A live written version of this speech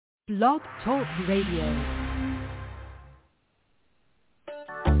Blog Talk Radio.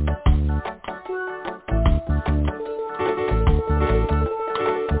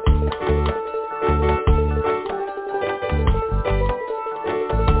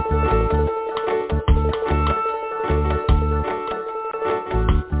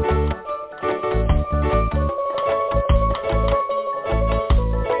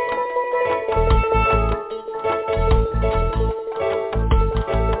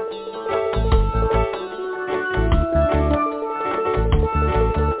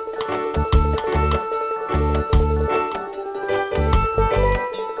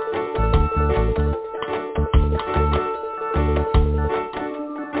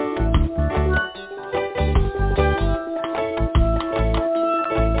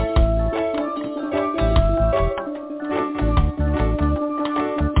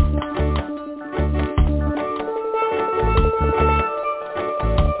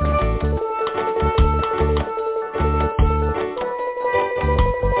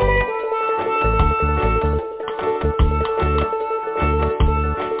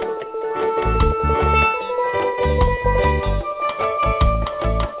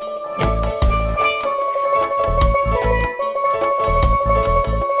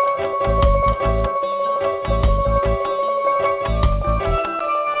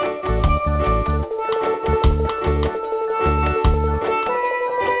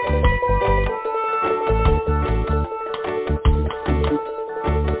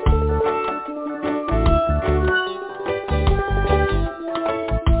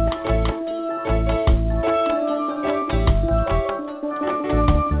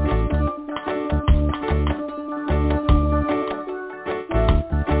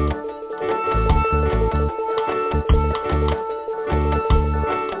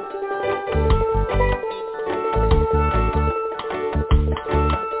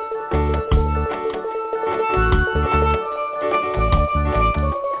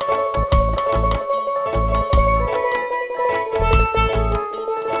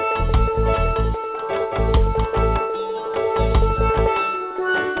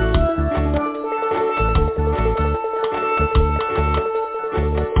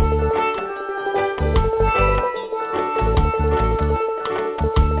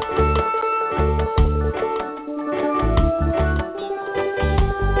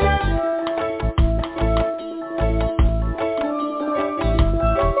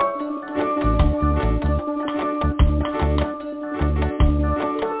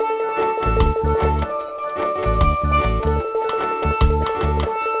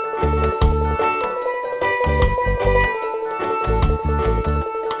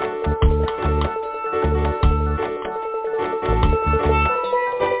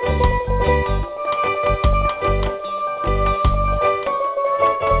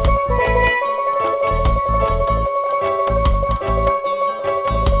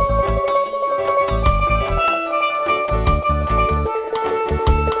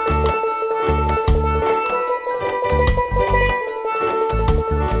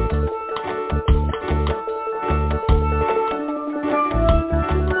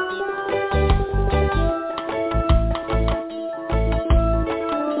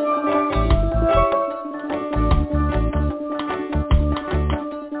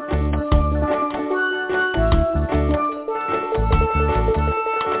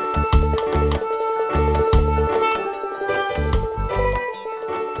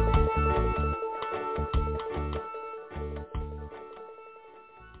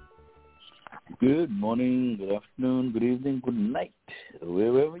 Good morning, good afternoon, good evening, good night,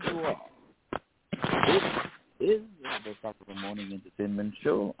 wherever you are. This is the Saturday Morning Entertainment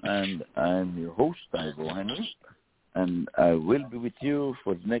Show, and I'm your host, Ivor Henry, and I will be with you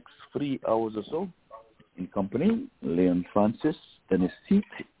for the next 3 hours or so in company Leon Francis, Dennis Seat,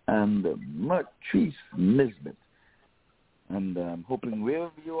 and Martrice Nisbet. And I'm hoping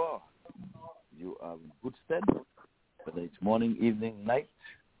wherever you are in good stead, whether it's morning, evening, night.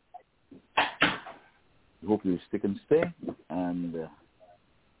 We hope you stick and stay, and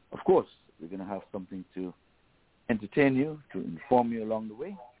of course, we're going to have something to entertain you, to inform you along the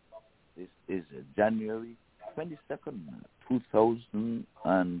way. This is January 22nd,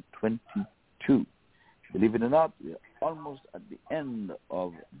 2022. Believe it or not, we're almost at the end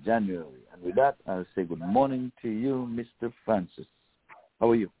of January, and with that, I'll say good morning to you, Mr. Francis.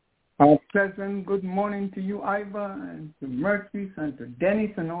 How are you? Pleasant good morning to you, Ivor, and to Mercedes, and to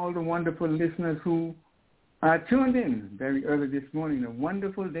Dennis, and all the wonderful listeners who tuned in very early this morning. A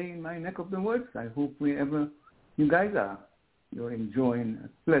wonderful day in my neck of the woods. I hope wherever you guys are, you're enjoying a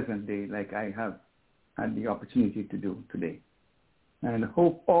pleasant day like I have had the opportunity to do today. And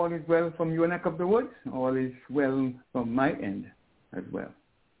hope all is well from your neck of the woods. All is well from my end as well.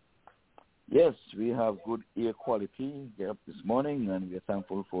 Yes, we have good air quality here up this morning, and we are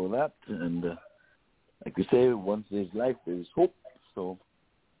thankful for that. And like we say, once there's life, there is hope. So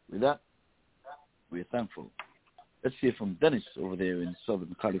with that, we're thankful. Let's hear from Dennis over there in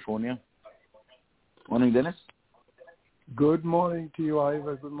Southern California. Morning, Dennis. Good morning to you,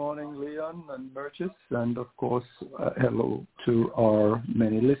 Ivor. Good morning, Leon and Merchis. And, of course, hello to our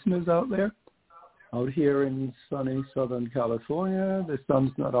many listeners out there. Out here in sunny Southern California, the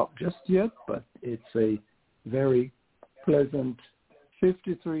sun's not up just yet, but it's a very pleasant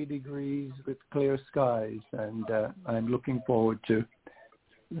 53 degrees with clear skies. And I'm looking forward to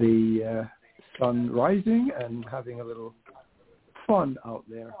the sun rising and having a little fun out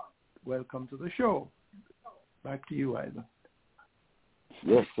there. Welcome to the show. Back to you, Ivor.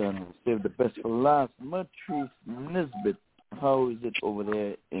 Yes, and we'll save the best for last. Mertrice Nisbet, how is it over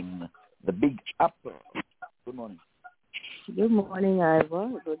there in the Big Apple? Good morning. Good morning,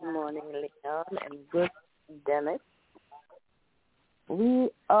 Ivor. Good morning, Leon, and good Dennis. We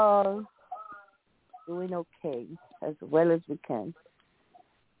are doing okay, as well as we can,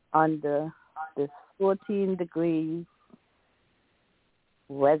 under this 14 degrees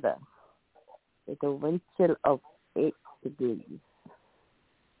weather with a wind chill of 8 degrees.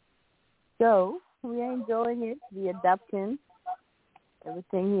 So we are enjoying it. We are adapting.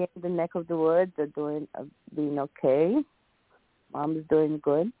 Everything here in the neck of the woods are being okay. Mom is doing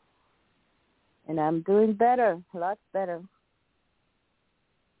good. And I'm doing better, a lot better.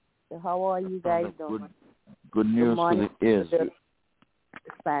 So how are you guys doing? Good news for the ears.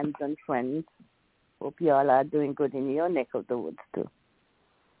 Fans and friends. Hope you all are doing good in your neck of the woods too.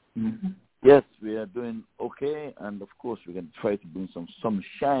 Mm-hmm. Yes, we are doing okay, and of course we're going to try to bring some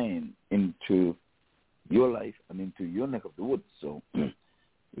sunshine into your life and into your neck of the woods. So we're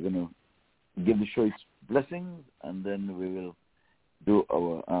going to give the show its blessings, and then we will do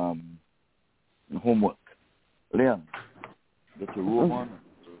our homework. Leon, get your room on and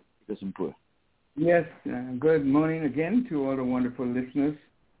take us in prayer. Yes, good morning again to all the wonderful listeners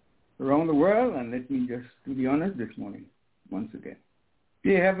around the world, and let me just do the honors this morning once again.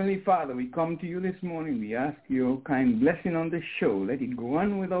 Dear Heavenly Father, we come to you this morning. We ask your kind blessing on this show. Let it go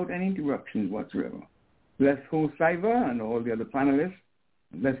on without any interruptions whatsoever. Bless host Ivor and all the other panelists.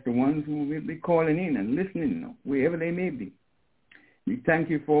 Bless the ones who will be calling in and listening, wherever they may be. We thank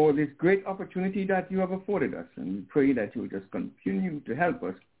you for this great opportunity that you have afforded us, and we pray that you will just continue to help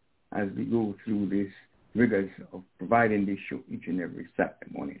us as we go through these rigors of providing this show each and every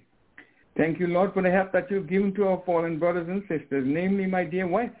Saturday morning. Thank you, Lord, for the help that you've given to our fallen brothers and sisters, namely my dear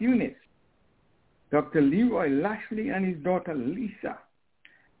wife, Eunice, Dr. Leroy Lashley and his daughter, Lisa,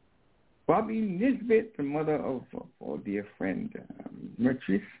 Bobby Nisbet, the mother of our dear friend,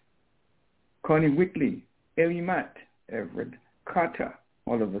 Mertrice, Connie Whitley, Ellie Matt, Everett Carter,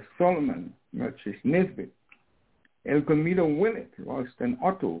 Oliver Solomon, Mertrice Nisbet, Elcomito Willett, Ralston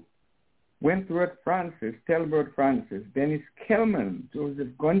Otto, Wentworth Francis, Telbert Francis, Dennis Kellman, Joseph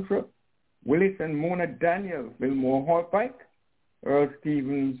Gunthrop, Willis and Mona Daniel, Wilmore Hallpike, Earl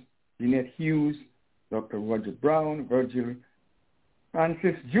Stevens, Jeanette Hughes, Dr. Roger Brown, Virgil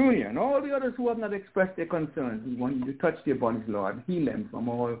Francis Jr., and all the others who have not expressed their concerns. We want you to touch their bodies, Lord. Heal them from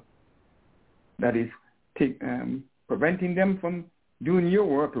all that is preventing them from doing your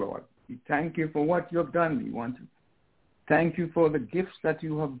work, Lord. We thank you for what you have done. We want to thank you for the gifts that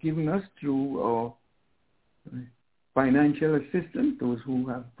you have given us through our financial assistance, those who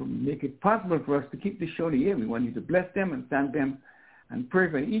have to make it possible for us to keep the show in the air. We want you to bless them and thank them and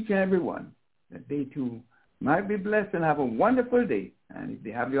pray for each and every one that they too might be blessed and have a wonderful day. And if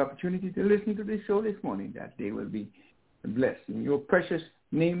they have the opportunity to listen to this show this morning, that they will be blessed. In your precious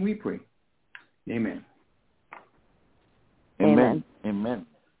name we pray. Amen. Amen. Amen.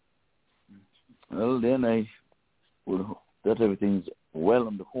 Well, then I would hope that everything's well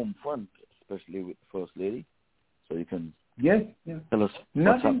on the home front, especially with the First Lady. So you can tell us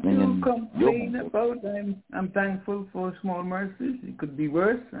what's happening in your home. Nothing to complain about. I'm thankful for small mercies. It could be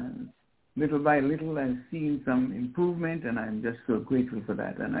worse, and little by little I'm seeing some improvement, and I'm just so grateful for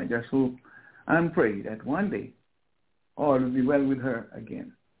that. And I just hope and pray that one day all will be well with her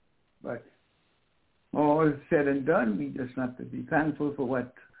again. But all said and done, we just have to be thankful for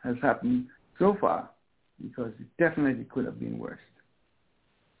what has happened so far, because it definitely could have been worse.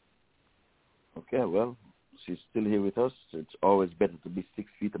 Okay, well, she's still here with us. It's always better to be 6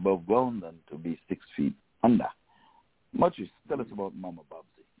 feet above ground than to be 6 feet under. Muchis, tell us about Mama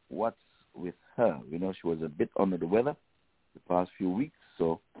Babsy. What's with her? We know she was a bit under the weather the past few weeks,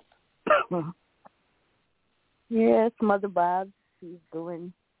 so... Yes, Mother Bob. she's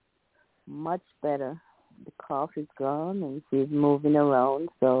doing much better. The cough is gone and she's moving around,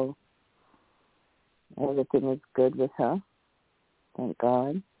 so everything is good with her. Thank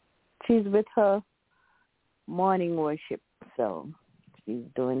God. She's with her morning worship, so she's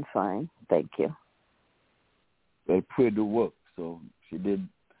doing fine. Thank you. Well, pray to work. So she did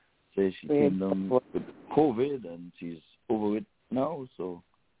say she came down with COVID and she's over it now. So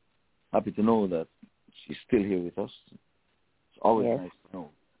happy to know that she's still here with us. It's always nice to know.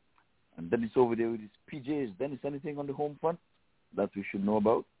 And Dennis over there with his PJs. Dennis, anything on the home front that we should know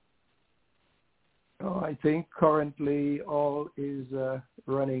about? I think currently all is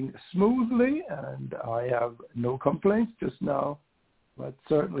running smoothly, and I have no complaints just now, but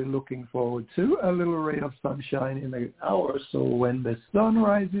certainly looking forward to a little ray of sunshine in an hour or so when the sun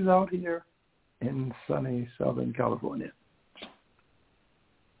rises out here in sunny Southern California.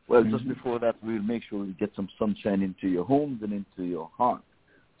 Well, just before that, we'll make sure we get some sunshine into your homes and into your heart.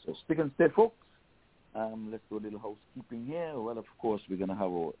 So stick and stay, folks. Let's do a little housekeeping here. Well, of course, we're going to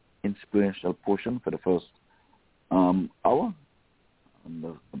have our inspirational portion for the first hour. On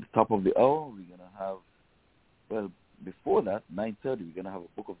the top of the hour, we're going to have, well, before that, 9:30, we're going to have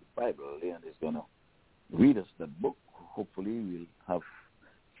a book of the Bible. Leon is going to read us that book. Hopefully, we'll have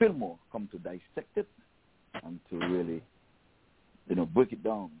Fillmore come to dissect it and to really, break it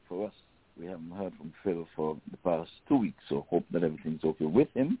down for us. We haven't heard from Phil for the past 2 weeks, so hope that everything's okay with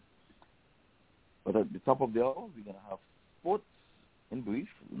him. But at the top of the hour, we're going to have sports in brief.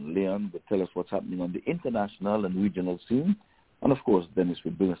 Leon will tell us what's happening on the international and regional scene. And, of course, Dennis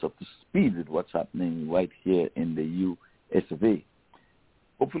will bring us up to speed with what's happening right here in the US of A.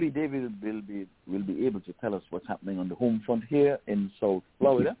 Hopefully, David will be able to tell us what's happening on the home front here in South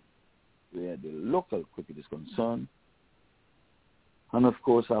Florida, where the local cricket is concerned. And, of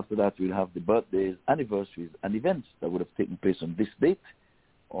course, after that, we'll have the birthdays, anniversaries, and events that would have taken place on this date.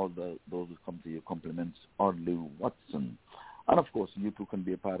 All those who come to your compliments, Audley Watson. And, of course, you too can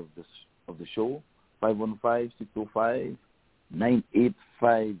be a part of the show, 515-605-9850.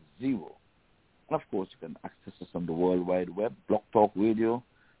 And, of course, you can access us on the World Wide Web, Blog Talk Radio,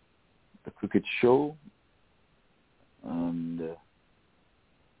 the Cricket Show, and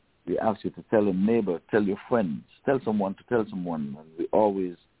we ask you to tell a neighbor, tell your friends, tell someone to tell someone. And we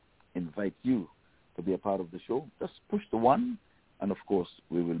always invite you to be a part of the show. Just push the one, and, of course,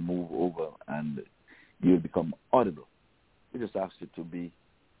 we will move over and you'll become audible. We just ask you to be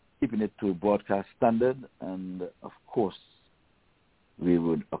keeping it to a broadcast standard, and, of course, we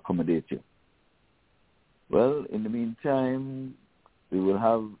would accommodate you. Well, in the meantime, we will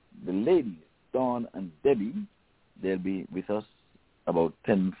have the ladies, Dawn and Debbie. They'll be with us about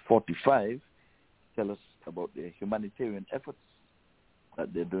 10:45, tell us about the humanitarian efforts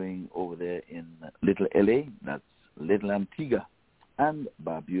that they're doing over there in Little LA, that's Little Antigua and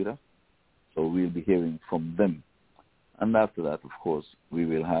Barbuda. So we'll be hearing from them. And after that, of course, we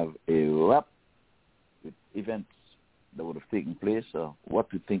will have a wrap with events that would have taken place or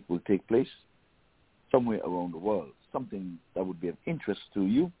what we think will take place somewhere around the world, something that would be of interest to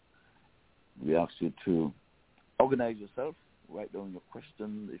you. We ask you to organize yourself, write down your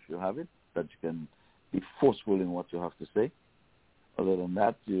questions if you have it, that you can be forceful in what you have to say. Other than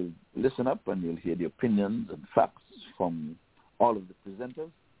that, you'll listen up and you'll hear the opinions and facts from all of the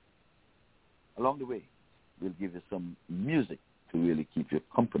presenters. Along the way, we'll give you some music to really keep you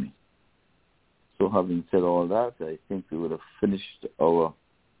company. So having said all that, I think we would have finished our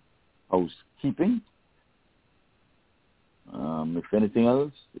housekeeping. If anything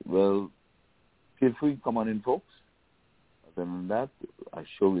else, well, feel free to come on in, folks. Other than that, I'm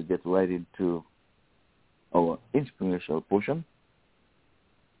sure we'll get right into our inspirational portion.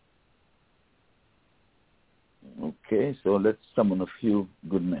 Okay, so let's summon a few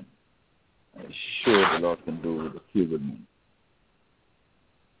good men. I'm sure the Lord can do with a few good men.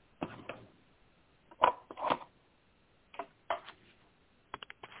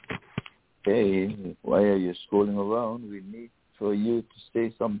 Okay, why are you scrolling around? We need for you to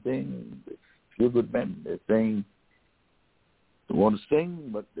say something. A few good men, they're saying they want to sing,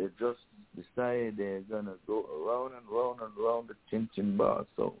 but they just decide they're going to go around and round and round the chin-chin bar.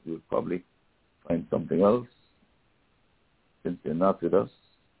 So we'll probably find something else since they're not with us.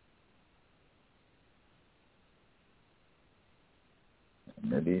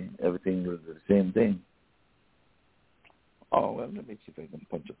 Maybe everything will do the same thing. Oh, well, let me see if I can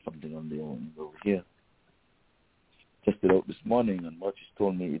punch up something on the own over here. Tested out this morning, and Marchis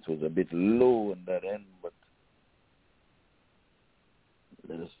told me it was a bit low on that end, but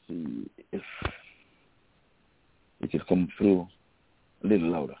let us see if it can come through a little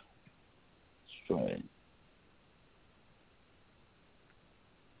louder. Let's try it.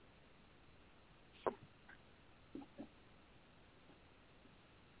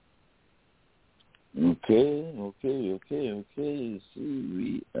 Okay.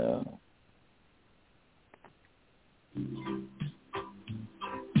 See,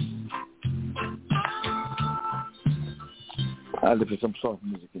 I'll look for some soft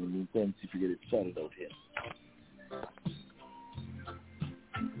music in the meantime, see if you get it started out here.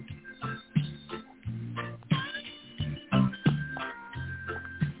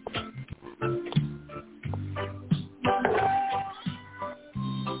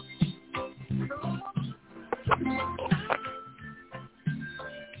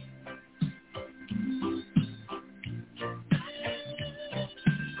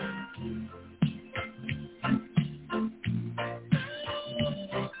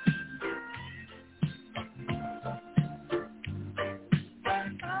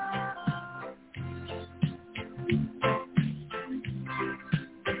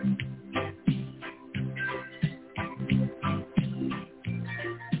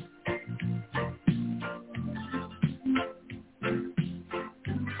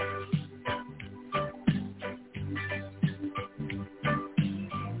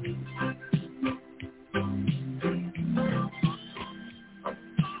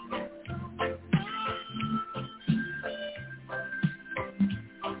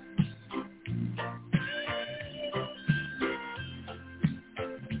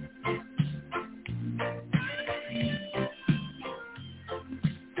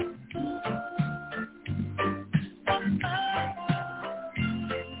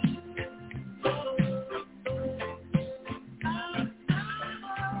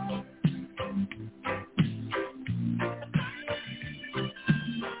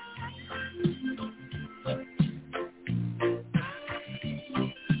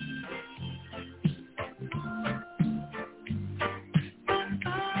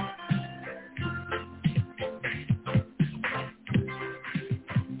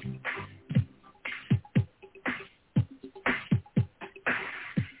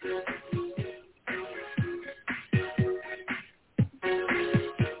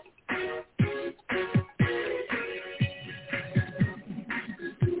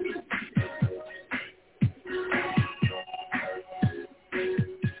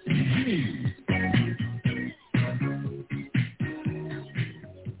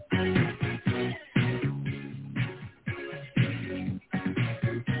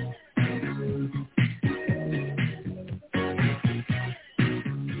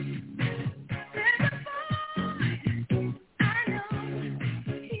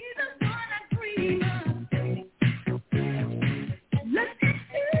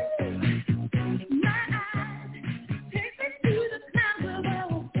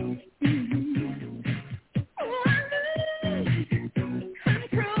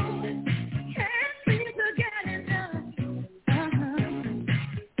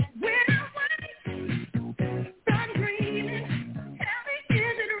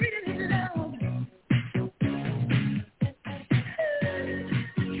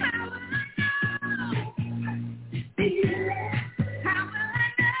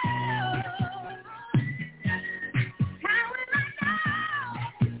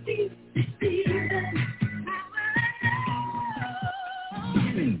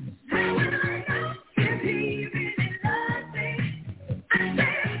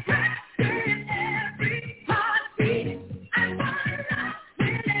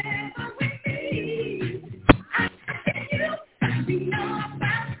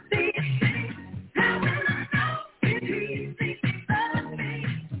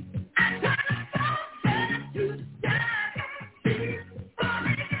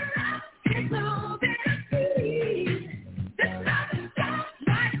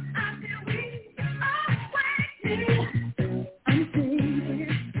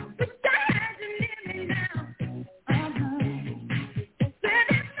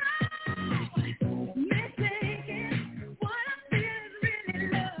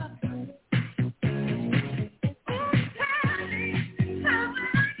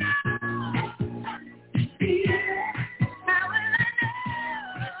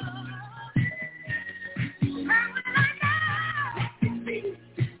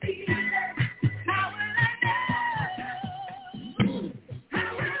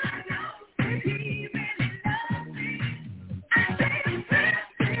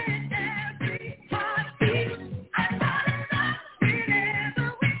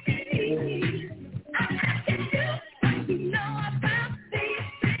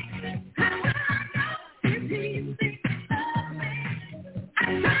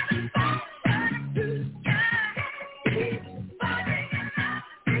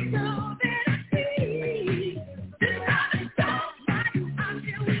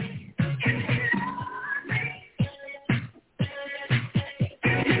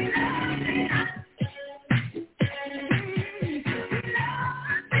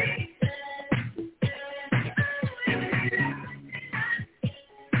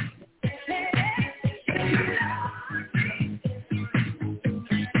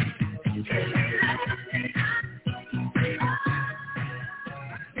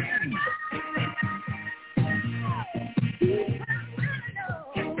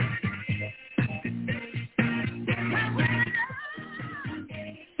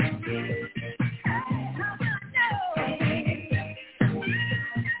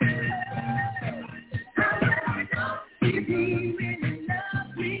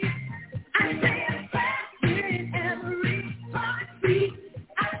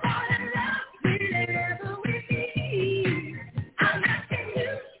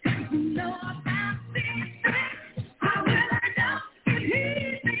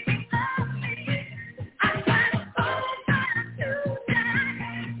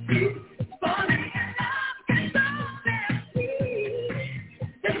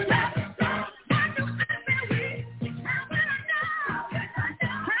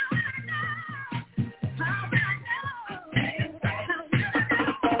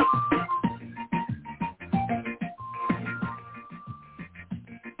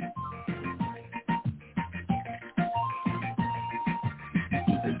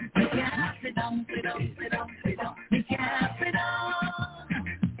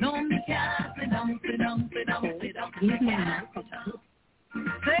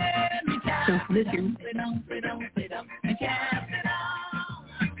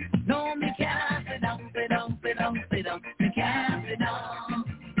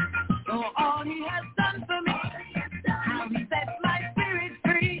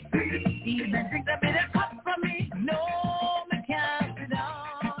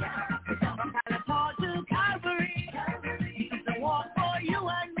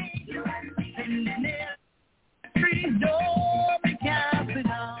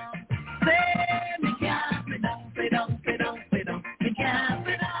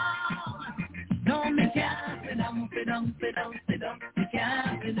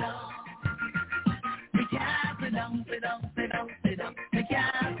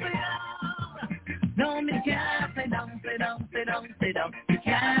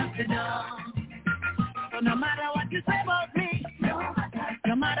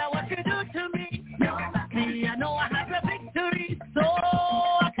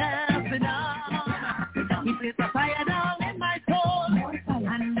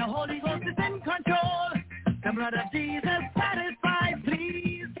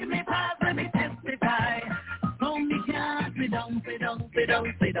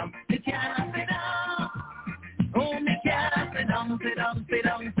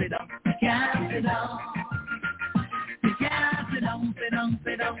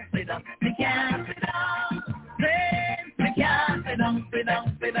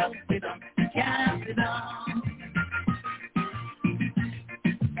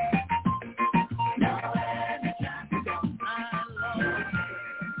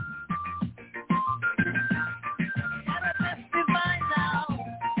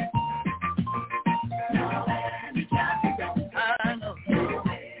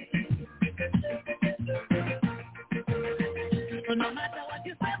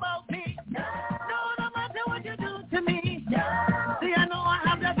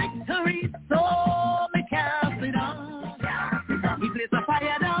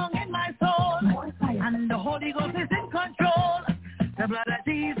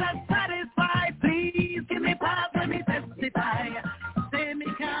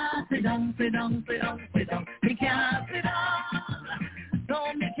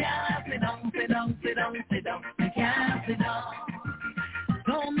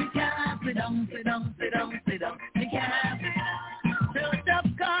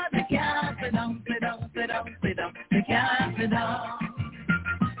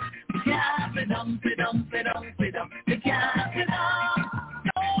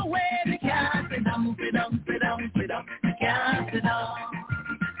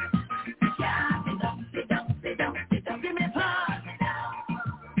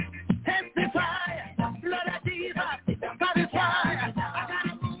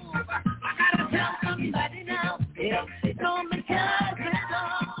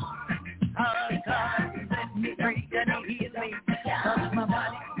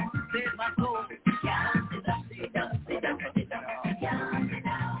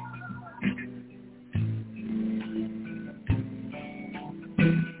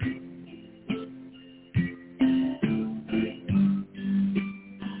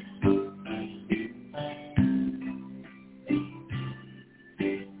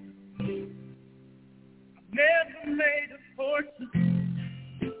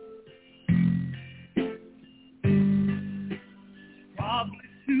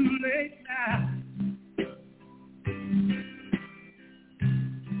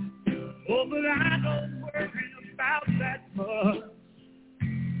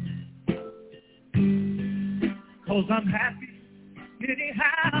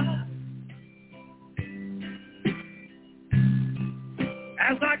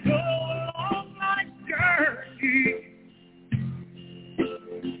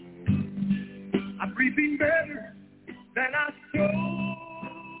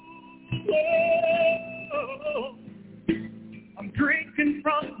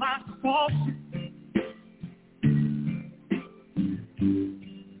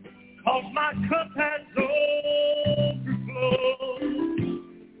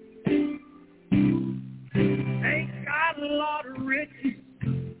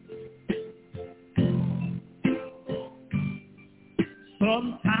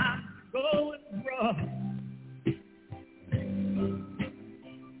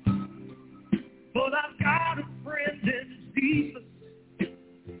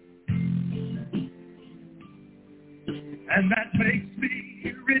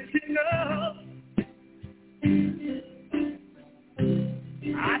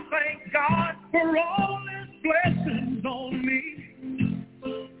 For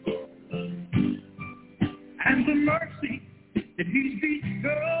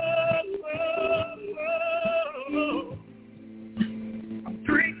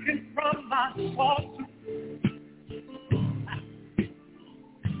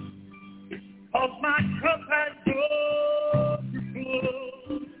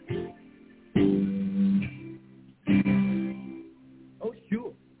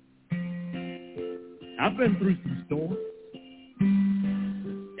I've been through some storms.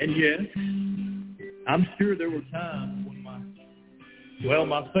 And yes, I'm sure there were times when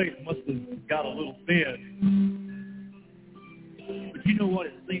my faith must have got a little thin. But you know what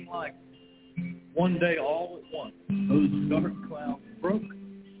it seemed like? One day, all at once, those dark clouds broke,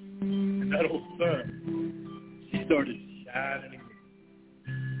 and that old sun, she started shining again.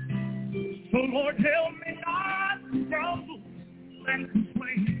 So Lord, help me not to grumble and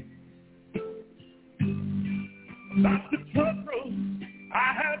complain about the tough road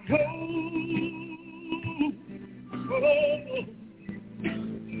I have told. Oh,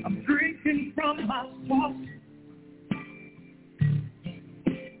 I'm drinking from my saucer,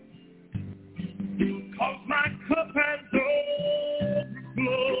 'cause my cup has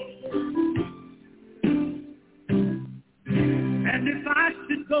overflowed. And if I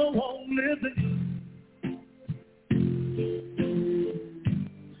should go on living,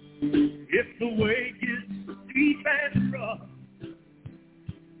 if the way gets steep and rough,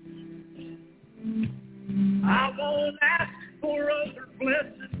 I won't ask for other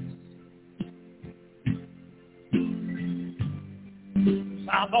blessings.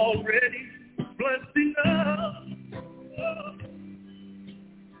 I'm already blessed enough.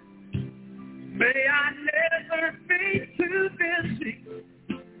 May I never be too busy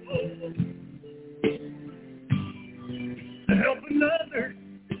to help another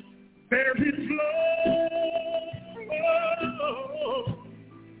bear his load.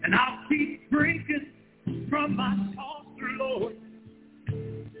 And I'll keep drinking from my saucer, Lord,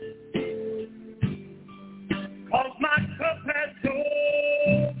 'cause my cup has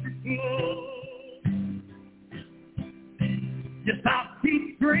overflowed. Yes, I'll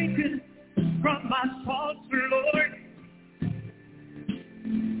keep drinking from my saucer, Lord,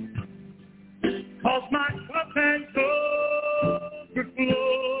 'cause my cup has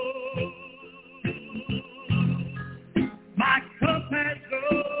overflowed. My cup has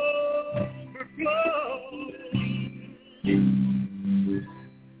overflowed. Yes,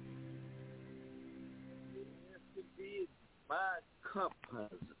 indeed. My cup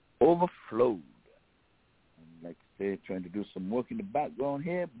has overflowed. I'm like I say, trying to do some work in the background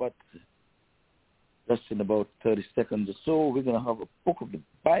here, but just in about 30 seconds or so, we're going to have a book of the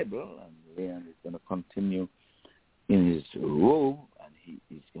Bible, and Leon is going to continue in his role, and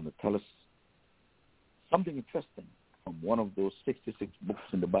he's going to tell us something interesting from one of those 66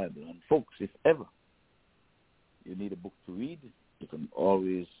 books in the Bible. And folks, if ever you need a book to read, you can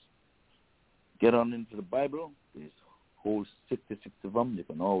always get on into the Bible. There's whole 66 of them. You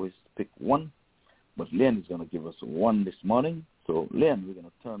can always pick one. But Leon is going to give us one this morning. So, Leon, we're going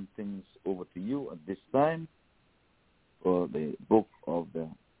to turn things over to you at this time for the book of the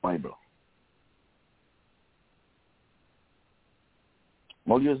Bible.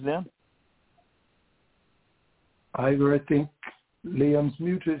 All yours, Leon? Ivor, I think Leon's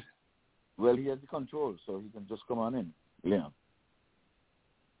muted. Well, he has the control, so he can just come on in. Leon.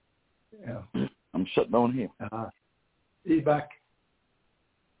 Yeah. I'm shut down here. He's back.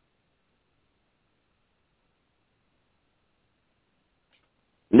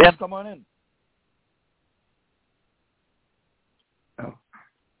 Leon, come on in. Oh.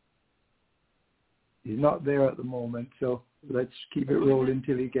 He's not there at the moment, so let's keep it rolling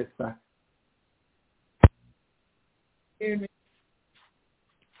till he gets back. Hear me?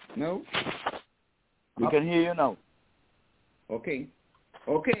 No? We can hear you now. Okay.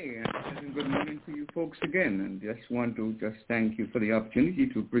 And good morning to you folks again. And just want to thank you for the opportunity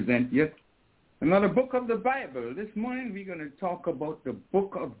to present yet another book of the Bible. This morning we're going to talk about the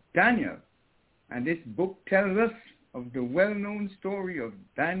book of Daniel. And this book tells us of the well-known story of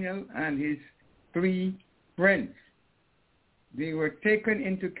Daniel and his 3 friends. They were taken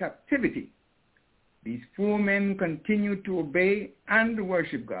into captivity. These 4 men continued to obey and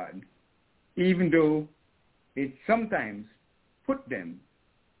worship God, even though it sometimes put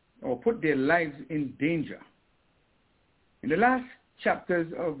their lives in danger. In the last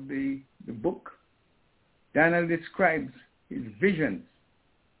chapters of the book, Daniel describes his visions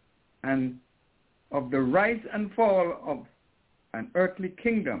and of the rise and fall of an earthly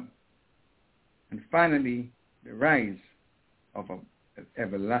kingdom, and finally the rise of an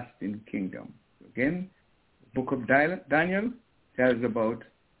everlasting kingdom. Again, the book of Daniel tells about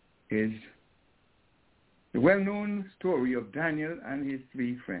the well-known story of Daniel and his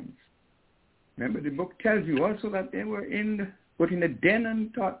 3 friends. Remember, the book tells you also that they were put in a den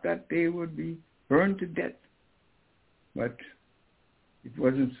and thought that they would be burned to death. But it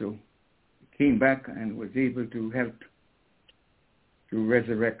wasn't so. He came back and was able to help to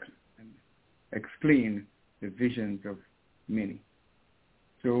resurrect and explain the visions of many.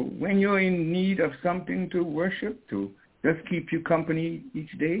 So when you're in need of something to worship, to just keep you company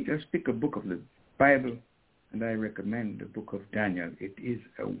each day, just pick a book of the Bible, and I recommend the book of Daniel. It is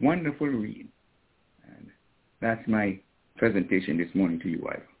a wonderful read. And that's my presentation this morning to you,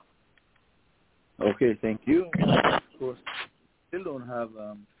 Ivor. Okay, thank you. Of course, still don't have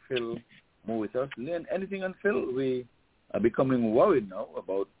Phil more with us. Lynn, anything on Phil? We are becoming worried now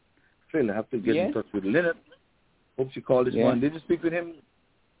about Phil. I have to get in touch with Lynette. Hope she called this morning. Did you speak with him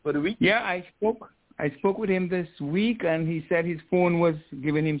for the week? Yeah, I spoke with him this week, and he said his phone was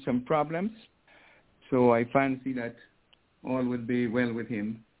giving him some problems. So I fancy that all would be well with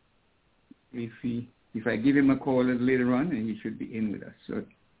him if I give him a call later on, and he should be in with us. So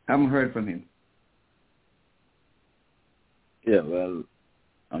I haven't heard from him. Yeah, well,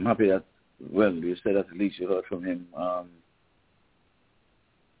 I'm happy that, you said that at least you heard from him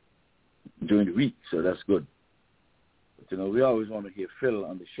during the week, so that's good. But, we always want to hear Phil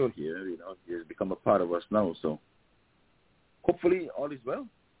on the show here. He's become a part of us now, so hopefully all is well.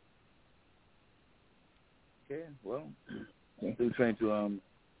 Okay, well, I'm still trying to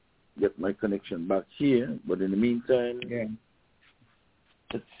get my connection back here, but in the meantime,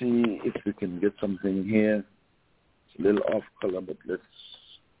 let's see if we can get something here. It's a little off color, but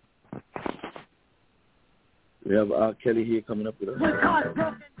we have R. Kelly here coming up with us. With God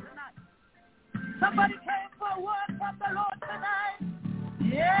broken tonight. Somebody came for a word from the Lord tonight.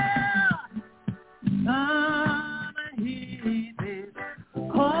 Yeah. Come he is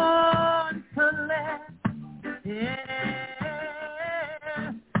consolate. Yeah.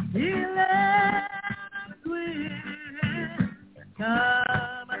 He left with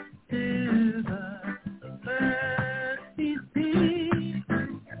come to the mercy seat.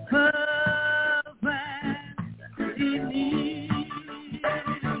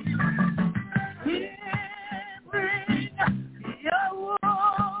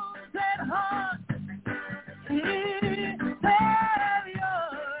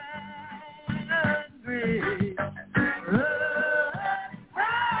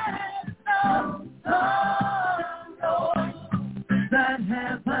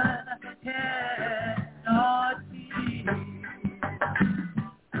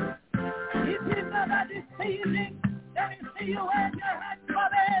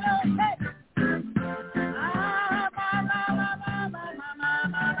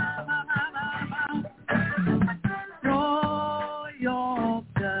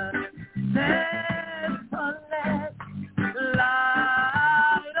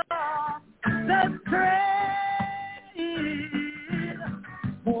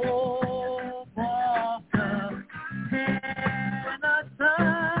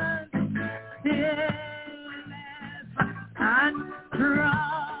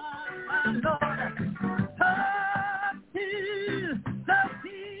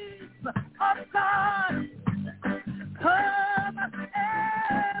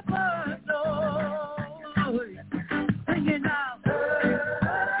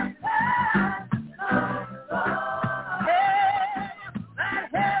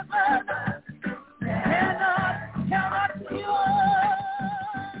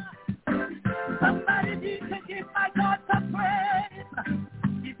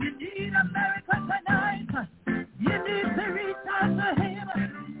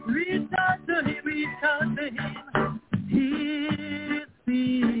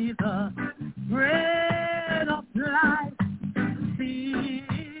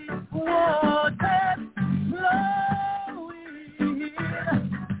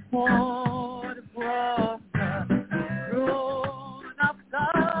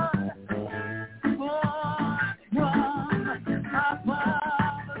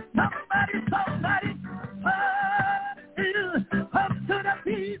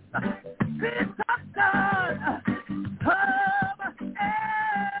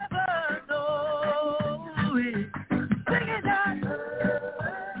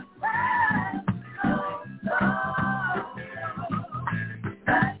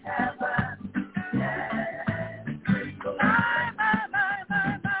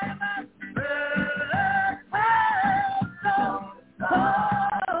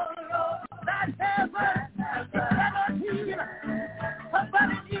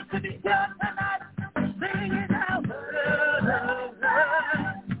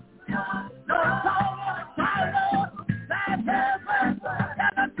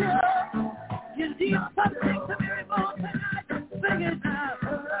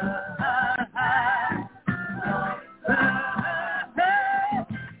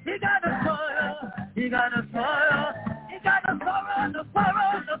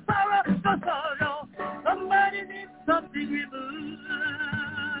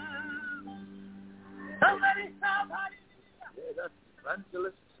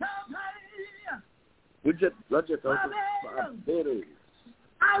 Roger out of Barbados.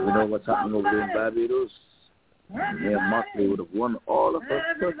 We know what's happening over there in Barbados. Mayor Motley would have won all of her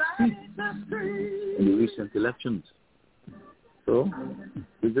first seats in the recent elections. So,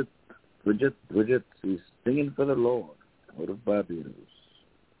 Bridget is singing for the Lord out of Barbados.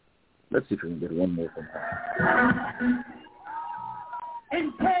 Let's see if we can get one more from her.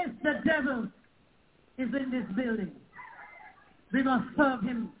 In case the devil is in this building, we're going to serve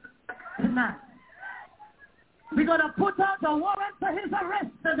him tonight. We're going to put out a warrant for his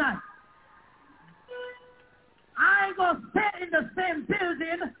arrest tonight. I ain't going to stay in the same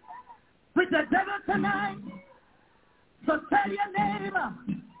building with the devil tonight. So tell your neighbor,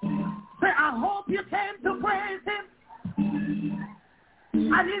 say, I hope you came to praise him.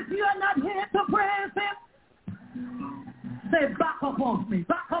 And if you are not here to praise him, say, back up off me,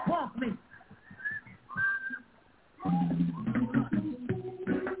 back up off me.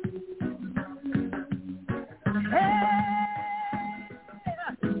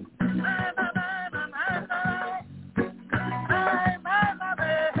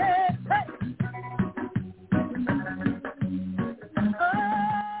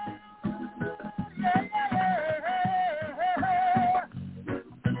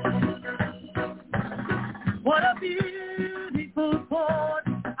 What a beautiful thought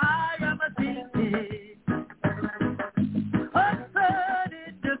I am thinking.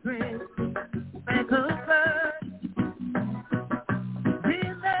 Concerning the great speckled bird.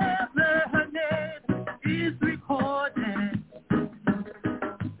 Remember her name is recorded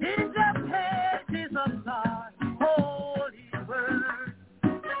in the pages of God's holy word.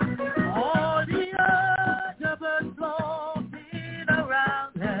 All the other birds floating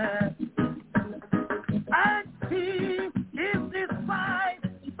around her. And she is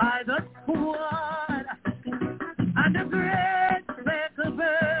despised by the squad. And the great speckled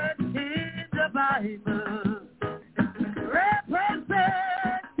bird in the Bible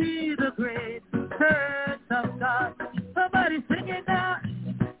represents the great church of God. Somebody sing it now.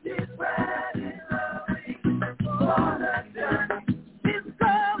 This bread is going on a journey. It's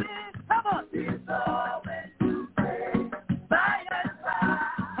going, come on. It's going to pray by and by.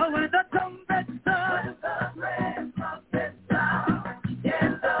 Oh, when the trumpet sounds, the great trumpet sound in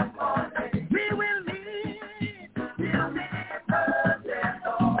the morning, we will meet. We'll meet the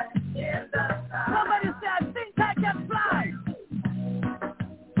Lord in the sky. Somebody say, I think I can fly.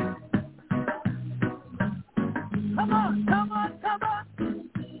 Come on, come on, come on.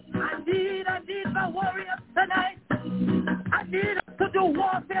 I need my warriors tonight. I need us to do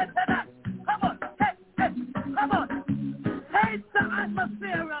warfare tonight. Come on, hey, come on. Taste the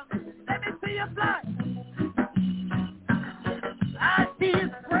atmosphere. Let me see you fly. And he's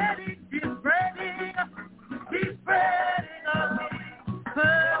spreading on me.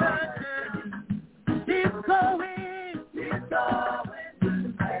 He's going to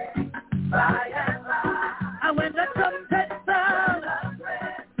say, by and by. And when the trumpet sounds,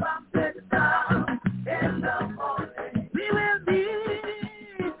 in the morning, we will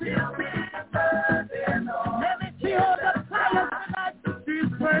meet. We'll meet the Lord. Let me see all the fire tonight. He's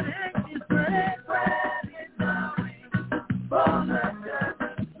spreading on me. For the church.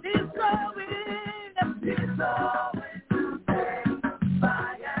 He's going to say,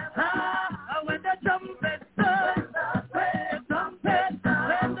 by and by. And when the trumpet sounds, when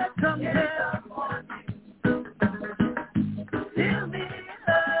the trumpet till me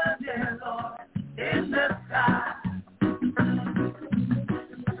love, dear Lord, in the sky.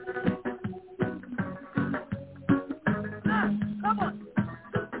 Come on.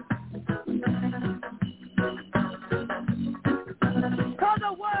 Tell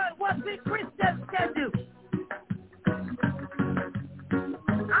the world what we Christians can do.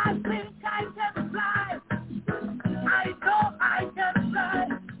 I think I can fly. I know I can fly.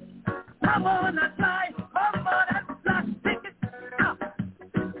 Come on and fly. Come on and fly. Take it out.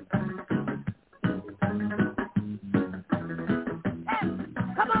 Hey,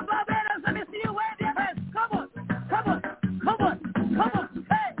 come on, Barbados. Let me see you wave your hands. Come on. Come on. Come on. Come on.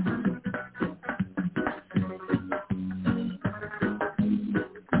 Hey.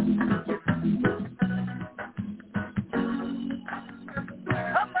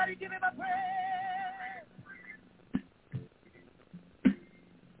 Somebody give him a praise.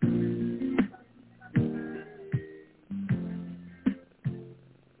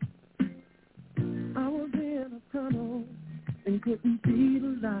 I was in a tunnel and couldn't see the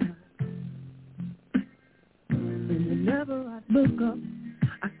light. And whenever I look up,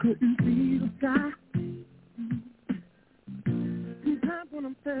 I couldn't see the sky. Sometimes when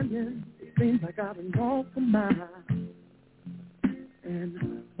I'm standing, it seems like I've been walking for miles. And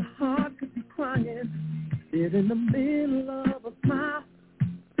my heart could be crying sit in the middle of a smile.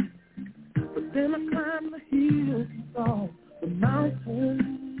 But then I climbed the hills and saw the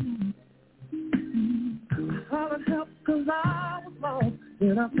mountain. I hollered help 'cause I was lost.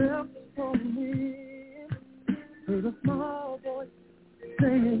 Then I felt the strong wind. Heard a small voice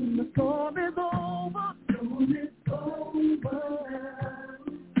saying the storm is over. The storm is over.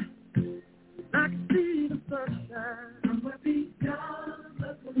 I can see the sunshine. I'm gonna be down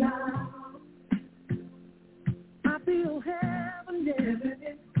the cloud. I feel heaven, heaven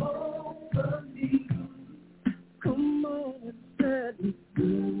is over me. Come on and set me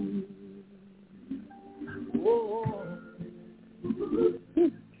free. Oh.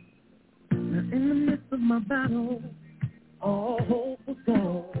 Now in the midst of my battle, all hope was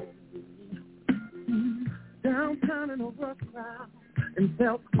gone. Downtown in a rough crowd and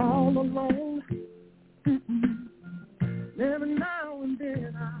felt all alone. Every now and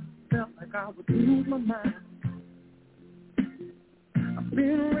then I felt like I would lose my mind. I've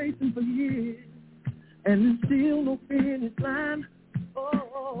been racing for years and still no finish line.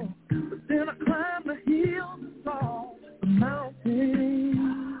 Oh, but then I climbed the hills and saw the mountains.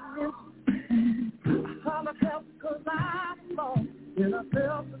 I hollered help 'cause I was lost. Then I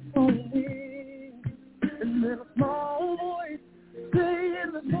felt the storm wind. And then a small voice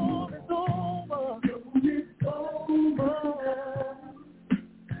saying the storm is over. The storm is over.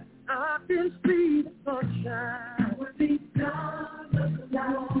 I can see the sunshine. When we down the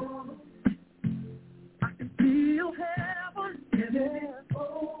cloud, I can feel heaven. Yeah,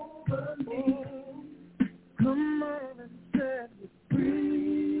 over me. Come on and set me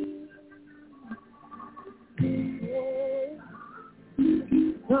free. Yeah.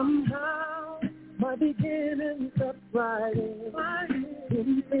 Somehow my beginnings are Friday.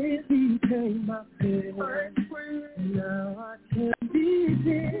 In this became my fear. Now I can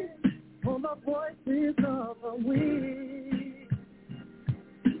begin for my voices of a wind.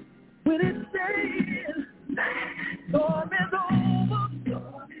 When it says storm is over,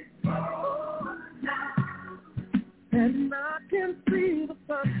 and I can see the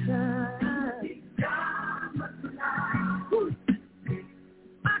sunshine.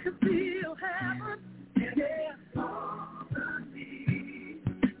 I can feel heaven, yeah.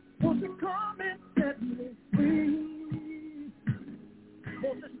 Won't you come and set me free?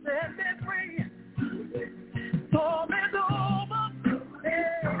 Won't you set me free? Storm is over,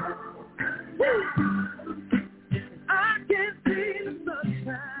 yeah. I can see the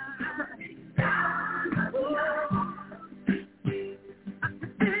sunshine. Oh. I can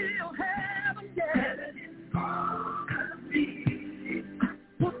feel heaven, yeah.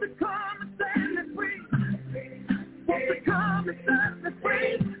 Won't you come and set me free? Won't you come and set me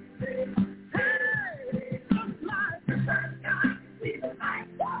free? Hey, some light, see the light,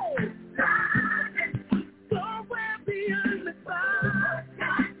 somewhere beyond the clouds.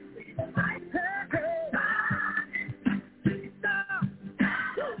 See the light, hey, stop.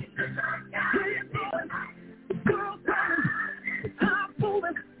 Girls running, top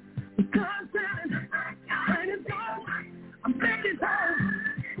moving, cars shining, rain is gone. I'm making home.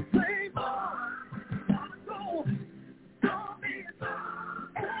 Play ball, wanna go. Don't be over.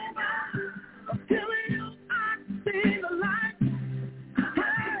 I'm telling you, I see the light.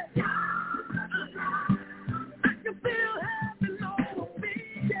 Hey, I can feel heaven over me,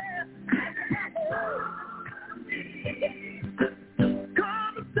 yeah.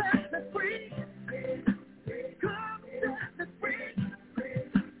 Come and set me free. Come and set me free.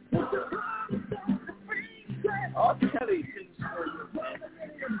 Won't you come and set me free? Yeah. Oh, Kelly sings for you, man.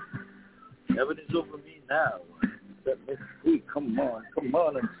 Heaven is over me now. Set me free. Come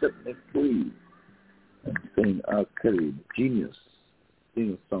on and set me free. And saying R. Kelly, genius,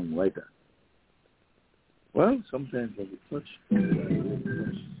 singer-songwriter. Well, sometimes when we touch,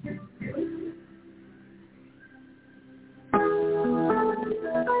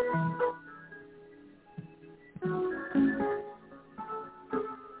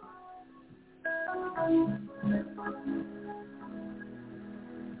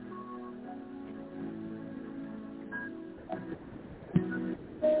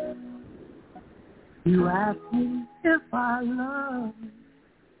 You ask me if I love you,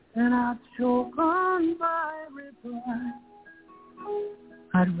 and I choke on my reply.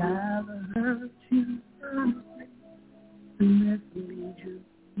 I'd rather hurt you than mislead you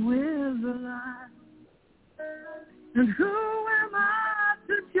with a lie. And who am I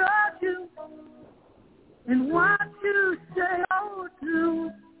to judge you and what you say or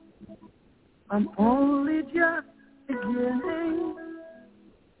do? I'm only just beginning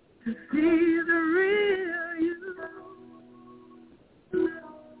to see the real you.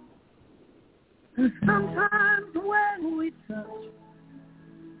 And sometimes when we touch,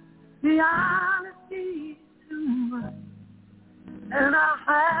 the honesty is too much, and I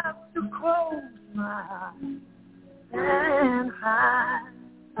have to close my eyes and hide.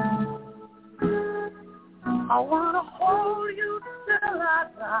 I want to hold you till I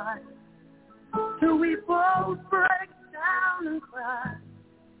die, till we both break down and cry.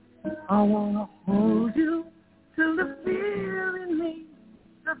 I want to hold you till the fear in me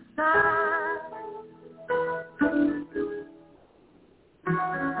subsides.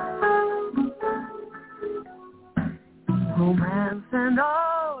 Romance and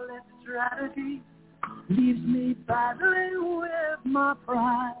all its strategy leaves me battling with my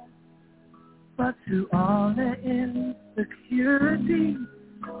pride. But to all the insecurity,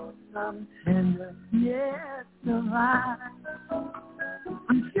 some tender yet survive.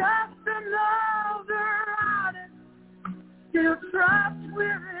 I'm just another artist, still trapped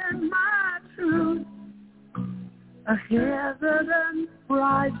within my truth. A hesitant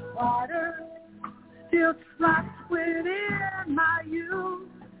bright fighter, still trapped within my youth.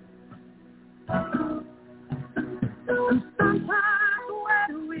 And sometimes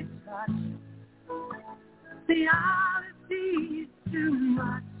when we touch, the honesty is too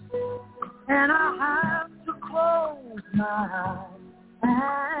much, and I have to close my eyes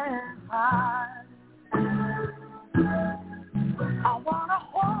and hide. I want to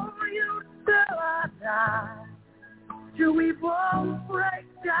hold you till I die, till we both break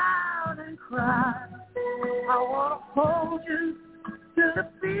down and cry. I want to hold you till the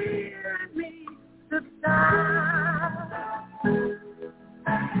fear in me subsides.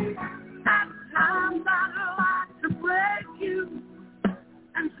 At times I'd like to break you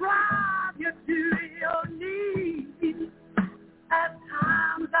and drive you to your knees. At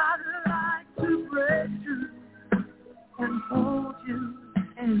times I'd like to break you and hold you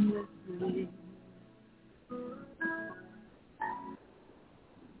endlessly.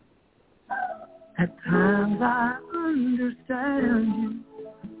 At times I understand you,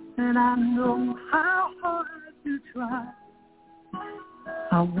 and I know how hard you try.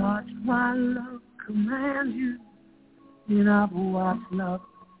 I watch my love command you, and I've watched love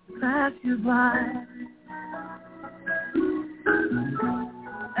pass you by.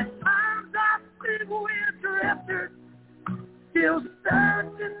 At times I think we're drifters, still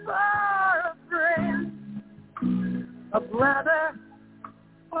searching for a friend, a brother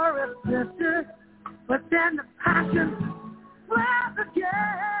or a sister, but then the passion flares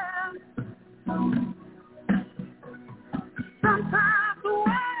again. Sometimes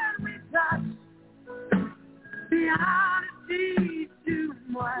when we touch, the honesty's too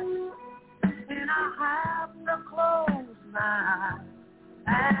much, and I have to close my eyes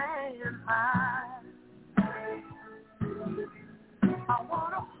and hide. I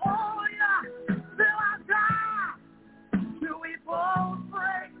want to hold you till I die, till we both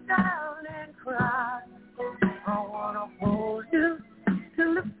break down and cry. I want to hold you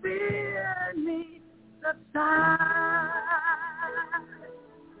till the fear in me subsides.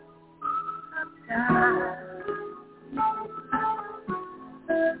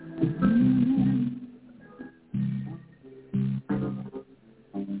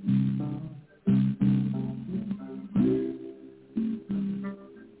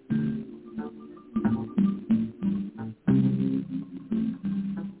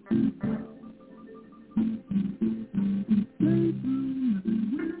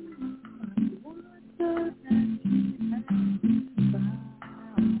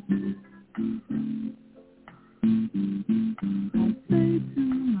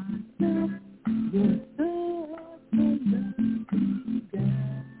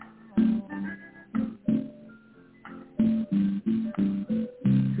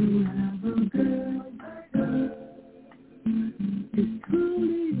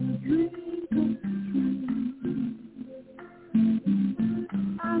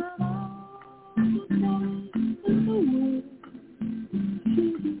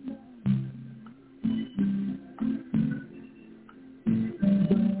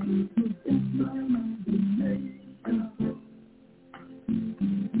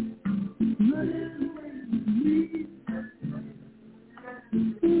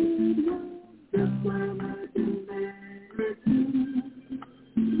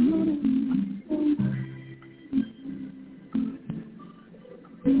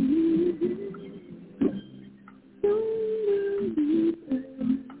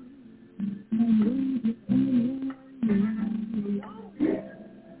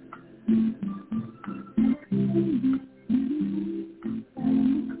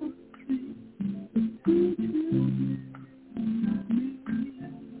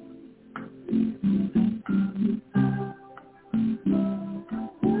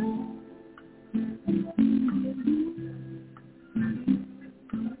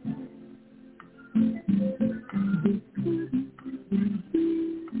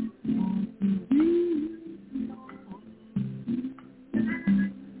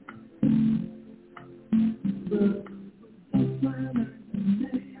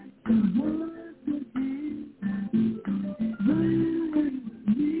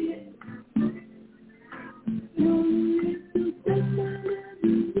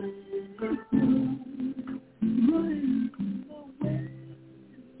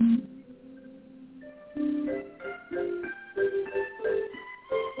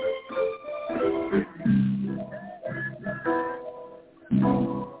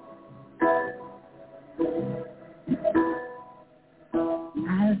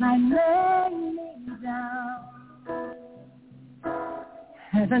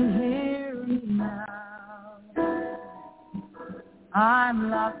 Listen, hear me now. I'm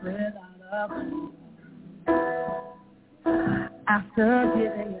lost without a clue. After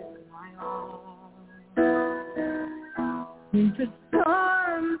giving it my all, winter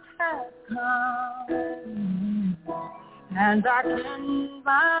storms have come and darkened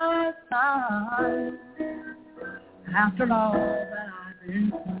my sun. After all that I've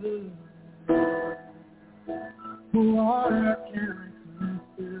been through, what can I come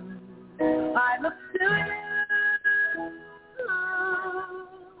through? I look to you.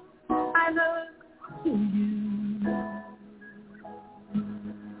 I look to you.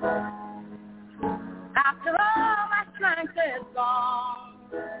 After all my strength is gone,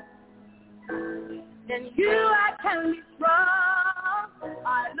 in you I can be strong. I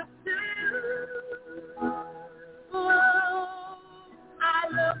look to you. I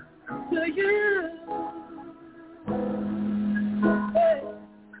look to you. Hey.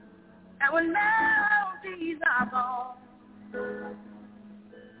 And when melodies are gone,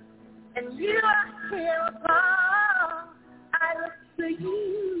 and you are here above, I look to you.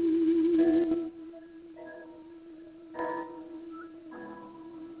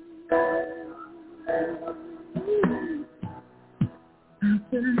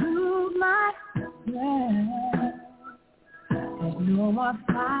 To lose my breath, there's no more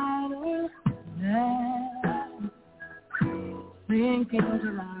fighting left. Sinking to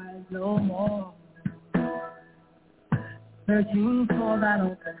rise no more, searching for that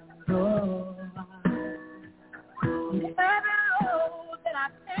open door. Every road that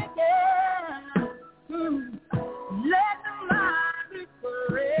I've taken, let the mind be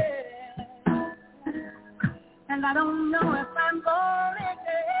correct. And I don't know if I'm going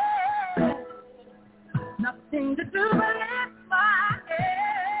again. Nothing to do but lift my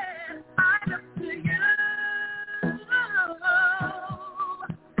head. I look to you.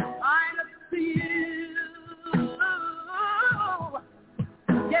 I look to you.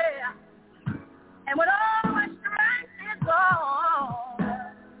 Yeah. And when all my strength is gone,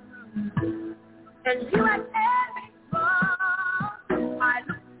 and you have had me strong, I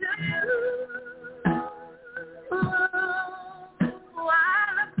look to you. I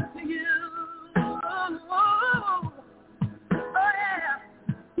look to you. Oh yeah.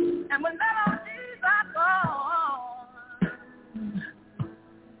 And when melodies are gone,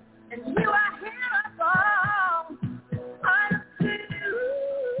 and you are here above, I look to you.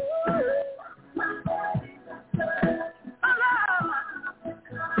 Oh Lord,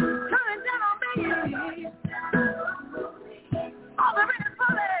 coming down on me. All the rain is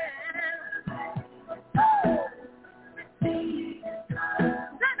falling.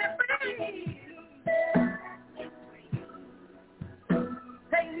 Let me breathe.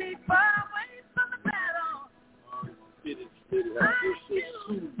 Take me far away from the battle. Get it out here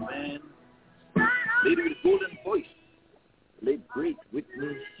so soon, man. Later, golden voice. Late great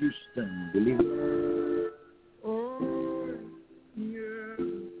Whitney Houston, believe it. Oh, yeah.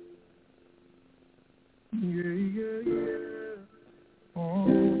 Yeah, yeah, yeah. Oh,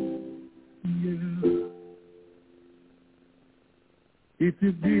 yeah. If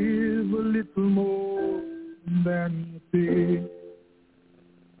you give a little more than you take,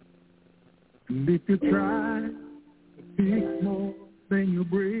 and if you try to fix more than you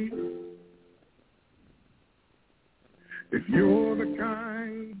break, if you're the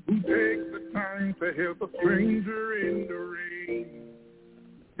kind who takes the time to help a stranger in the rain,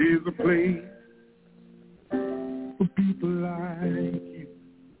 there's a place for people like you.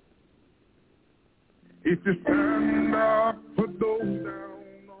 If you stand up for those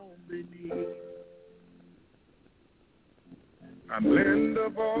down on their knees, and lend a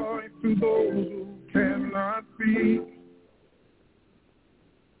voice to those who cannot speak,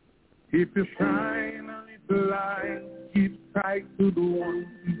 if you shine a little light, keep tight to the ones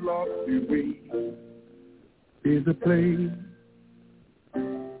who've lost their way, there's a place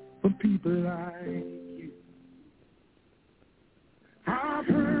for people like you. I've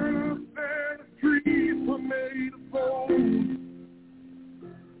heard that the trees were made of gold,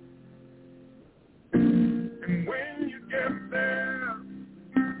 and when you get there,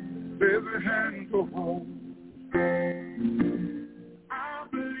 there's a hand to hold. I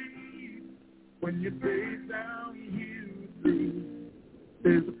believe when you face down here,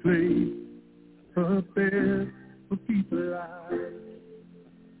 there's a place up there for people like.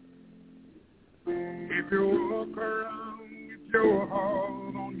 If you walk around with your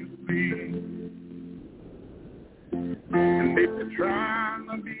heart on your sleeve, and if you're trying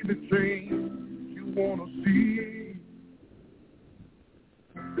to be the change you want to see,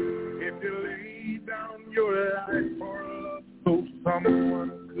 if you lay down your life for love so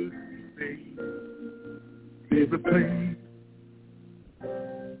someone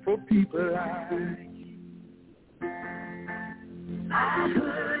for people like you. I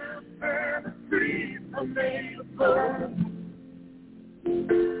heard a further free available.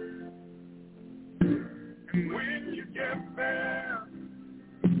 And when you get there,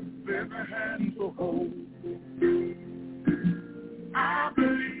 there's a hand to hold. I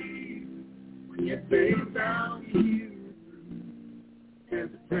believe when you stay down here,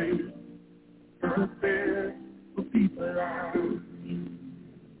 there's a place out there for people like you.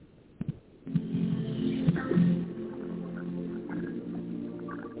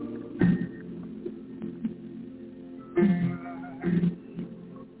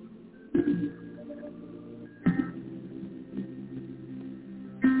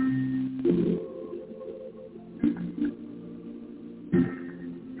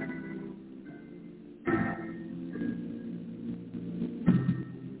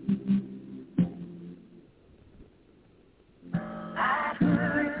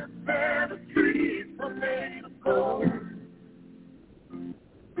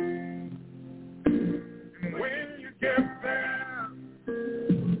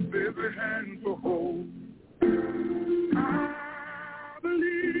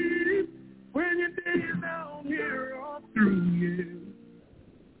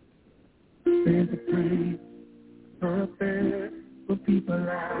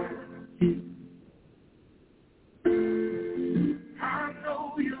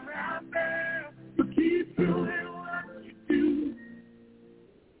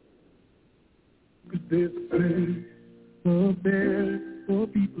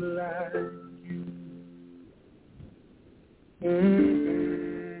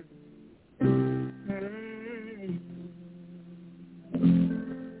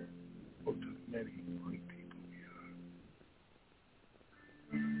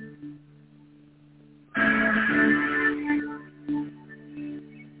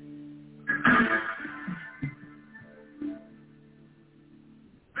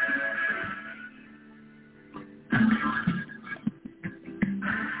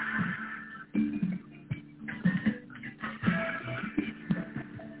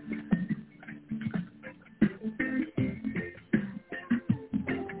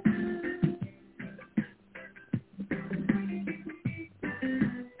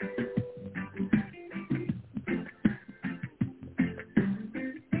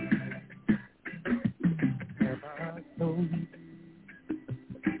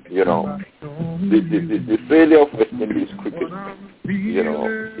 You know, the failure of West Indies cricket, you know,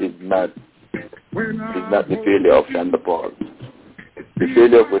 is not the failure of Chandapal. The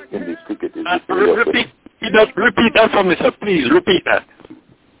failure of West Indies cricket is the failure of repeat that for me, sir. Please repeat that.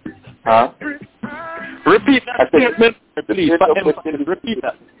 Huh? Repeat that statement, please. Repeat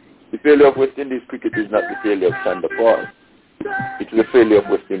that. The failure of West Indies cricket is not the failure of Chandapal. It's the failure of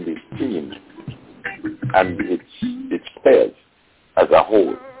West Indies team and its players as a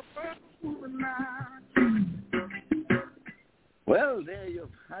whole. Well, there you've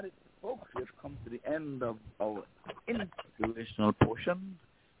had it, folks. We've come to the end of our inspirational portion,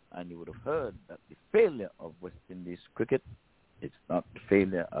 and you would have heard that the failure of West Indies cricket is not the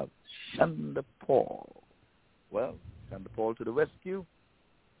failure of Chandapal. Well, Chandapal to the rescue.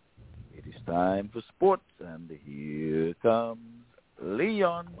 It is time for sports, and here comes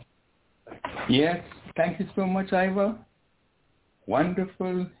Leon. Yes, thank you so much, Ivor.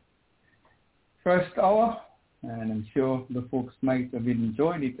 Wonderful first hour, and I'm sure the folks might have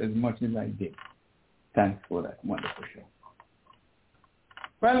enjoyed it as much as I did. Thanks for that wonderful show.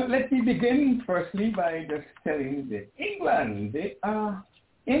 Well, let me begin firstly by just telling that England, they are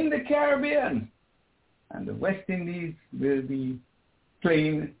in the Caribbean, and the West Indies will be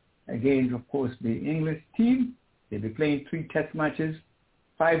playing against, of course, the English team. They'll be playing 3 test matches,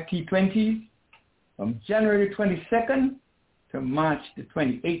 5 T20s from January 22nd to March the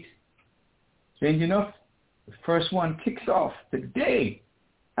 28th. Strange enough, the first one kicks off today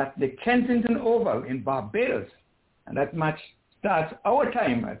at the Kensington Oval in Barbados, and that match starts our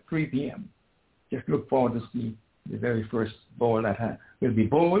time at 3 p.m. Just look forward to see the very first ball that will be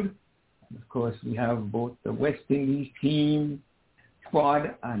bowled. And of course, we have both the West Indies team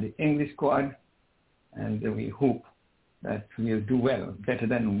squad and the English squad, and we hope that we'll do well, better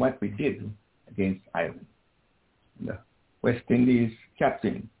than what we did against Ireland. The West Indies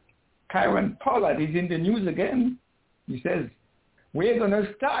captain, Kieran Pollard, is in the news again. He says, we're going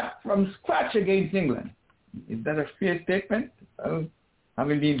to start from scratch against England. Is that a fair statement? Well,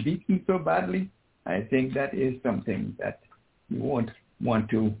 having been beaten so badly, I think that is something that you won't want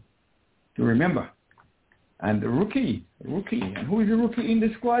to remember. And the rookie, and who is the rookie in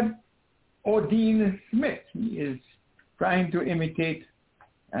the squad? Dean Smith. He is trying to imitate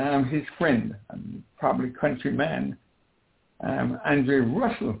his friend, probably countryman, Andre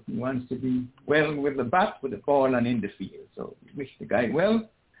Russell, who wants to be well with the bat, with the ball, and in the field. So we wish the guy well.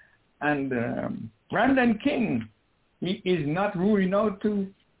 And Brandon King, he is not ruling out to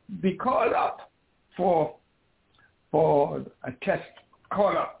be called up for a test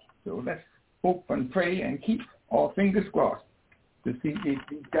call-up. So let's hope and pray and keep our fingers crossed to see if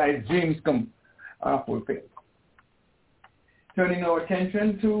these guys' dreams come fulfilled. Turning our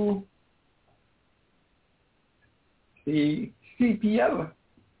attention to the CPL,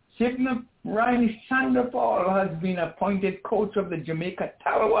 Sidney Riley Sandoval has been appointed coach of the Jamaica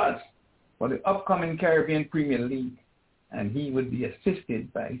Talawas for the upcoming Caribbean Premier League, and he will be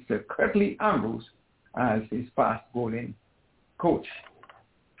assisted by Sir Curtly Ambrose as his fast bowling coach.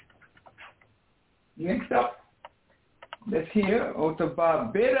 Next up, let's hear out of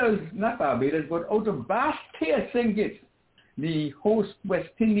Barbados, not Barbados, but out of Bastia St. Kitts, the host West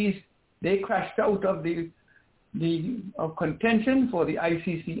Indies, they crashed out of the contention for the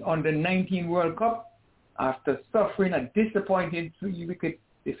ICC Under-19 World Cup after suffering a disappointing 3-wicket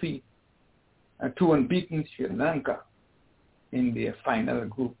defeat to unbeaten Sri Lanka in their final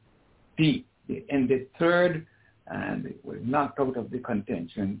Group D. They ended third and they were knocked out of the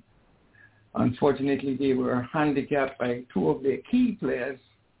contention. Unfortunately, they were handicapped by two of their key players,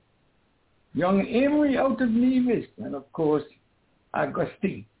 young Emery out of Nevis and, of course,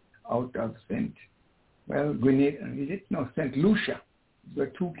 Agustine out of St. Lucia. These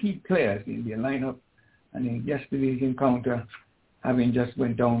were two key players in their lineup, and in yesterday's encounter, having just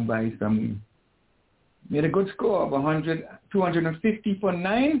went down by made a good score of 250 for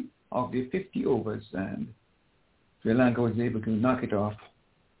 9 of the 50 overs, and Sri Lanka was able to knock it off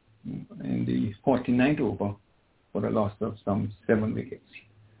in the 49th over for the loss of some 7 wickets.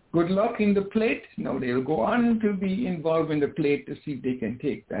 Good luck in the plate. Now they'll go on to be involved in the plate to see if they can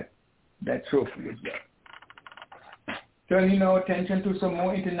take that trophy as well. Turning our attention to some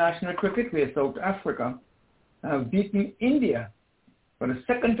more international cricket, where South Africa have beaten India for the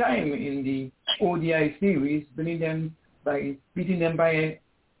second time in the ODI series, beating them by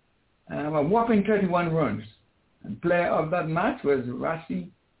a whopping 31 runs. And player of that match was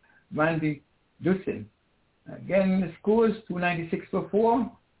Rassie van der Dussen. Again, the scores 296 for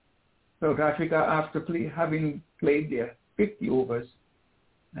 4. South Africa, after having played their 50 overs,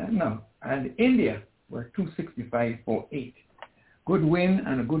 and India were 265 for 8. Good win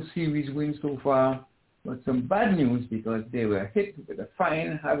and a good series win so far, but some bad news because they were hit with a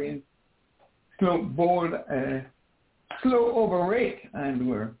fine, having bowled a slow over rate and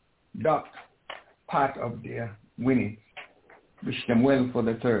were docked part of their winnings. Wish them well for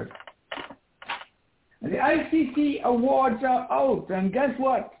the third. And the ICC awards are out, and guess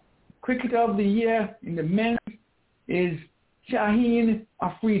what? Cricketer of the Year in the men is Shaheen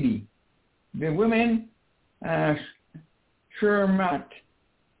Afridi. The women, Shermat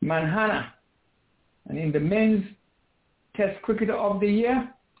Manhana. And in the men's Test Cricketer of the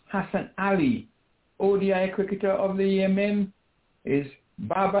Year, Hassan Ali. ODI Cricketer of the Year men is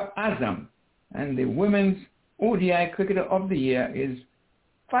Baba Azam. And the women's ODI Cricketer of the Year is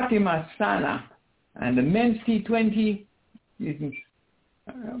Fatima Sana. And the men's T20 is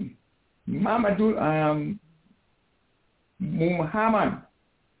Muhammad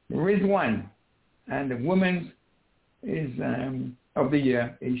Rizwan, and the women's is of the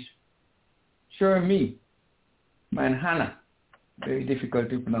year is Shermi Manhana. Very difficult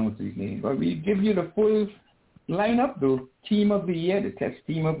to pronounce his name, but we give you the full lineup: the team of the year, the Test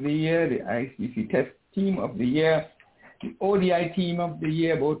team of the year, the ICC Test team of the year, the ODI team of the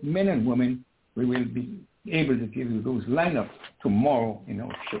year, both men and women. We will be able to give you those lineups tomorrow in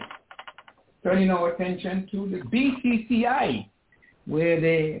our show. Turning our attention to the BCCI, where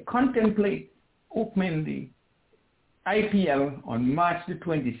they contemplate opening the IPL on March the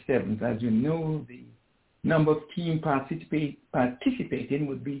 27th. As you know, the number of teams participating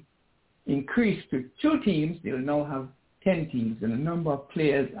would be increased to 2 teams. They'll now have 10 teams, and a number of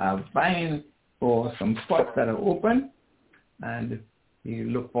players are vying for some spots that are open, and we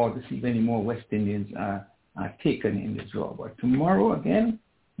look forward to see many more West Indians are taken in the draw. But tomorrow, again,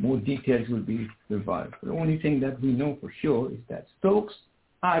 more details will be revealed. The only thing that we know for sure is that Stokes,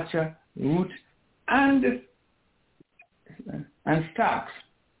 Archer, Root, and Starks,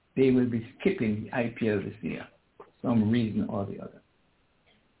 they will be skipping the IPL this year, for some reason or the other.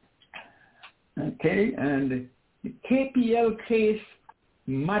 Okay, and the KPL case,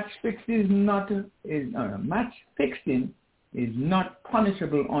 match fixing is not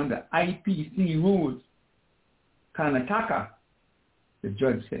punishable under IPC rules. Karnataka, the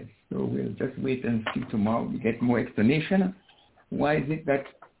judge says. So we'll just wait and see tomorrow. We get more explanation. Why is it that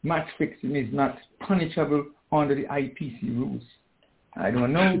match fixing is not punishable under the IPC rules. I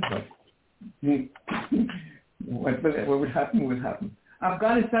don't know, but what will happen will happen.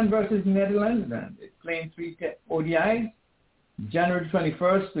 Afghanistan versus Netherlands, and it's playing 3 ODIs, January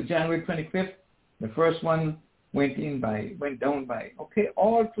 21st to January 25th. The first one went down by,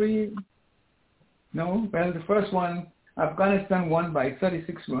 all three. No, well, the first one, Afghanistan won by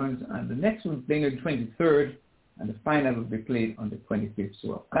 36 runs, and the next one playing on the 23rd, and the final will be played on the 25th.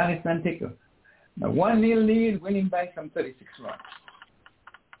 So Afghanistan take a 1-0 lead, winning by some 36 runs.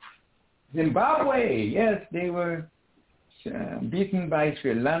 Zimbabwe, yes, they were beaten by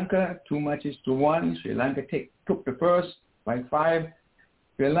Sri Lanka 2-1. Sri Lanka took the first by 5.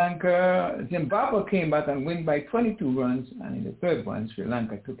 Zimbabwe came back and win by 22 runs, and in the third one, Sri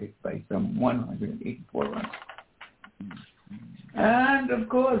Lanka took it by some 184 runs. And of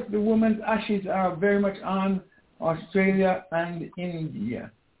course, the women's Ashes are very much on Australia and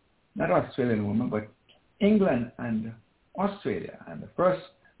India. Not Australian women, but England and Australia. And the first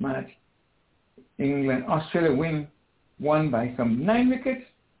match, Australia won by some 9 wickets,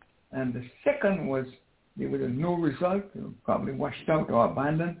 and the second was there was a no result, probably washed out or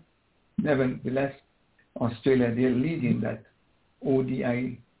abandoned. Nevertheless, Australia, they're leading that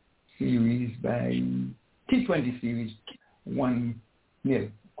ODI series by T20 series 1-0.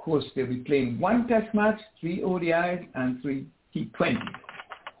 Of course, they'll be playing 1 test match, 3 ODIs, and 3 T20s.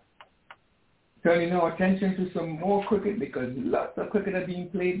 Turning our attention to some more cricket because lots of cricket are being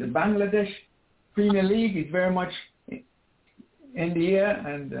played. The Bangladesh Premier League is very much in the air,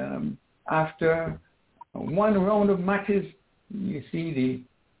 and after 1 round of matches, you see the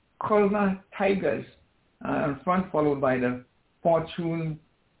Khulna Tigers in front, followed by the Fortune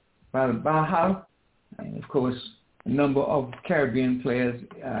Balbahal, and of course a number of Caribbean players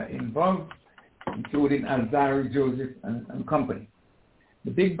involved, including Alzari Joseph and company.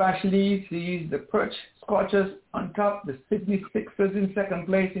 The Big Bash League sees the Perth Scorchers on top, the Sydney Sixers in second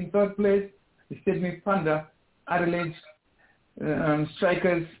place. In third place, the Sydney Thunder, Adelaide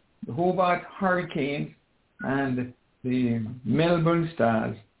Strikers, the Hobart Hurricanes, and the Melbourne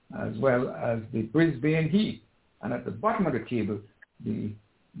Stars, as well as the Brisbane Heat. And at the bottom of the table, the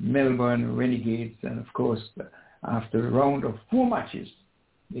Melbourne Renegades. And of course, after a round of 4 matches,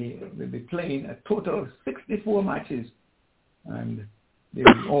 they will be playing a total of 64 matches, and they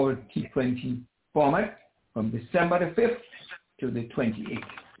will all T20 format from December the 5th to the 28th.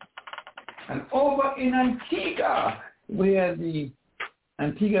 And over in Antigua, where the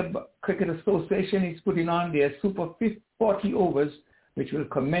Antigua Cricket Association is putting on their Super 40 overs, which will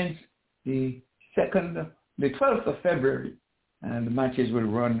commence the 12th of February, and the matches will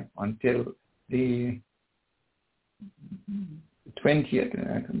run until the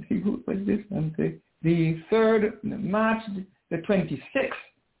 20th. I can see who was this. The 3rd March, the 26th,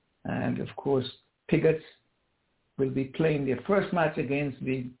 and of course, Pigots will be playing their first match against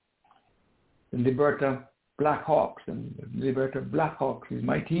the Liberta Blackhawks, and the Liberta Blackhawks is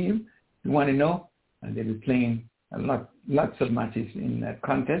my team. You want to know, and they'll be playing lots of matches in that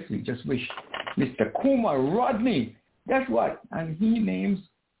contest. We just wish Mr. Kumar Rodney, guess what? And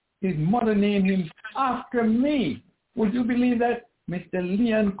his mother named him after me. Would you believe that? Mr.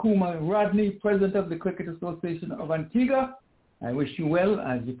 Leon Kumar Rodney, President of the Cricket Association of Antigua. I wish you well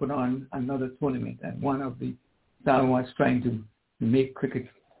as you put on another tournament, and one of the stalwarts trying to make cricket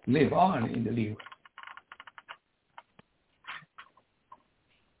live on in the league.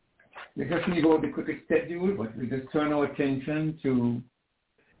 We just leave out the cricket schedule, but we just turn our attention to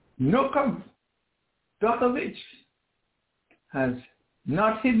Novak Djokovic has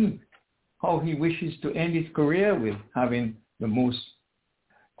not hidden how he wishes to end his career with having the most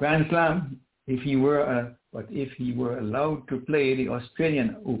Grand Slam if he were allowed to play the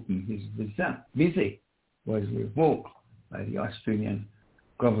Australian Open. His visa was revoked by the Australian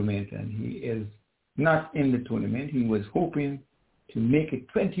government, and he is not in the tournament. He was hoping to make it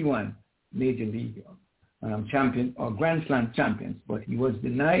 21 Major League champion or Grand Slam champions, but he was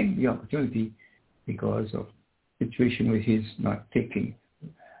denied the opportunity because of situation with his not taking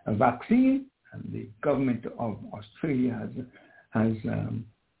a vaccine, and the government of Australia has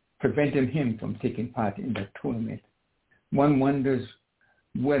prevented him from taking part in that tournament. One wonders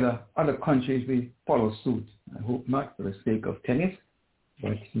whether other countries will follow suit. I hope not, for the sake of tennis,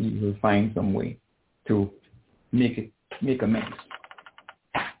 but he will find some way to make amends.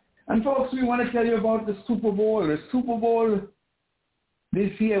 And folks, we want to tell you about the Super Bowl. The Super Bowl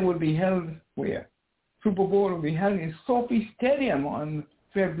this year will be held where? Super Bowl will be held in Sophie Stadium on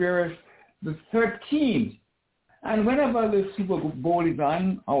February the 13th. And whenever the Super Bowl is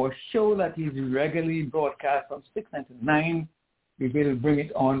on, our show that is regularly broadcast from 6 until 9 we will bring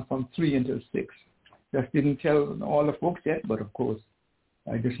it on from 3 until 6. Just didn't tell all the folks yet, but of course,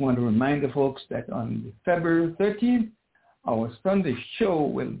 I just want to remind the folks that on February 13th, our Sunday show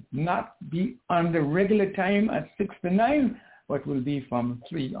will not be on the regular time at 6 to 9, but will be from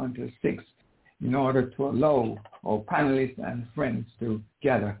 3 until 6 in order to allow our panelists and friends to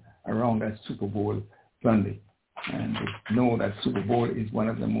gather around that Super Bowl Sunday. And we know that Super Bowl is one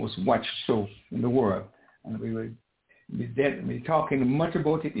of the most watched shows in the world. And we will be talking much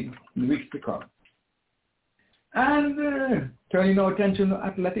about it in weeks to come. And turning our attention to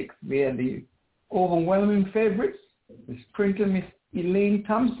athletics, where the overwhelming favorites, the sprinter Miss Elaine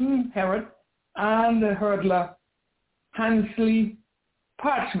Thompson, Herod, and the hurdler Hansley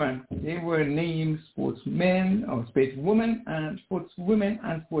Parchman. They were named sportsmen or sportswomen and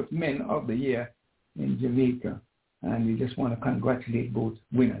sportsmen of the year in Jamaica. And we just want to congratulate both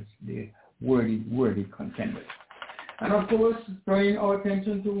winners. They're worthy contenders. And of course, turning our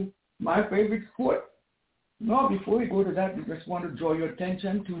attention to my favorite sport. Now, before we go to that, we just want to draw your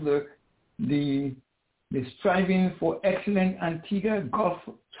attention to the Striving for Excellence Antigua Golf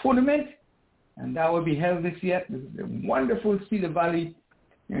Tournament. And that will be held this year. The wonderful Cedar Valley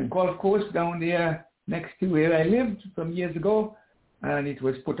golf course down there next to where I lived some years ago. And it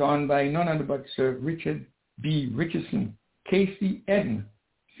was put on by none other but Sir Richard B. Richardson, KCN,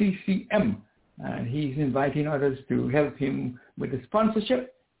 CCM. And he's inviting others to help him with the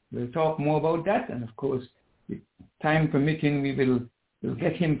sponsorship. We'll talk more about that. And of course, if time permitting, we'll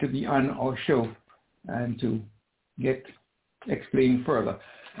get him to be on our show and to explain further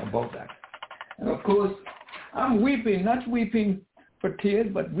about that. And of course, I'm weeping, not weeping for tears,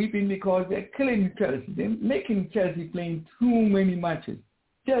 but weeping because they're killing Chelsea. They're making Chelsea playing too many matches.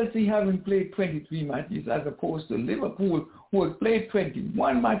 Chelsea haven't played 23 matches as opposed to Liverpool, who has played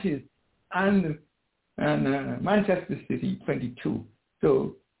 21 matches, and Manchester City 22.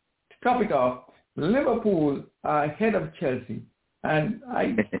 So to top it off, Liverpool are ahead of Chelsea. And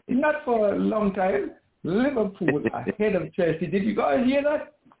not for a long time, Liverpool ahead of Chelsea. Did you guys hear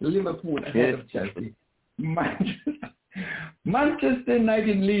that? Liverpool ahead of Chelsea. Manchester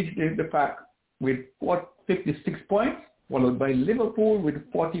United leads the pack with 56 points, followed by Liverpool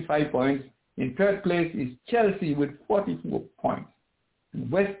with 45 points. In third place is Chelsea with 44 points.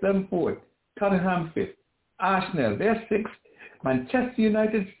 West Ham fourth, Tottenham fifth, Arsenal, they're sixth, Manchester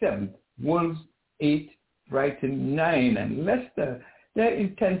United seventh, Wolves 8, Brighton 9, and Leicester, they're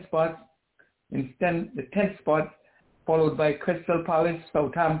in 10 spots. The 10th spot, followed by Crystal Palace,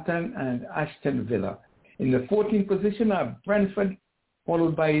 Southampton, and Aston Villa. In the 14th position are Brentford,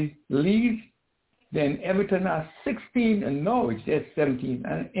 followed by Leeds. Then Everton are 16, and Norwich, they're 17.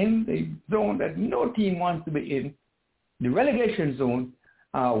 And in the zone that no team wants to be in, the relegation zone,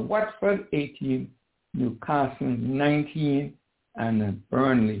 are Watford 18, Newcastle 19, and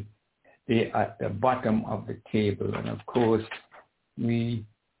Burnley. They're at the bottom of the table. And of course, we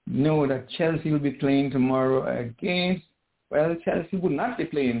know that Chelsea will be playing tomorrow against, well, Chelsea will not be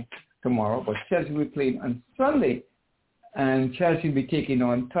playing tomorrow, but Chelsea will be playing on Sunday. And Chelsea will be taking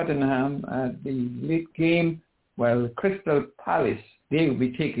on Tottenham at the late game, while Crystal Palace, they will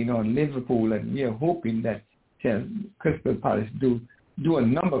be taking on Liverpool, and we are hoping that Crystal Palace do a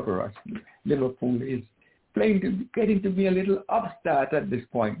number for us. Liverpool is getting to be a little upstart at this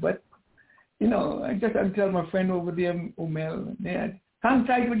point, but you know, I just have to tell my friend over there, Umel, hang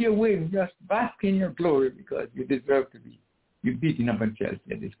tight with your win. Just bask in your glory because you deserve to be beating up on Chelsea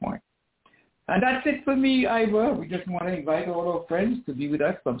at this point. And that's it for me, Ivor. We just want to invite all our friends to be with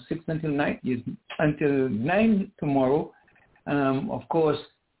us from 6 until 9 tomorrow. Of course,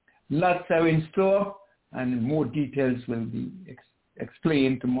 lots are in store, and more details will be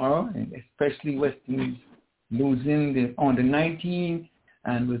explained tomorrow, and especially West Indies losing on the 19th.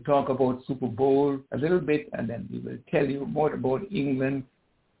 And we'll talk about Super Bowl a little bit, and then we will tell you more about England,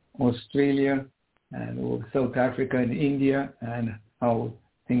 Australia, and South Africa and India, and how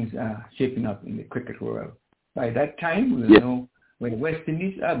things are shaping up in the cricket world. By that time, we'll know when West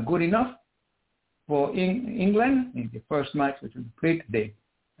Indies are good enough for England in the first match, which will be played today.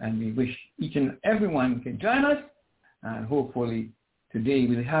 And we wish each and everyone can join us, and hopefully today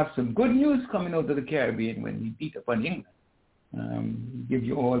we'll have some good news coming out of the Caribbean when we beat up on England. Give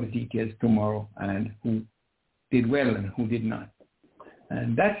you all the details tomorrow and who did well and who did not.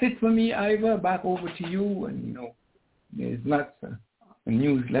 And that's it for me, Ivor. Back over to you. And you know, there's lots of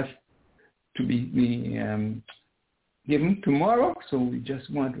news left to be given tomorrow. So we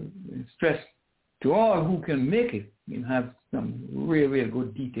just want to stress to all who can make it, we'll have some real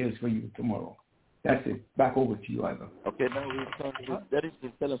good details for you tomorrow. That's it. Back over to you, Ivor. Okay, now we'll turn to Dennis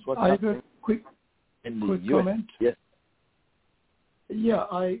to tell us what's Ivor, happening quick in the US. comment. Yes.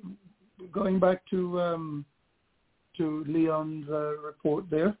 Going back to Leon's report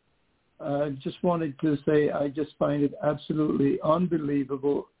there, just wanted to say I just find it absolutely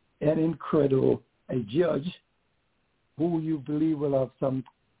unbelievable and incredible. A judge who you believe will have some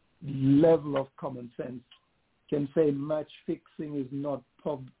level of common sense can say match fixing is not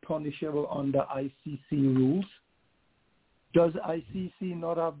punishable under ICC rules. Does ICC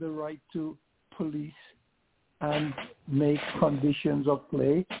not have the right to police and make conditions of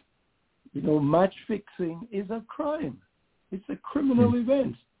play? Match fixing is a crime. It's a criminal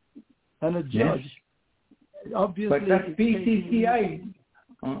event. And a judge, obviously... But that's BCCI,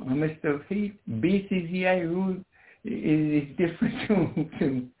 Mr. Heath. BCCI rule is different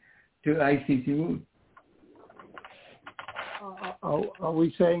to ICC rule. Are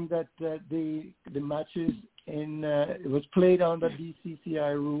we saying that the matches it was played under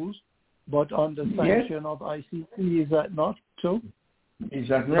BCCI rules, but under sanction of ICC? Is that not so? Is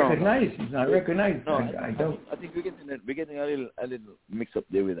that recognized? It's not recognized. No, I don't. I think we're getting a little mix up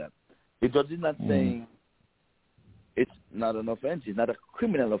there with that. The judge is not saying it's not an offense. It's not a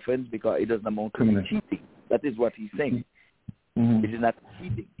criminal offense because it doesn't amount to cheating. That is what he's saying. Mm-hmm. It is not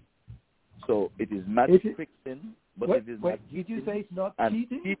cheating. So it is match fixing, but it is not cheating. Did you say it's not and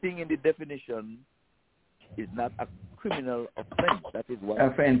cheating? Cheating in the definition is not a criminal offense. That is what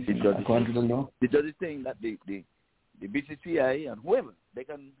offense the judge according to the law. The judge is saying that the BCCI and whoever, they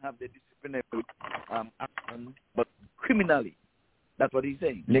can have their disciplinary action, but criminally. That's what he's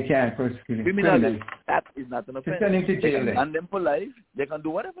saying. They can't prosecute. Criminally, that is not an offense. Send him to jail. And them for life, they can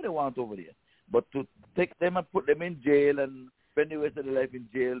do whatever they want over there. But to take them and put them in jail and spend the rest of their life in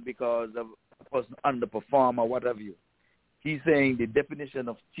jail because of a person underperform or whatever you, he's saying the definition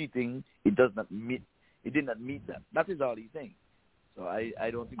of cheating, it did not meet that. That is all he's saying. So I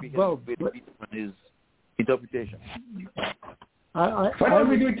don't think we can beat on his interpretation. What will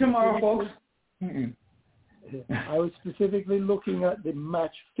we do tomorrow, folks? I was specifically looking at the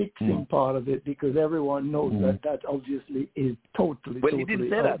match fixing part of it because everyone knows that obviously is totally. Well, he didn't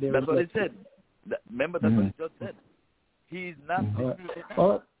say that. That's what he said. Remember, that's what he just said. He's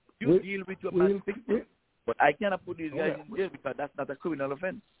not. You deal with your match fixing, but I cannot put these guys in jail because that's not a criminal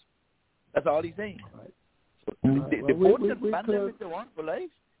offense. That's all he's saying. Right. So the board can ban them if they want for life.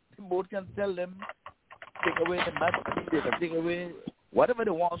 The board can tell them, take away the match, they can take away whatever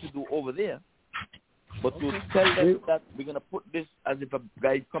they want to do over there. But to tell them that we're going to put this as if a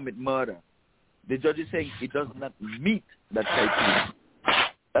guy commit murder, the judge is saying it does not meet that criteria.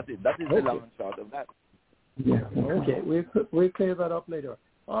 That is the long and short of that. Yeah. Okay, we'll clear that up later.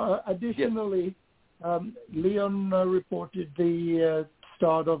 Additionally, Leon reported the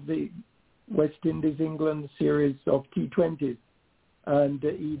start of the West Indies-England series of T20s. And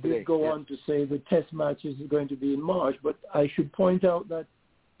he did go on to say the test matches are going to be in March. But I should point out that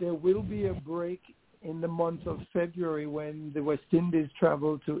there will be a break in the month of February when the West Indies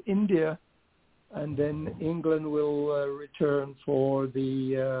travel to India, and then England will return for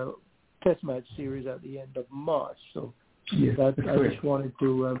the test match series at the end of March. So I just wanted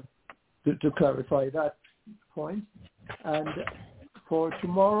to clarify that point. And for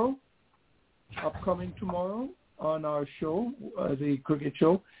tomorrow, upcoming tomorrow on our show, the cricket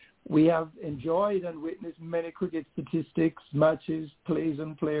show, we have enjoyed and witnessed many cricket statistics, matches, plays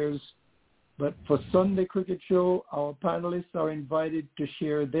and players. But for Sunday Cricket Show, our panelists are invited to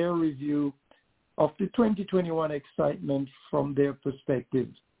share their review of the 2021 excitement from their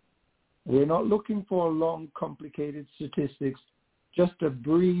perspectives. We're not looking for long, complicated statistics, just a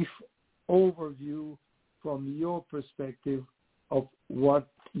brief overview from your perspective of what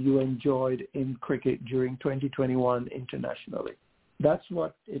you enjoyed in cricket during 2021 internationally. That's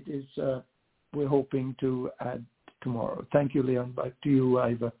what it is we're hoping to add tomorrow. Thank you, Leon. Back to you,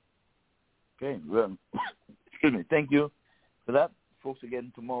 Ivor. Okay, well, excuse me. Thank you for that. Folks,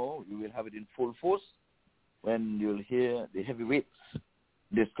 again, tomorrow we will have it in full force when you'll hear the heavyweights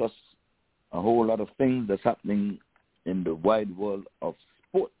discuss a whole lot of things that's happening in the wide world of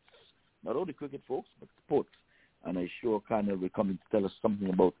sports. Not only cricket, folks, but sports. And I'm sure Colonel will come in to tell us something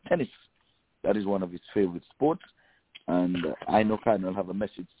about tennis. That is one of his favorite sports. And I know Colonel will have a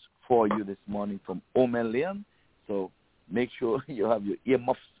message for you this morning from Omen Leon. So make sure you have your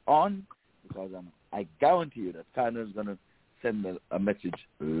earmuffs on, because I guarantee you that Colonel is going to send a message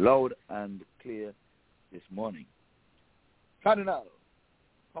loud and clear this morning. Cardinal,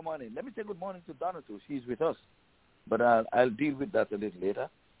 come on in. Let me say good morning to Donna too. She's with us. But I'll deal with that a little later.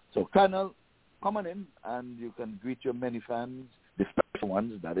 So, Colonel, come on in and you can greet your many fans, the special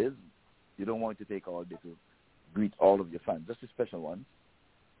ones, that is. You don't want to take all day to greet all of your fans, just the special ones.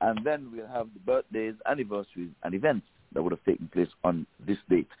 And then we'll have the birthdays, anniversaries, and events. that would have taken place on this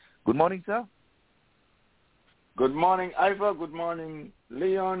date. Good morning, sir. Good morning, Ivor. Good morning,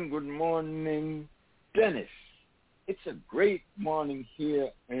 Leon. Good morning, Dennis. It's a great morning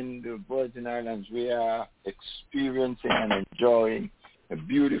here in the Virgin Islands. We are experiencing and enjoying a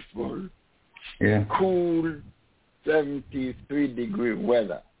beautiful, cool 73-degree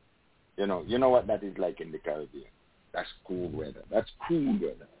weather. You know what that is like in the Caribbean. That's cool weather. That's cool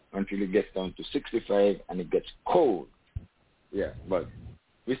weather until it gets down to 65 and it gets cold. Yeah, but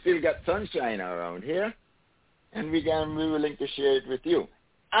we still got sunshine around here, and we can be willing to share it with you.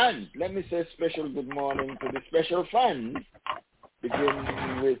 And let me say a special good morning to the special fans,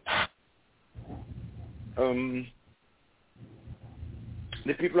 beginning with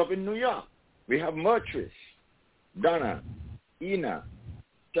the people up in New York. We have Mertrice, Donna, Ina,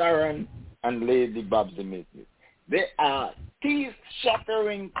 Sharon, and Lady Babsy Mason. They are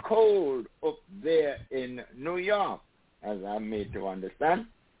teeth-shattering cold up there in New York, as I'm made to understand.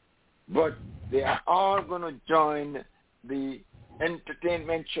 But they are all going to join the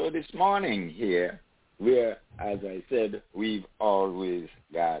entertainment show this morning here, where, as I said, we've always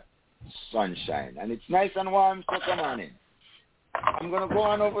got sunshine. And it's nice and warm, so come on in. I'm going to go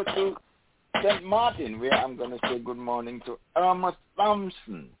on over to St. Martin, where I'm going to say good morning to Irma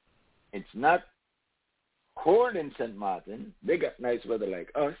Thompson. It's not cold in St. Martin. They got nice weather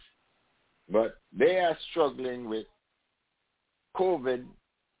like us, but they are struggling with COVID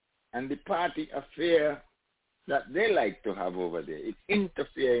and the party affair that they like to have over there. It's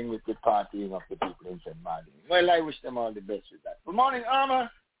interfering with the partying of the people in St. Martin. Well, I wish them all the best with that. Good morning,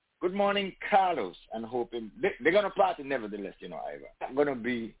 Irma. Good morning, Carlos. And hoping they're going to party nevertheless, Ivor. I'm going to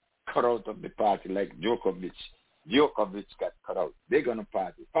be cut out of the party like Djokovic. Djokovic got cut out. They're going to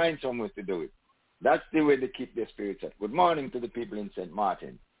party. Find somewhere to do it. That's the way they keep their spirits up. Good morning to the people in St.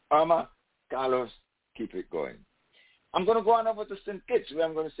 Martin. Irma, Carlos, keep it going. I'm going to go on over to St. Kitts, where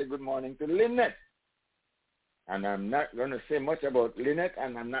I'm going to say good morning to Lynette. And I'm not going to say much about Lynette,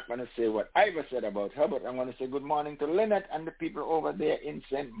 and I'm not going to say what Ivor said about her, but I'm going to say good morning to Lynette and the people over there in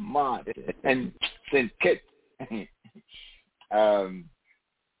St. Martin and St. Kitts.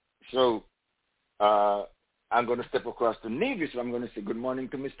 So I'm going to step across to Navy, so I'm going to say good morning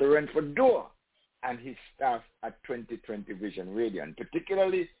to Mr. Renford Dorr and his staff at 2020 Vision Radio, and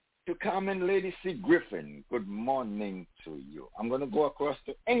particularly to Carmen Lady C. Griffin. Good morning to you. I'm going to go across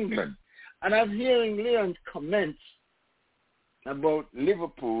to England. And I'm hearing Leon's comments about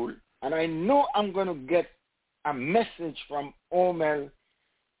Liverpool, and I know I'm going to get a message from Omel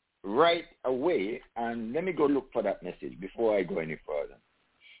right away, and let me go look for that message before I go any further.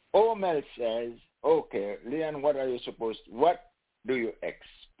 Omel says, okay, Leon, what do you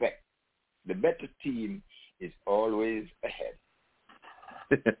expect? The better team is always ahead.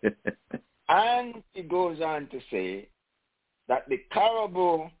 And he goes on to say that the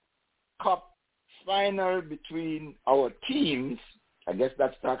Carabao Cup final between our teams, I guess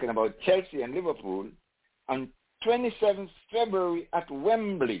that's talking about Chelsea and Liverpool, on 27th February at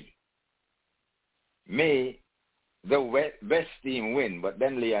Wembley. May the best team win, but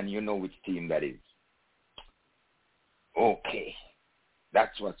then, Leon, you know which team that is. Okay.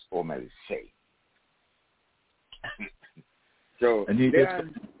 That's what Omel is saying. So,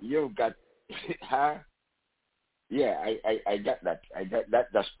 then you've got, huh? Yeah, I got that. I got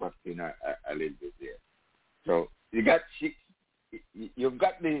that just popped in a little bit there. So you've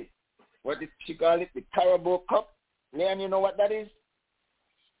got the, what did she call it? The Carabao Cup. Leon, you know what that is?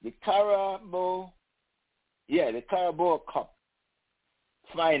 The Carabao Cup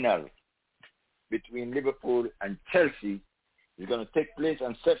final between Liverpool and Chelsea is going to take place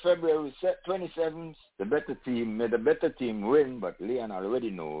on February 27th. May the better team win, but Leon already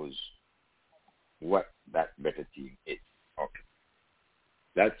knows what that better team is. Okay.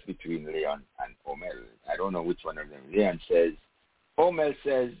 That's between Leon and Omel. I don't know which one of them. Omel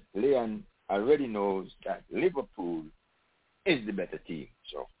says Leon already knows that Liverpool is the better team.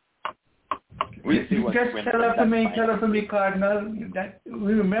 So we'll see what just tell her for me, Cardinal, that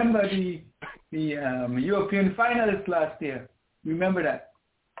we remember the European finalists last year. Remember that?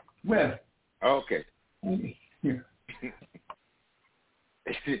 Well. Okay. Yeah.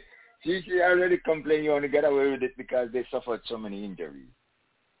 She already complained you only get away with it because they suffered so many injuries.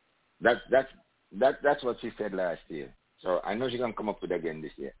 That's what she said last year. So I know she's going to come up with it again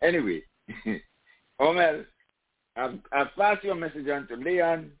this year. Anyway, Omel, I've passed your message on to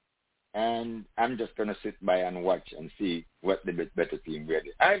Leon, and I'm just going to sit by and watch and see what the better team really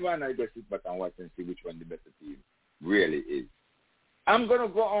is. Ivor, I just sit back and watch and see which one the better team really is. I'm going to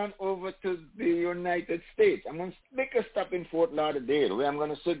go on over to the United States. I'm going to make a stop in Fort Lauderdale, where I'm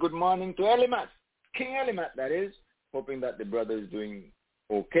going to say good morning to Elimat, King Elimat, that is, hoping that the brother is doing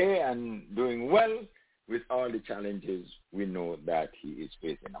okay and doing well with all the challenges we know that he is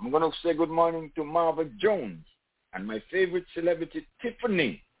facing. I'm going to say good morning to Marvin Jones and my favorite celebrity,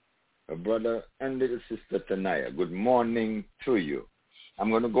 Tiffany, her brother and little sister, Tanaya. Good morning to you. I'm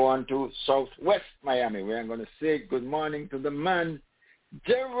going to go on to Southwest Miami, where I'm going to say good morning to the man,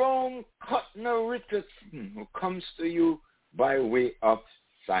 Jerome Cutner Richardson, who comes to you by way of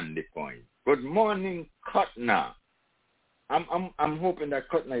Sandy Point. Good morning, Cutner. I'm hoping that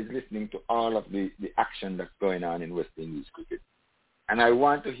Cutner is listening to all of the action that's going on in West Indies cricket. And I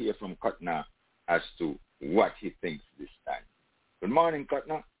want to hear from Cutner as to what he thinks this time. Good morning,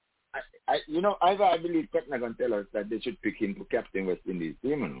 Cutner. I believe Cutner going to tell us that they should pick him to captain West Indies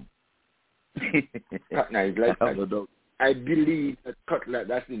team. Cutner is like that. I believe that Cutler,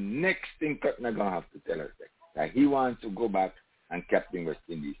 that's the next thing Cutner going to have to tell us. That he wants to go back and captain West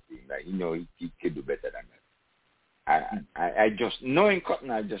Indies team. That he know he could do better than that. I just, knowing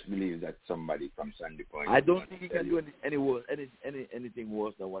Cutner, I just believe that somebody from Sandy Point. I don't think he can do any worse, anything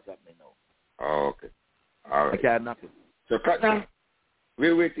worse than what's happening now. Oh, okay. All right. I can't nothing. So Cutner,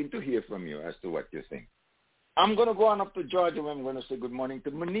 we're waiting to hear from you as to what you think. I'm going to go on up to Georgia where I'm going to say good morning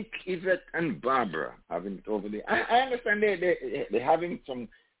to Monique, Yvette, and Barbara having it over there. I understand they're having some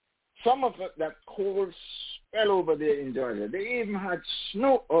of that cold spell over there in Georgia. They even had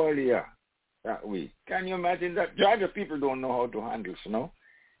snow earlier that week. Can you imagine that? Georgia people don't know how to handle snow.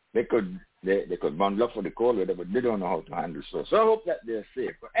 They could bundle up for the cold weather, but they don't know how to handle snow. So I hope that they're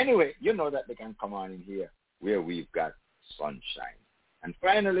safe. But anyway, you know that they can come on in here where we've got sunshine. And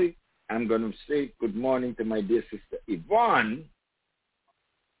finally, I'm going to say good morning to my dear sister Ivor,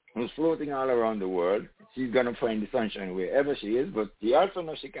 who's floating all around the world. She's going to find the sunshine wherever she is, but she also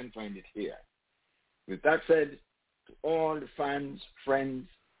knows she can find it here. With that said, to all the fans, friends,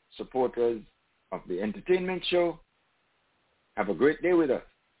 supporters of the entertainment show, have a great day with us.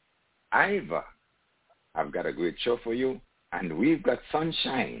 Ivor, I've got a great show for you, and we've got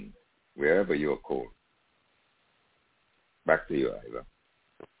sunshine wherever you're cold. Back to you, Ivor.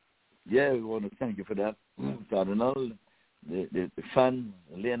 Yeah, we want to thank you for that. Cardinal, the fan,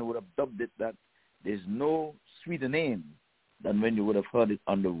 Leon would have dubbed it that there's no sweeter name than when you would have heard it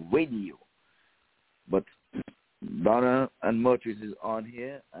on the radio. But Donna and Murtris is on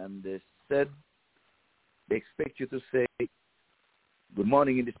here, and they said they expect you to say good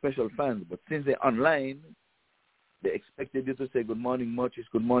morning in the special fans. But since they're online, they expected you to say good morning, Murtris,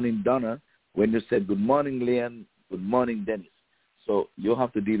 good morning, Donna, when you said good morning, Leon, good morning, Dennis. So you'll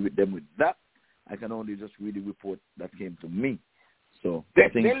have to deal with them with that. I can only just read the report that came to me. So they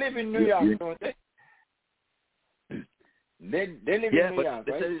live in New York, don't they? They live in New York,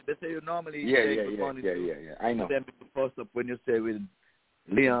 right? They say you normally say good morning. Yeah. I know. Them first up when you say with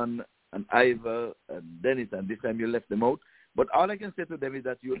Leon and Ivor and Dennis, and this time you left them out. But all I can say to them is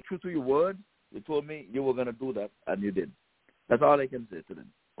that you're true to your word. You told me you were going to do that, and you did. That's all I can say to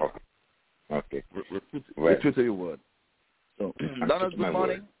them. Okay. We're true to your word. So, Donna, good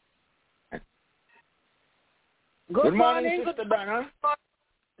morning. Good morning, Sister Donna.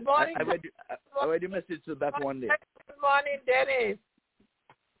 Good morning. I read your message to that one day. Good morning, Dennis.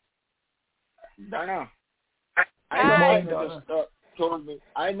 Donna, I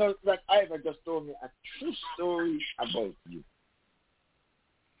know that Ivor just told me a true story about you.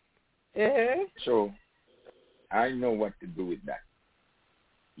 So, I know what to do with that.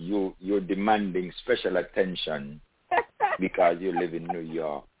 You're demanding special attention because you live in New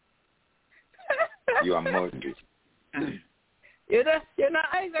York. You are Murtris. You know,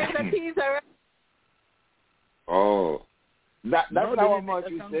 Ivor the teaser. Oh, that's not what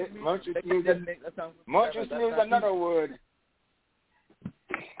Murtris said. Murtris used another word.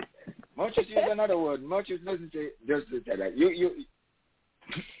 Murtris used another word. Murtris doesn't say just to say that.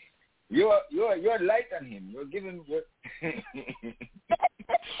 You're light on him. You're giving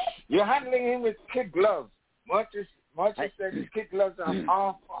you're handling him with kid gloves. Murtris said his kid gloves are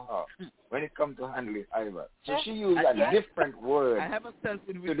off for her when it comes to handling Ivor. So she used a different word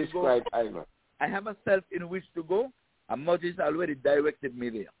to describe Ivor. I have a self in which to go, and Murtris already directed me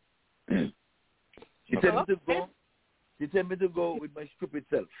there. She told me to go. She told me to go with my stupid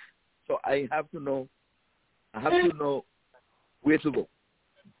self. So I have to know where to go.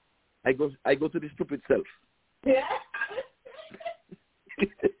 I go to the stupid self. Yeah.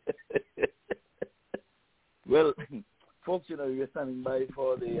 Well, folks, we're standing by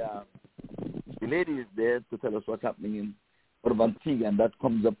for the ladies there to tell us what's happening in Antigua, and that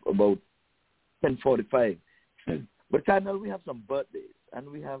comes up about 10:45. But Cardinal, we have some birthdays, and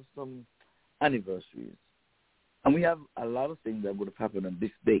we have some anniversaries, and we have a lot of things that would have happened on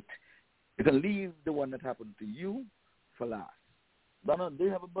this date. You can leave the one that happened to you for last. Donna, do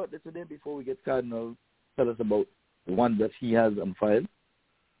you have a birthday today before we get started? Now, tell us about the one that he has on file.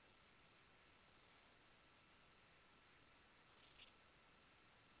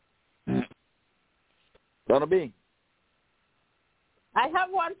 Donna B. I have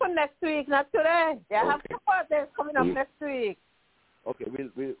one for next week, not today. I have two birthdays coming up next week. Okay,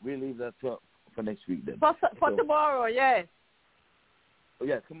 we'll leave that for next week then. For tomorrow, yes. Oh,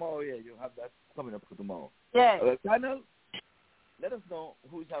 yeah, tomorrow, yeah, you have that coming up for tomorrow. Yes. Channel, let us know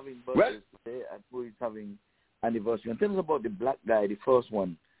who's having birthdays today and who is having anniversary. And tell us about the black guy, the first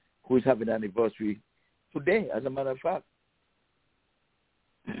one, who is having anniversary today, as a matter of fact.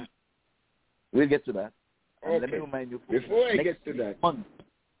 We'll get to that. Okay. Let me remind you. Before I get to that.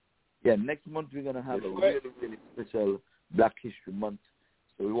 Next month we're going to have a really, really special Black History Month.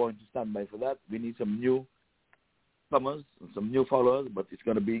 So we want you to stand by for that. We need some new comers and some new followers, but it's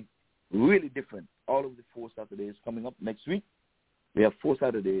going to be really different. All of the 4 Saturdays coming up next week. We have 4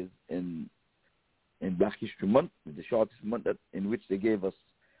 Saturdays in Black History Month, the shortest month in which they gave us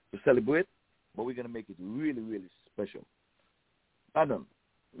to celebrate, but we're going to make it really, really special. Adam,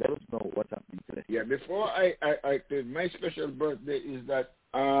 let us know what's happening today. Yeah, before I my special birthday is that,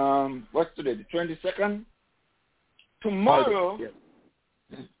 what's today, the 22nd? Tomorrow,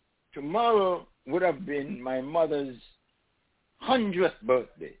 tomorrow would have been my mother's 100th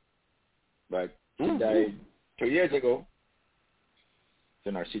birthday, but she died 2 years ago.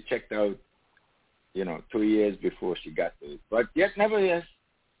 So now she checked out, 2 years before she got to it. But yet, nevertheless,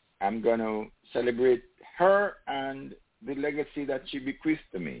 I'm going to celebrate her and the legacy that she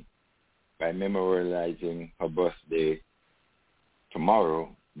bequeathed to me by memorializing her birthday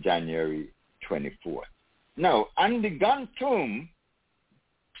tomorrow, January 24th. Now, on the gun tomb,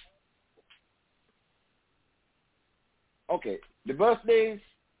 okay, the birthdays,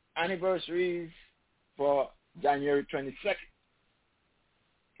 anniversaries for January 22nd.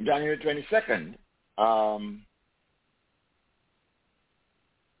 January 22nd,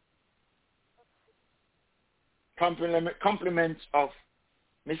 compliments of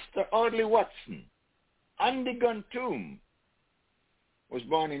Mr. Audley Watson. Andy Guntoom was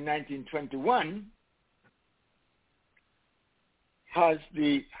born in 1921, has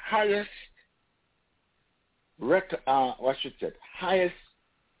the highest highest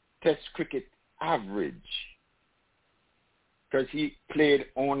Test cricket average, because he played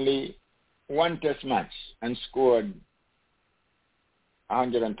only one Test match and scored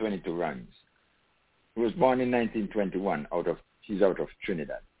 122 runs. He was born in 1921. He's out of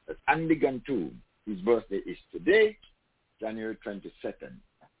Trinidad. That's Andy Guntoom. His birthday is today, January 22nd.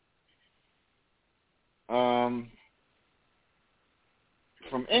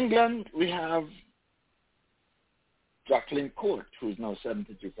 From England, we have Jacqueline Court, who is now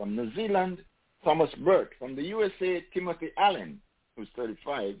 72. From New Zealand, Thomas Burt. From the USA, Timothy Allen, who's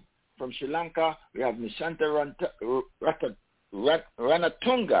 35. From Sri Lanka, we have Nishanta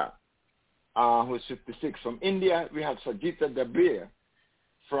Ranatunga, who's 56. From India, we have Sajita Dabir.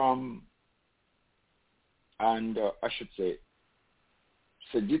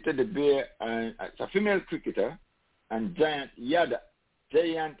 Sajita Dabir, it's a female cricketer, and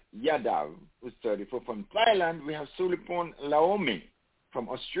Jayant Yadav, who's 34. From Thailand, we have Sulipon Laomi. From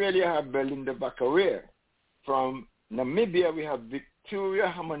Australia, we have Belinda Bakarir. From Namibia, we have Victoria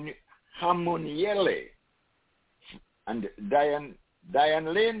Hamoniele. And Diane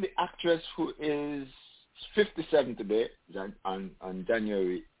Lane, the actress, who is 57 today, on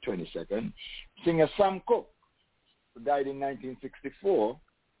January 22nd. Singer Sam Cooke, who died in 1964.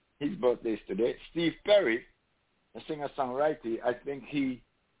 His birthday is today. Steve Perry, a singer-songwriter. I think he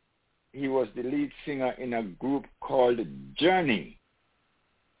was the lead singer in a group called Journey.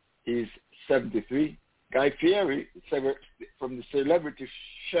 He's 73. Guy Fieri, from the Celebrity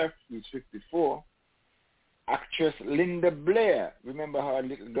Chef, he's 54. Actress Linda Blair, remember her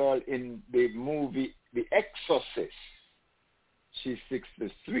little girl in the movie The Exorcist? She's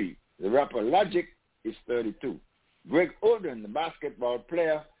 63. The rapper Logic is 32. Greg Oden, the basketball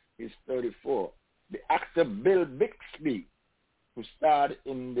player, is 34. The actor Bill Bixby, who starred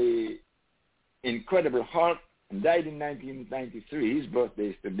in the Incredible Hulk and died in 1993, his birthday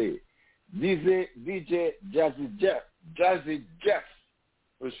is today. DJ Jazzy Jeff,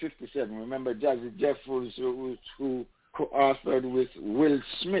 who's 57. Remember Jazzy Jeff, who co-authored with Will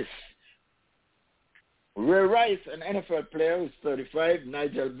Smith. Ray Rice, an NFL player, who's 35.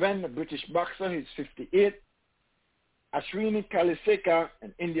 Nigel Benn, a British boxer, he's 58. Ashwini Kaliseka,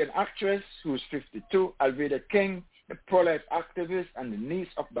 an Indian actress, who's 52. Alveda King, a pro-life activist and the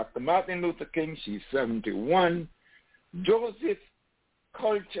niece of Dr. Martin Luther King, she's 71. Joseph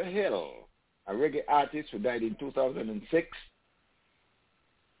Culture Hill, a reggae artist who died in 2006.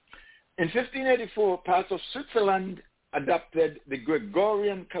 In 1584, parts of Switzerland adopted the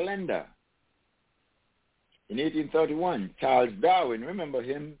Gregorian calendar. In 1831, Charles Darwin, remember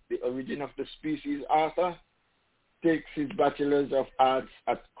him, the Origin of the Species author, takes his Bachelor's of Arts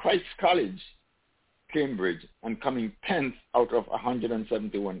at Christ's College, Cambridge, and coming 10th out of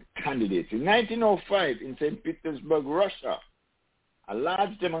 171 candidates. In 1905, in St. Petersburg, Russia, a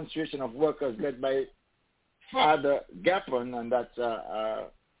large demonstration of workers led by Father Gapon, and that's a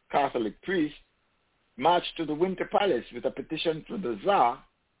Catholic priest, marched to the Winter Palace with a petition to the Tsar,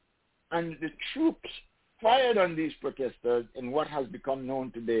 and the troops fired on these protesters in what has become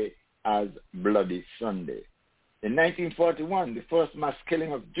known today as Bloody Sunday. In 1941, the first mass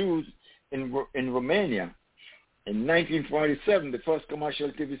killing of Jews in Romania. In 1947, the first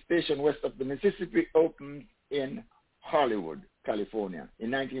commercial TV station west of the Mississippi opened in Hollywood, California. In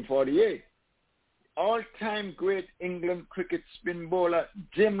 1948, all-time great England cricket spin bowler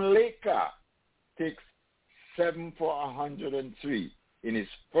Jim Laker takes 7 for 103 in his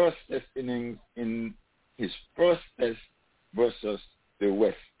first test innings in his first test versus the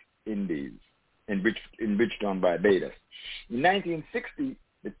West Indies in Bridgetown, Barbados. In 1960,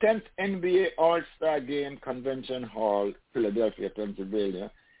 the 10th NBA All-Star Game, Convention Hall, Philadelphia,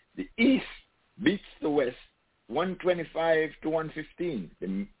 Pennsylvania, the East beats the West 125 to 115.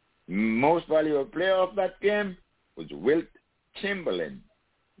 The most valuable player of that game was Wilt Chamberlain.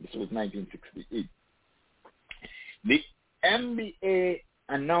 This was 1968. The NBA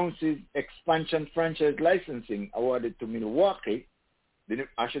announces expansion franchise licensing awarded to Milwaukee, the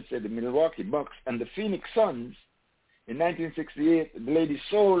Milwaukee Bucks, and the Phoenix Suns. In 1968, the Lady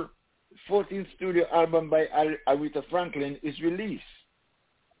Soul, 14th studio album by Aretha Franklin, is released,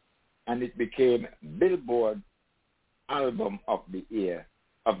 and it became Billboard Album of the Year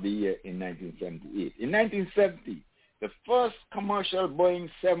in 1978. In 1970, the first commercial Boeing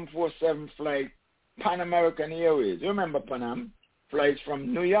 747 flight, Pan American Airways, remember Pan Am, flies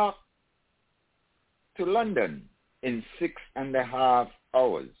from New York to London in 6.5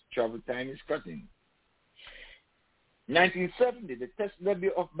 hours. Travel time is cutting. 1970, the test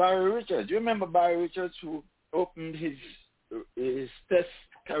debut of Barry Richards. You remember Barry Richards, who opened his test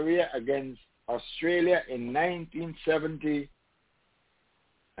career against Australia in 1970,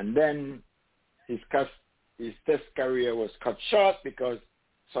 and then his test career was cut short because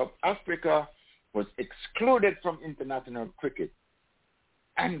South Africa was excluded from international cricket.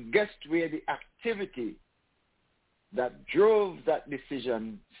 And guess where the activity that drove that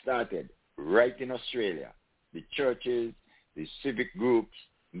decision started? Right in Australia. The churches, the civic groups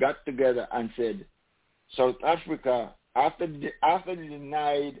got together and said, South Africa, after the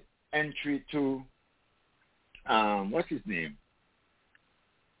denied entry to, what's his name?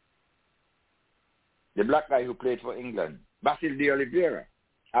 The black guy who played for England, Basil de Oliveira.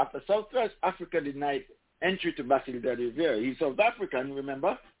 After South Africa denied entry to Basil de Oliveira, he's South African,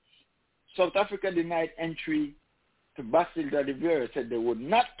 remember? South Africa denied entry to Basil de Oliveira, said they would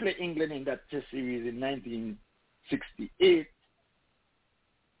not play England in that test series in 1968,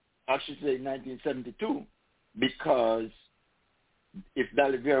 I should say 1972, because if de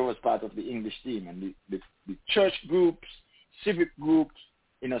Oliveira was part of the English team, and the church groups, civic groups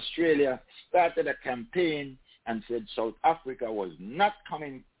in Australia started a campaign and said South Africa was not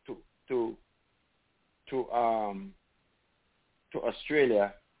coming to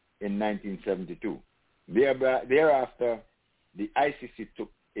Australia in 1972. Thereafter, the ICC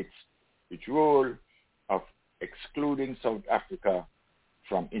took its role of excluding South Africa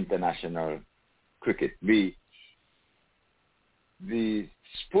from international cricket. The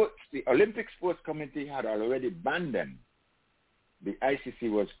Olympic Sports Committee had already banned them. The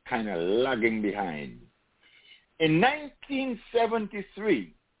ICC was kind of lagging behind. In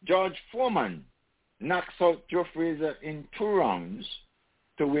 1973, George Foreman knocks out Joe Frazier in 2 rounds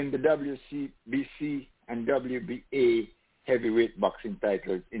to win the WBC and WBA heavyweight boxing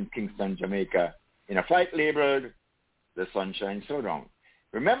titles in Kingston, Jamaica, in a fight labeled the Sunshine Showdown.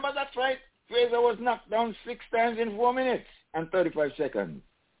 Remember that fight? Frazier was knocked down 6 times in 4 minutes and 35 seconds.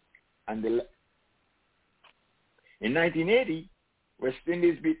 And in 1980, West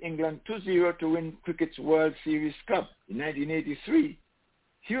Indies beat England 2-0 to win cricket's World Series Cup. In 1983,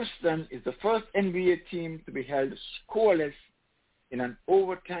 Houston is the first NBA team to be held scoreless in an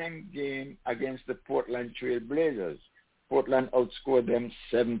overtime game against the Portland Trail Blazers. Portland outscored them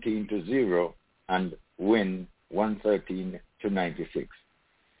 17-0 and win 113-96.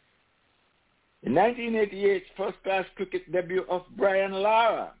 In 1988, first-class cricket debut of Brian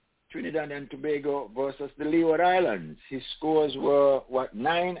Lara Trinidad and Tobago versus the Leeward Islands. His scores were,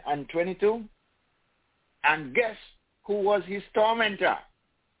 9-22? And guess who was his tormentor?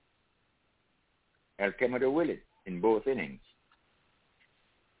 El Kemado Willett in both innings.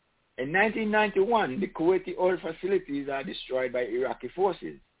 In 1991, the Kuwaiti oil facilities are destroyed by Iraqi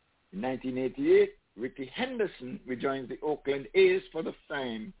forces. In 1988, Ricky Henderson rejoins the Oakland A's for the first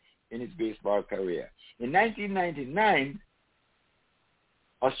time in his baseball career. In 1999,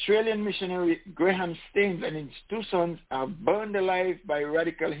 Australian missionary Graham Staines and his two sons are burned alive by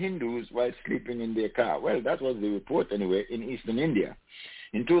radical Hindus while sleeping in their car. Well, that was the report anyway in eastern India.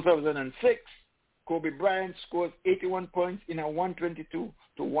 In 2006, Kobe Bryant scored 81 points in a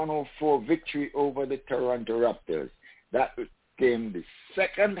 122-104 victory over the Toronto Raptors. That became the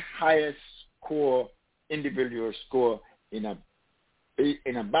second highest individual score in a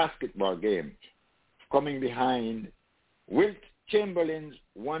basketball game, coming behind Wilt Chamberlain's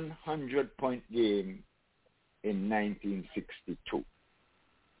 100-point game in 1962.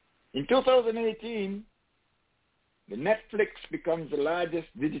 In 2018, the Netflix becomes the largest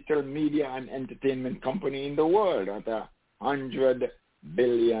digital media and entertainment company in the world at $100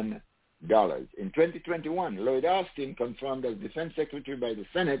 billion. In 2021, Lloyd Austin confirmed as Defense Secretary by the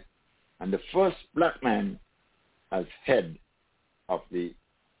Senate and the first black man as head of the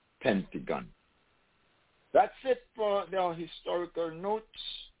Pentagon. That's it for the historical notes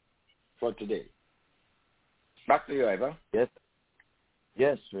for today. Back to you, Ivor. Yes,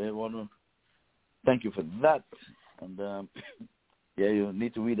 I want to thank you for that. And you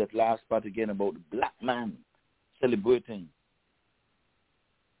need to read that last part again about the black man celebrating.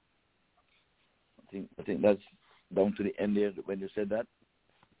 I think that's down to the end there when you said that.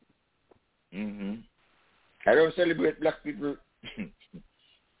 I don't celebrate black people.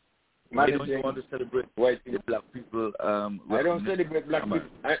 Why don't you want to celebrate white the black people? I don't celebrate black people.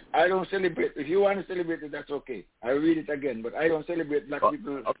 I don't celebrate. If you want to celebrate it, that's okay. I'll read it again, but I don't celebrate black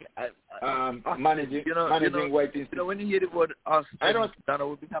people. Okay. Managing white institutions. When you hear the word Austin, I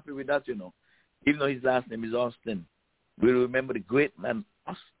would be happy with that, Even though his last name is Austin. We remember the great man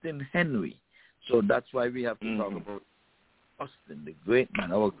Austin Henry. So that's why we have to talk about Austin, the great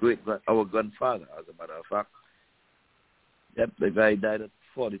man, our grandfather, as a matter of fact. Yep, the guy died at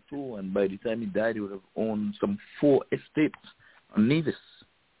 42, and by the time he died, he would have owned some 4 estates on Nevis.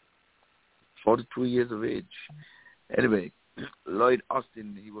 42 years of age. Anyway, Lloyd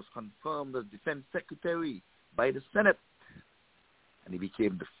Austin, he was confirmed as Defense Secretary by the Senate, and he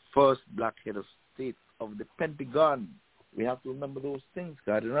became the first black head of state of the Pentagon. We have to remember those things,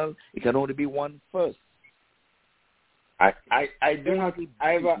 Cardinal. It can only be one first. I do not,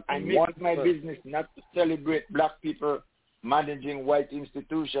 Ivor, I make it my business not to celebrate black people managing white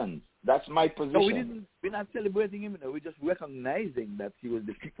institutions. That's my position. No, we're not celebrating him. We're just recognizing that he was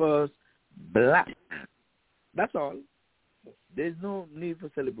the first black. That's all. There's no need for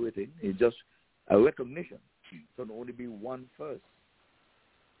celebrating. It's just a recognition. It can only be one first.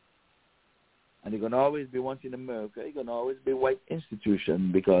 And it's going to always be once in America. It's going to always be white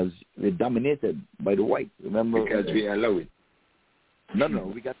institution because we're dominated by the white. Remember? Because we allow it.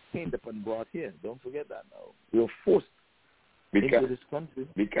 No, we got chained up and brought here. Don't forget that now. We were forced into this country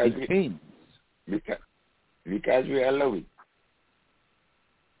because we allow it.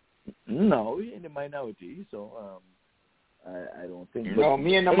 No, we're in the minority, so I don't think. No,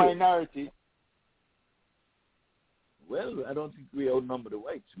 me in the minority. Well, I don't think we outnumber the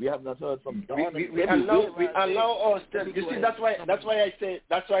whites. We have not heard from Don. We allow ourselves. You see, that's why I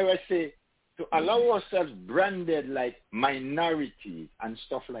say to allow ourselves branded like minority and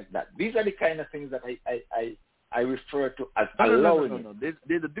stuff like that. These are the kind of things that I refer to as allowing. No.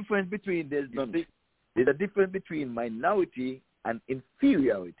 There's a difference between there's a difference between minority and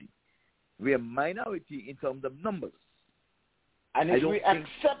inferiority. We are minority in terms of numbers. And if we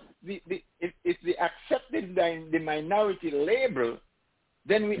accept if we accepted the minority label,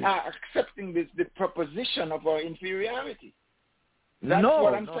 then we are accepting the proposition of our inferiority. That's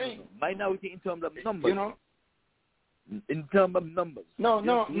what I'm saying. No. Minority in terms of numbers. In terms of numbers. No.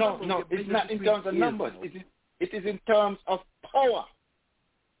 It's not in terms of numbers. It is in terms of power.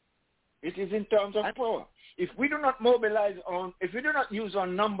 It is in terms of power. If we do not use our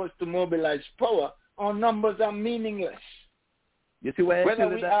numbers to mobilize power, our numbers are meaningless. You see why whether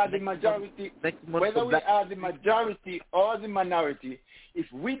we are the majority or the minority,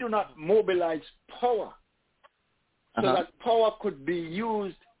 if we do not mobilize power so that power could be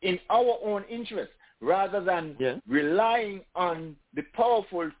used in our own interest rather than relying on the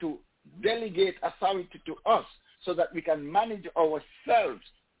powerful to delegate authority to us so that we can manage ourselves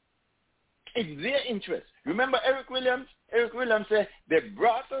in their interest. Remember Eric Williams? Eric Williams said, they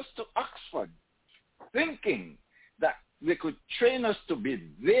brought us to Oxford thinking that they could train us to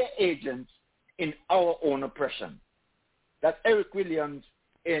be their agents in our own oppression. That's Eric Williams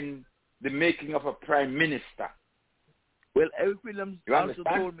in The Making of a Prime Minister. Well, Eric Williams also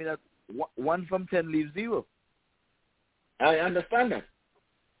told me that 1 from 10 leaves 0. I understand that.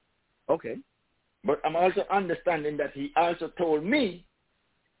 Okay. But I'm also understanding that he also told me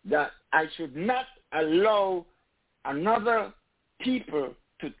that I should not allow another people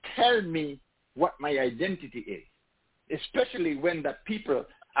to tell me what my identity is, especially when the people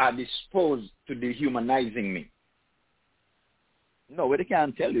are disposed to dehumanizing me. No, well, they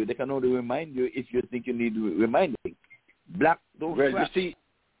can't tell you. They can only remind you if you think you need reminding. Black don't crack. You see,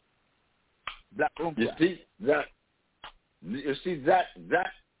 black don't crack. You see that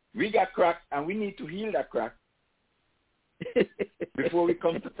we got cracked and we need to heal that crack before we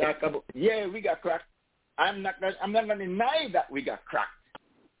come to talk about. Yeah, we got cracked. I'm not gonna deny that we got cracked.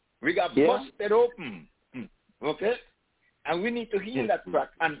 We got busted open. Okay, and we need to heal that crack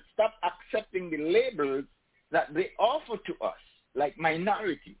and stop accepting the labels that they offer to us, like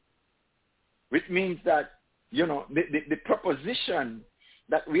minority, which means that, you know, the proposition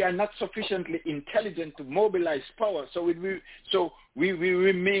that we are not sufficiently intelligent to mobilize power, so we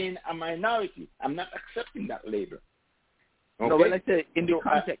remain a minority. I'm not accepting that label. Okay? No, well, I say in the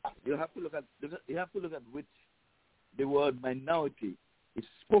context, you have to look at which the word minority is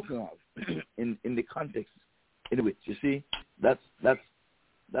spoken of in the context in which, you see, that's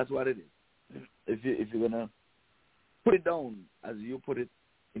what it is. If you're gonna put it down as you put it,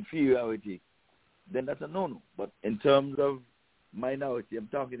 inferiority, then that's a no-no. But in terms of minority, I'm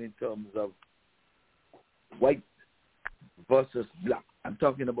talking in terms of white versus black. I'm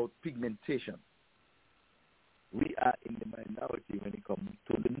talking about pigmentation. We are in the minority when it comes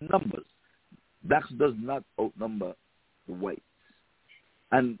to the numbers. Blacks does not outnumber the whites.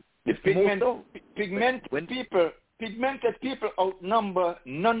 And the pigmented people outnumber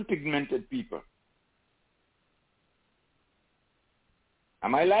non-pigmented people.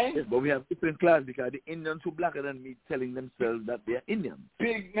 Am I lying? Yes, but we have different classes because the Indians who are blacker than me telling themselves that they are Indians.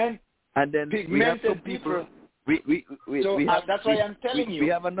 And then we have some people. That's why I'm telling you. We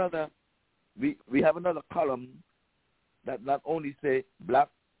have another column that not only say black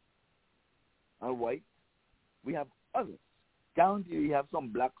and white. We have others. Down here, you have some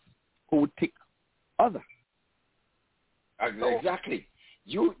blacks who would tick other. Exactly.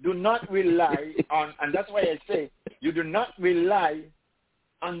 You do not rely on, and that's why I say you do not rely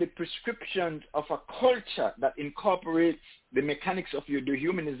on the prescriptions of a culture that incorporates the mechanics of your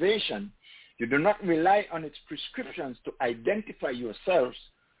dehumanization. You do not rely on its prescriptions to identify yourselves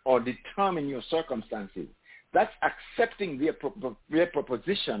or determine your circumstances. That's accepting their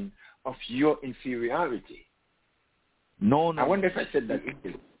proposition of your inferiority. No. I wonder if I said that.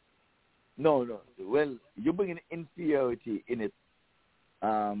 No. Well, you're bringing inferiority in it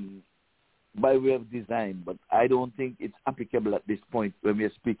by way of design, but I don't think it's applicable at this point when we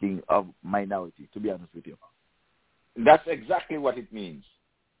are speaking of minority, to be honest with you. That's exactly what it means.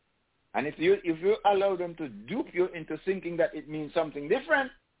 And if you allow them to dupe you into thinking that it means something different,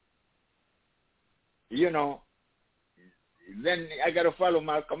 you know, then I got to follow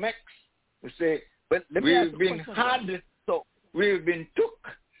Malcolm X to say, well, we've been had, so we've been took,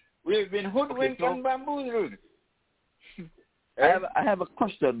 we've been hoodwinked and bamboozled. I have a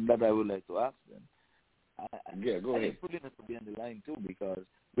question that I would like to ask them. Go ahead. I put in to be on the line too because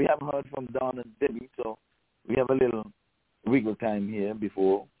we have heard from Don and Debbie, so we have a little wiggle time here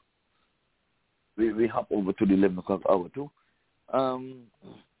before we hop over to the 11 o'clock hour too.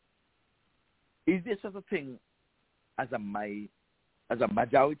 Is there such a thing as a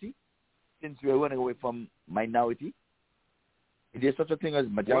majority, since we are running away from minority? Is there such a thing as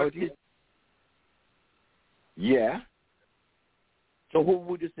majority? Yeah. So who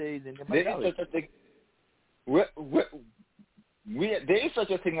would you say is in the minority? There is such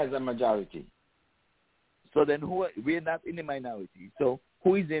a thing as a majority. So then we're not in the minority. So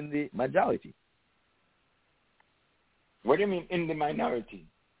who is in the majority? What do you mean in the minority?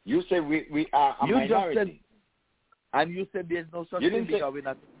 You say we are a minority. And you said there's no such thing because we're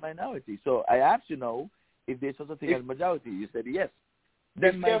not in the minority. So I asked you now if there's such a thing as majority. You said yes.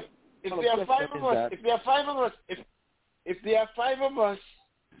 Then if there are five of us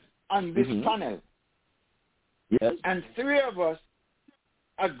on this panel, yes, and 3 of us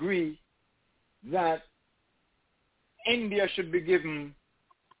agree that India should be given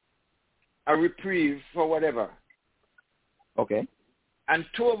a reprieve for whatever. Okay. And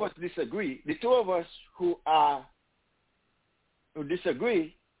 2 of us disagree. The 2 of us who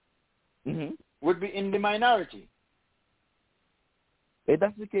disagree would be in the minority.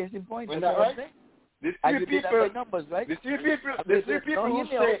 That's the case in point. Isn't that right? The three people, numbers, right? The three people who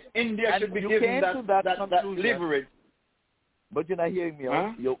say India should be given that leverage. But you're not hearing me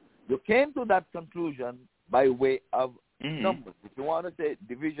out. You came to that conclusion by way of numbers. If you want to say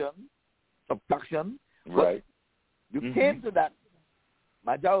division, subtraction, right? You came to that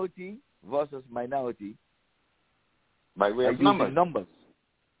majority versus minority by way of numbers.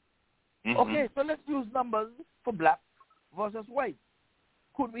 Okay, so let's use numbers for black versus white.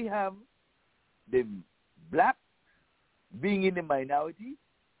 Could we have the black being in the minority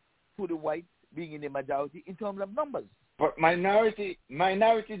to the white being in the majority in terms of numbers? But minority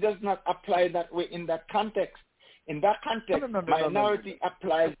does not apply that way in that context. In that context, minority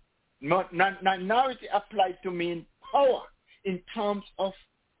applies. Minority applies to mean power in terms of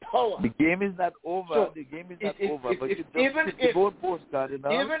power. The game is not over. So the game is not over. But even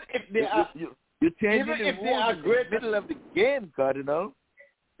if they are, you're changing the rules in the middle of the game, Cardinal.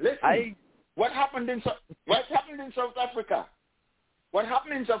 Listen, what happened in South Africa? What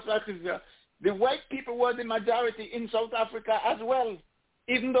happened in South Africa? The white people were the majority in South Africa as well,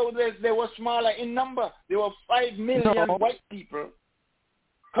 even though they were smaller in number. There were 5 million white people.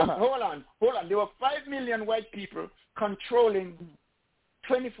 Hold on. There were 5 million white people controlling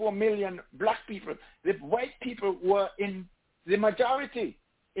 24 million black people. The white people were in the majority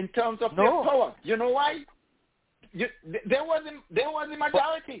in terms of their power. You know why? They were the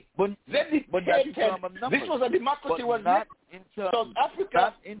majority. But this was a democracy, was not it? In terms, South Africa.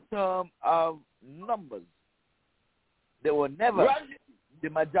 Not in terms of numbers. They were never the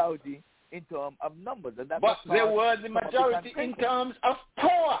majority in terms of numbers. And but they were the majority in terms of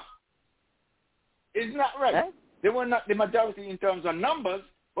power. Isn't that right? Eh? They were not the majority in terms of numbers,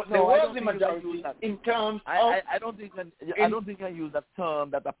 but they were the majority in terms of... I don't think I use that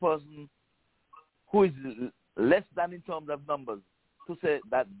term that a person who is less than in terms of numbers to say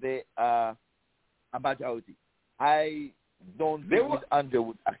that they are a majority. I don't think Miss Andrew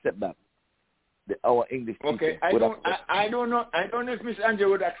would accept that. Our English teacher. Okay, I don't know if Miss Andrew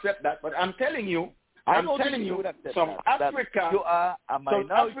would accept that, but I'm telling you, South Africa, you are a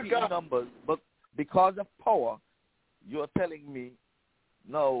minority in numbers, but because of power, you're telling me,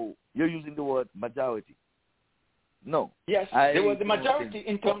 no, you're using the word majority. No. Yes, they were the majority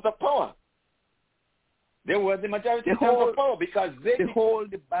in terms of power. They were the majority in terms of power because they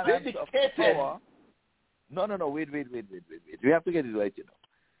hold the balance of power. No, wait. We have to get it right,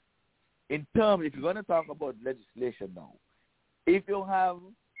 In terms, if you're going to talk about legislation now, if you have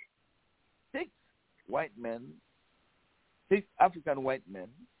 6 African white men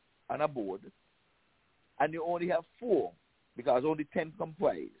on a board, and you only have 4, because only 10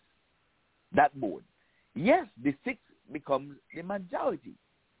 comprise that board, yes, the 6 becomes the majority,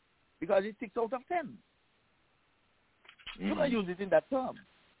 because it's 6 out of 10. You're going to use it in that term.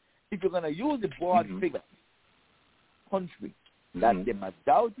 If you're going to use the broad figure, country, that the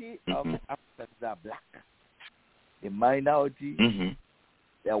majority of Africans are black, the minority,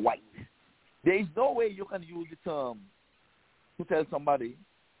 they're white. There is no way you can use the term to tell somebody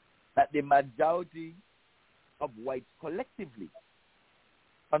that the majority of whites collectively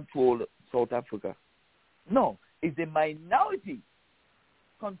control South Africa. No, it's the minority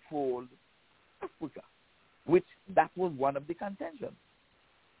controlled Africa, which that was one of the contentions.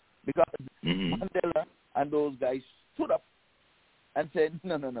 Because Mandela and those guys stood up and said,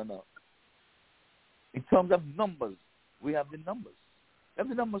 no. In terms of numbers, we have the numbers. We have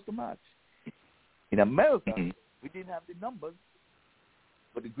the numbers to match. In America, we didn't have the numbers,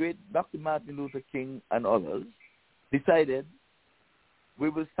 but the great Dr. Martin Luther King and others decided we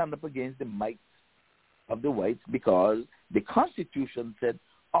will stand up against the might of the whites because the Constitution said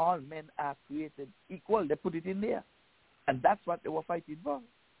all men are created equal. They put it in there. And that's what they were fighting for.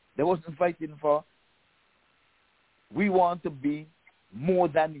 They wasn't fighting for, we want to be more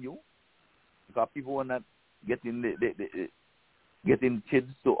than you, because people were not getting getting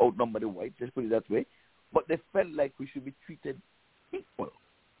kids to outnumber the whites, let's put it that way. But they felt like we should be treated equal.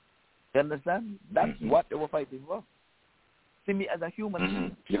 You understand? That's what they were fighting for. See me as a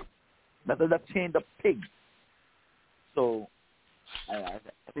human being. Not as a chained up pig. So I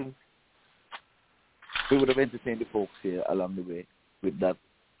think we would have entertained the folks here along the way with that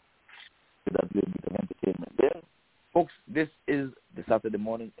little bit of entertainment there. Folks, this is the Saturday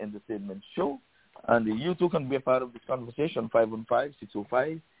Morning Entertainment Show, and you too can be a part of this conversation,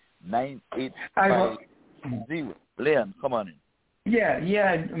 515-605-9850. Leon, come on in. Yeah.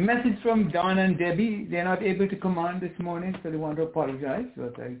 A message from Don and Debbie. They're not able to come on this morning, so they want to apologize.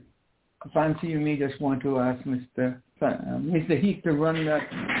 But I fancy you may just want to ask Mr. Heath to run that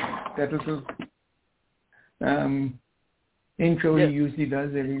little intro he usually does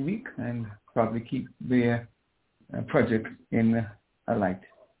every week, and probably keep the project in alight.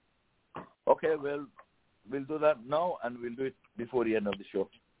 Okay, well, we'll do that now, and we'll do it before the end of the show.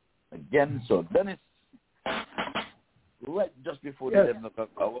 Again, so Dennis, right just before the 11 o'clock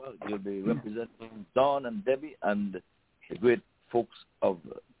hour, you'll be representing Don and Debbie and the great folks of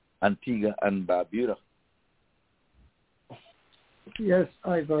Antigua and Barbuda. Yes,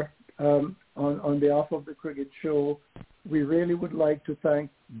 Ivor. On behalf of the Cricket Show, we really would like to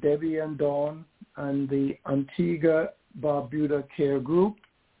thank Debbie and Dawn and the Antigua Barbuda Care Group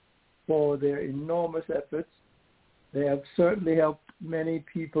for their enormous efforts. They have certainly helped many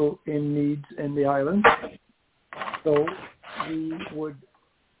people in need in the island. So we would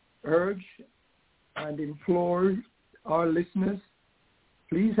urge and implore our listeners,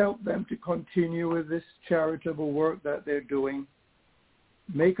 please help them to continue with this charitable work that they're doing.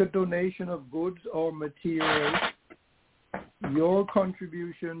 Make a donation of goods or materials. Your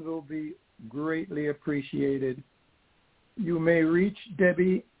contribution will be greatly appreciated. You may reach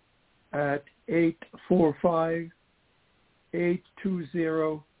Debbie at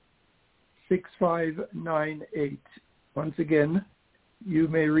 845-820-6598. Once again, you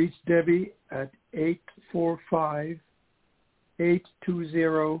may reach Debbie at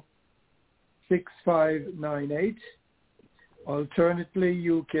 845-820-6598. Alternatively,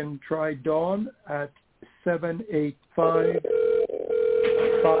 you can try Dawn at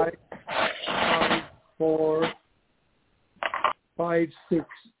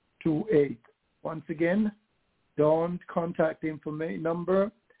 785-554-5628. Once again, Dawn's contact information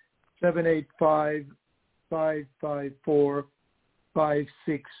number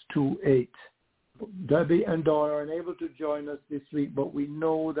 785-554-5628. Debbie and Dawn are unable to join us this week, but we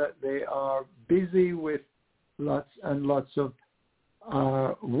know that they are busy with lots and lots of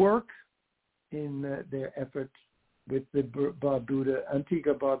work in their effort with the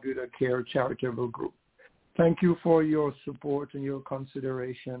Antigua Barbuda Care Charitable Group. Thank you for your support and your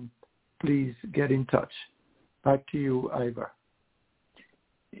consideration. Please get in touch. Back to you, Ivor.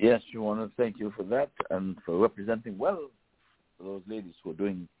 Yes, we want to thank you for that and for representing well those ladies who are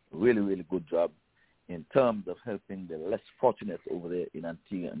doing a really, really good job in terms of helping the less fortunate over there in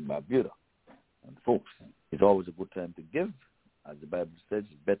Antigua and Barbuda. And folks, it's always a good time to give. As the Bible says,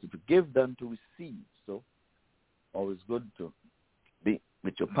 it's better to give than to receive. So, always good to be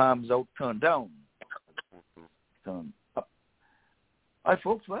with your palms out, turn down, turn up. All right,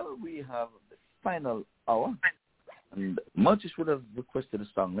 folks, well, we have the final hour. And Marcus would have requested a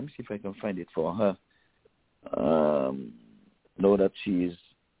song. Let me see if I can find it for her. Know that she is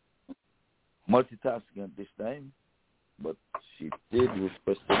multitasking at this time, but she did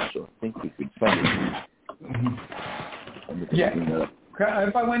request it, so I think we could find it. Yeah.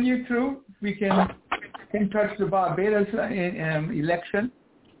 When you're through, we can touch the Barbados election.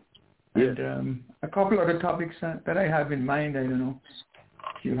 Yes. And a couple other topics that I have in mind. I don't know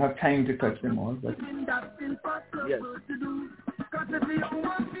if you have time to touch them all. But yes.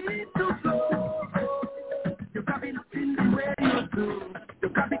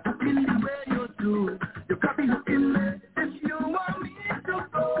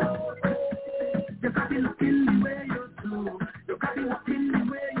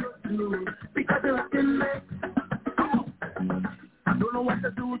 I don't know what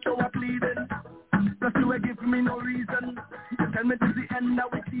to do, so I'm pleading. Plus you ain't give me no reason. You tell me this is the end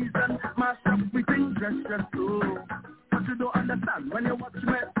of the season. Master, we think just too. But you don't understand when you watch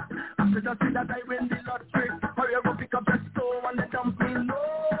me. I should just see that I win the lottery. Hurry up, go pick up that stone and then dump me. No,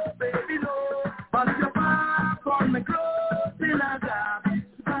 baby, no. Pass your back on me clothes in a garbage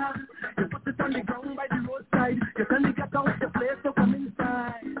bag. You put it on the ground by the roadside. You tell me get out the place to come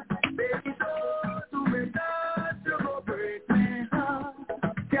inside. Baby, don't do me that. You go break me heart.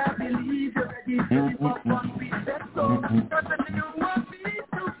 Can't believe you're ready to give up on me. That's so. That's the thing you want me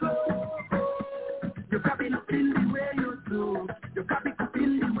to go. You got me looking the way you do. You got me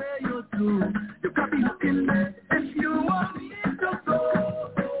cooking the way you do. You got me looking there if you want me to go.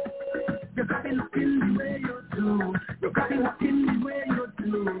 You got me looking the way you do. You got me looking the way you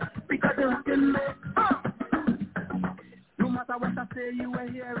do. Because you're looking there. No matter what I say, you were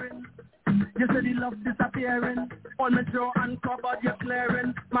hearing. You said the love disappearing. On the jaw and cupboard you're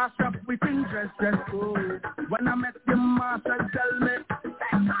clearing. Master up with dress code. When I met you, master tell me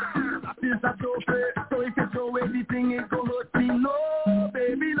that is a trophy. So if you throw away the thing, it go hurt me. No,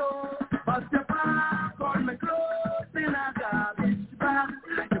 baby, no. Bust your back on my clothes in a garbage bag.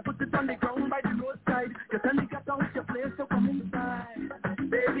 You put it on the ground by the roadside. You tell me get out your place, so come inside.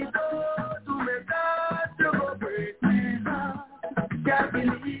 Baby, don't do me that. You go break me heart. Can't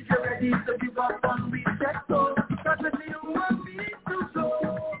believe you're ready to give up on me. Check so. Cause if you want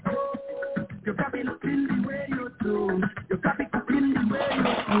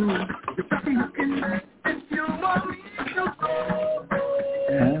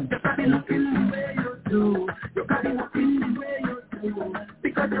be looking the way you do. You got me looking the way you do.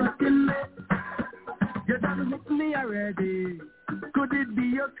 Because you're looking me. You done look me already. Could it be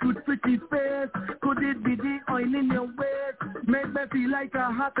your cute pretty face? Could it be the oil in your waist? Make me feel like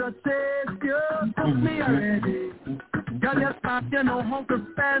a hotter taste. You took me already. Girl, you start, you know how to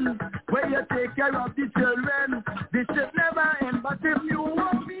spend. Where you take care of the children. This should never end, but if you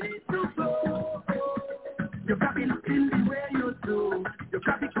want me to go, you got me looking the way you do. You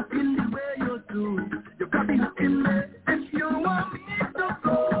got me cooking the way you do. You got me looking me. If you want me to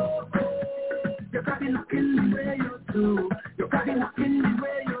go, you got me looking the way you do. You got me looking the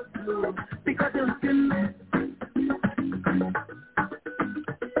way you do. Because you're looking me.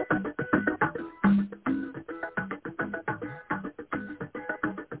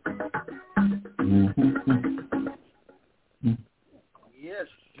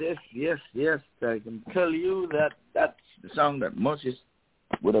 Yes. I can tell you that that's the song that Moses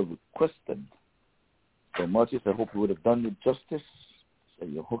would have requested. So Moses, I hope you would have done it justice. So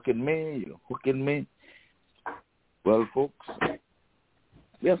you're hooking me. Well, folks,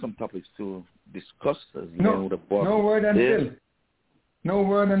 we have some topics to discuss. As no word on Phil. No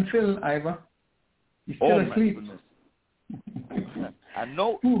word on Phil, Ivor. He's still asleep. And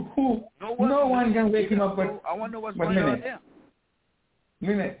no one can wake him up. But I wonder what's going on there.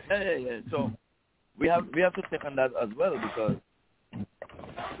 Minute. Yeah. So we have to take on that as well, because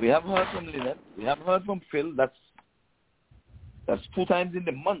we have heard from Lynette, we have heard from Phil. That's 2 times in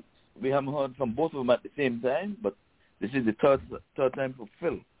the month. We haven't heard from both of them at the same time, but this is the third time for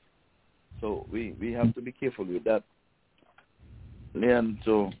Phil. So we have to be careful with that. Leon,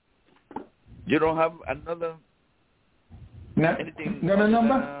 so you don't have another anything? Another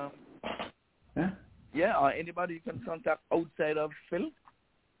number? Yeah, or anybody you can contact outside of Phil?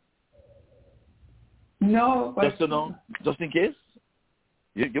 No. Just to know, just in case?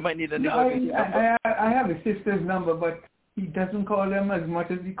 You might need a number. I have a sister's number, but he doesn't call them as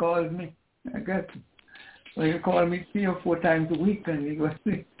much as he calls me. I guess. So he call me 3 or 4 times a week, and he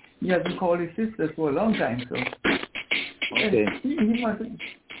hasn't called his sister for a long time. So okay. He mustn't.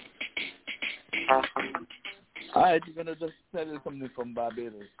 All right, you're gonna just tell you something from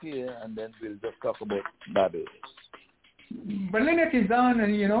Barbados here, and then we'll just talk about Barbados. But Lynette is on,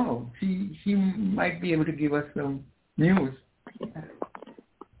 and she might be able to give us some news.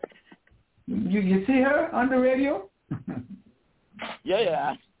 You see her on the radio?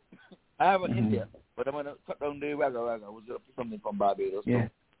 Yeah. I have an India, but I'm gonna cut down the wagga. I was gonna put something from Barbados. Yeah.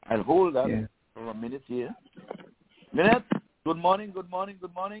 So I'll hold that for a minute here. Lynette, good morning.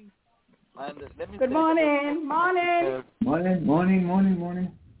 And let me Good morning.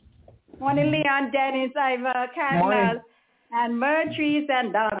 Morning, Leon, Dennis, Ivor, Cardinal, and Mertris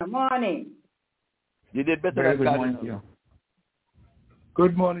and Donna. Morning. You did better than Cardinal.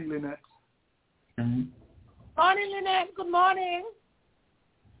 Good morning, Lynette. Mm-hmm. Morning, Lynette. Good morning.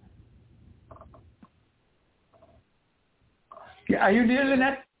 Are you there,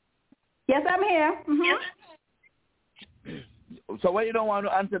 Lynette? Yes, I'm here. Mm-hmm. So why you don't want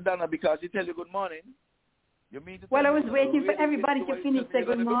to answer Donna because she tell you good morning? You mean to I was waiting for everybody to finish say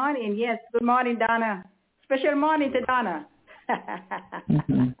good morning. Yes, good morning, Donna. Special morning to Donna.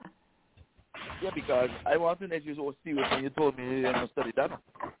 Yeah, because I want to know if you so serious when you told me you didn't study Donna.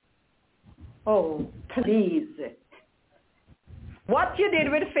 Oh, please. What you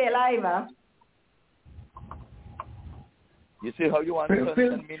did with Phil, Ivor? You see how you want to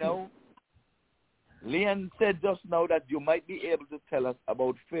tell me now? Leon said just now that you might be able to tell us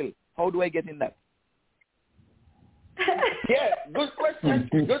about Phil. How do I get in that? Yeah, good question,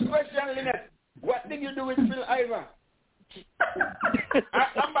 Lynette. What did you do with Phil Ivor?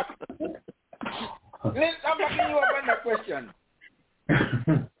 I'm back. Lynette, I'm backing you up on that question.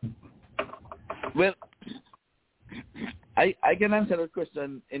 Well, I can answer that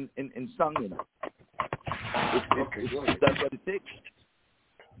question in song, If that's what it takes.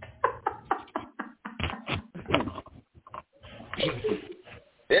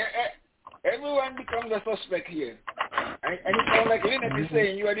 Everyone becomes a suspect here. And it sounds like Lynette is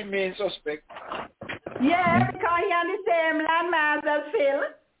saying you are the main suspect. Yeah, because he on the same landmass as Phil.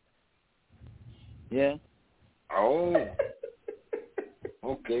 Yeah. Oh.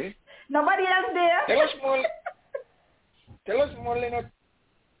 Okay. Nobody else there? Tell us more, Lynette.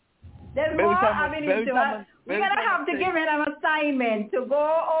 There's more avenues to us. We're going to have to give him an assignment to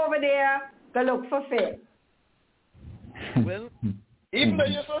go over there to look for Phil. Well, even though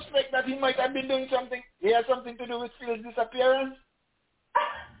you suspect that he might have been doing something, he has something to do with Phil's disappearance.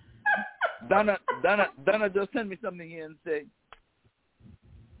 Donna just send me something here and say,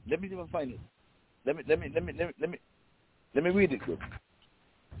 let me see if I find it. Let me read it good.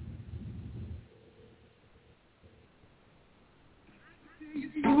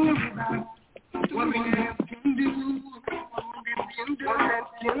 What we can do, what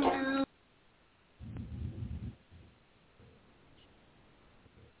can do.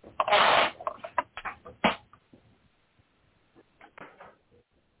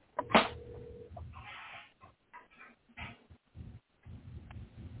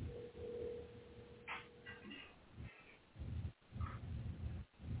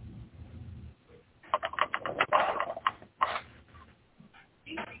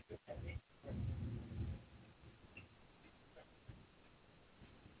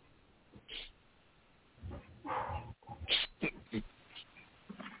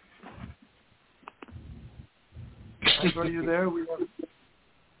 Are you there?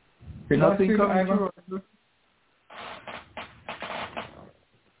 Nothing coming through.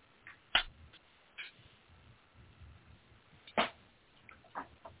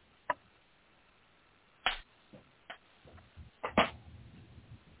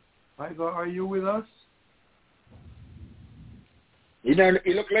 Ivor, are you with us? You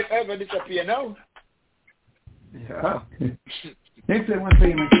look like Ivor disappear now. Yeah. Next day, one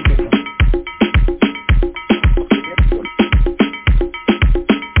thing,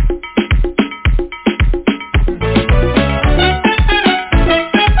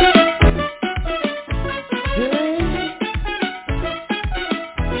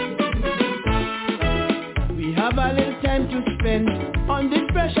 We have a little time to spend on this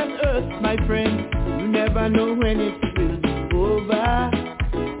precious earth, my friend. You never know when it will be over.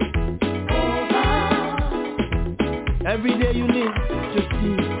 Every day you live to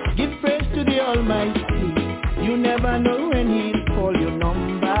see, give praise to the Almighty. You never know when He'll call your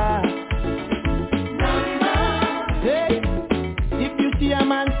number. Hey, if you see a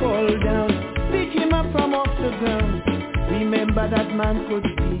man fall down, pick him up from off the ground. Remember that man could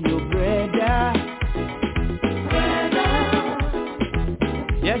be your brother.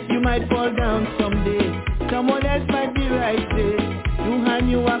 Yes, you might fall down someday. Someone else might be right there to hand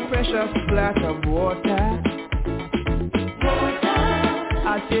you a precious glass of water.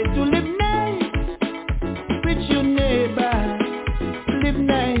 I say to live nice with your neighbor. Live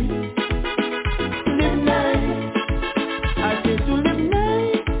nice, live nice. I say to live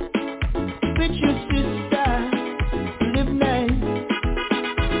nice with your sister. Live nice,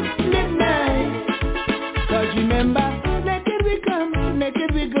 live nice. 'Cause remember, naked we come,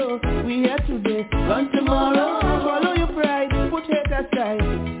 naked we go. We here today, gone tomorrow. Follow your pride, put hate aside,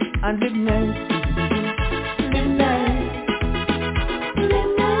 and live nice. Live nice.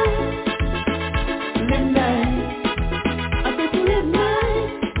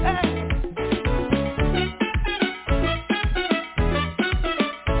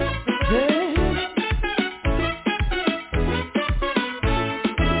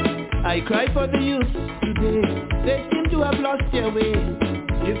 I cry for the youth today. They seem to have lost their way,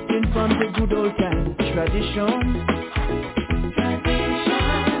 drifting from the good old time tradition.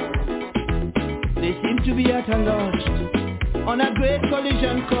 They seem to be at a loss, on a great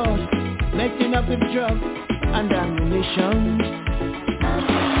collision course, messing up with drugs and ammunition.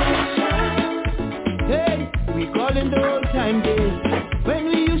 Hey, we call in the old time days, when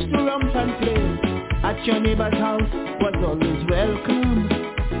we used to romp and play. At your neighbor's house was always welcome.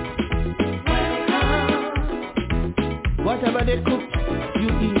 Whatever they cooked, you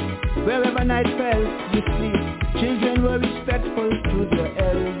eat. Wherever night fell, you sleep. Children were respectful to their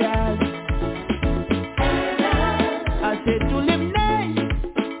elders. I said to live nice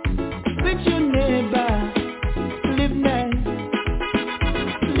with your neighbor. Live nice,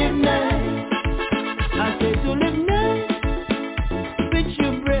 live nice. I said to live nice with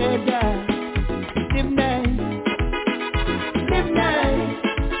your brother. Live nice, live nice.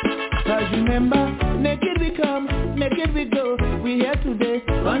 'Cause remember, naked we come, naked we go. We here today,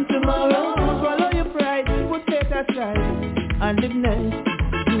 gone tomorrow. Swallow your pride, put hate aside, and live nice,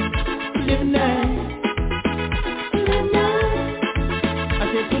 live nice, live nice. I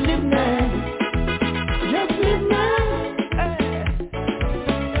said to live nice, just live nice.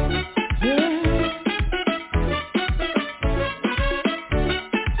 Yeah.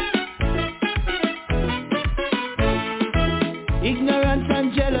 Ignorance and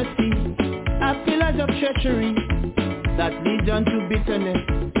jealousy are pillars of treachery that lead on to bitterness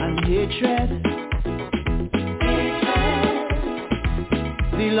and hatred.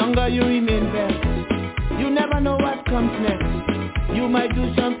 The longer you remain there, you never know what comes next. You might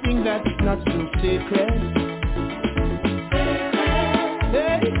do something that's not so sacred.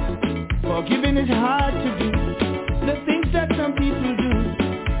 Hey, forgiving is hard to do. The things that some people do,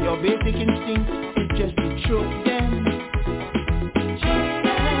 your basic instinct is just to choke them.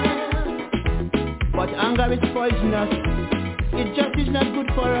 But anger is poisonous. It just is not good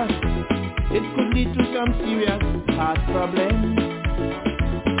for us. It could lead to some serious heart problems.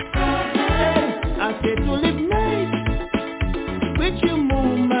 I said to live nice with your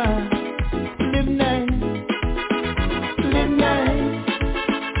mama. Live nice. Live nice.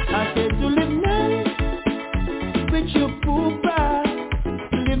 I said to live nice with your poopa.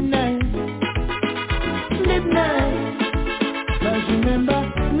 Live nice. Live nice. But remember,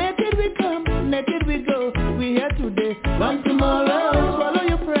 naked we come, naked we go. We here today, gone tomorrow. Swallow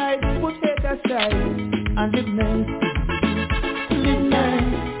your pride, put it aside, and live nice. Live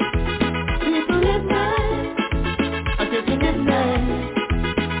nice. People live nice. I said to live nice.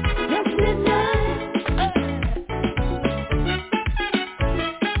 Just live nice.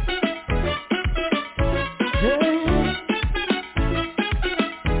 Hey.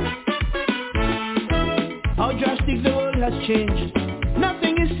 How drastic the world has changed.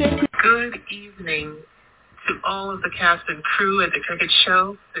 Nothing is sacred. Good evening to all of the cast and crew at the Cricket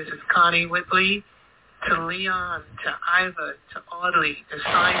Show. This is Connie Whitley. To Leon, to Ivor, to Audley, to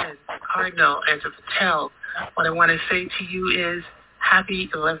Simon, to Cardinal, and to Patel. What I want to say to you is happy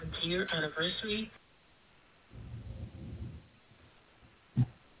 11th year anniversary.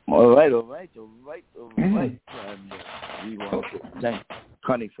 All right. And we want to thank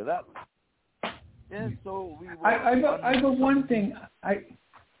Connie for that. Yeah, so we I got one thing.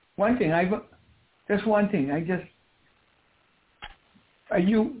 Just one thing. Are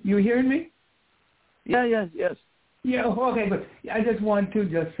you hearing me? Yes. Yeah, okay, but I just want to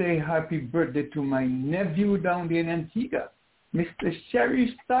just say happy birthday to my nephew down there in Antigua, Mr. Sheriff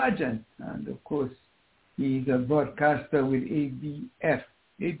Sargent. And of course, he's a broadcaster with ABS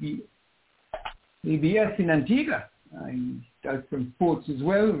in Antigua. He does some sports as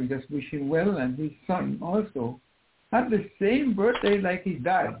well. We just wish him well. And his son also had the same birthday like his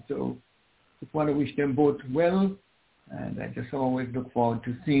dad. So just want to wish them both well. And I just always look forward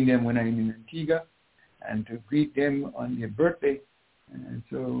to seeing them when I'm in Antigua and to greet them on their birthday. And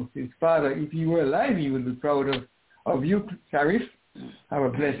so his father, if he were alive, he would be proud of you, Sharif. Have a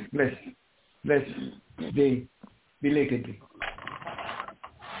blessed day belatedly.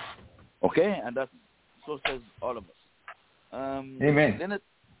 Okay, and that's so says all of us. Amen. Then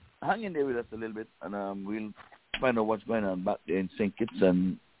hang in there with us a little bit, and we'll find out what's going on back there in St. Kitts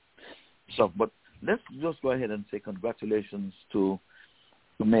and stuff. But let's just go ahead and say congratulations to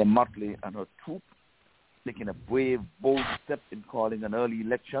Mayor Motley and her troop, taking a brave, bold step in calling an early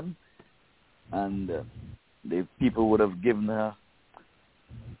election. And the people would have given her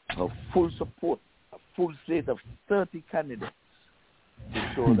full support, a full slate of 30 candidates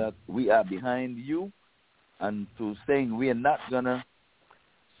to show that we are behind you, and to saying we are not going to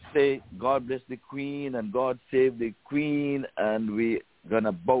say God bless the Queen and God save the Queen and we're going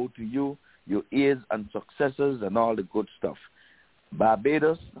to bow to you, your heirs and successors and all the good stuff.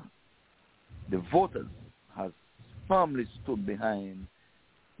 Barbados, the voters has firmly stood behind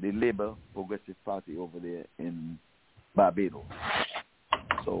the Labour Progressive Party over there in Barbados.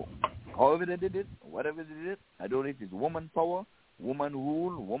 So however they did it, whatever they did, I don't know if it's woman power, woman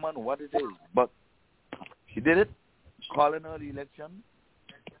rule, woman what it is, but she did it, call an early election,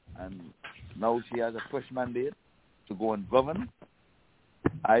 and now she has a fresh mandate to go and govern.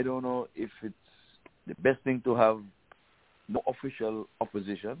 I don't know if it's the best thing to have no official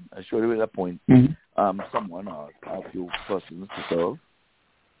opposition. I'm sure they will appoint someone or a few persons to serve.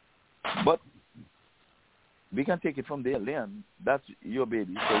 But we can take it from there, Leon. That's your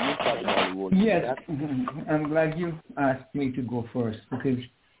baby, so you start the ball rolling. Yes, I'm glad you asked me to go first, because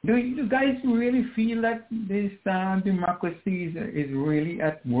do you guys really feel that this democracy is really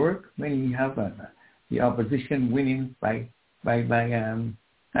at work when you have the opposition winning by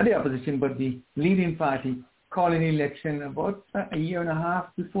not the opposition but the leading party calling election about a year and a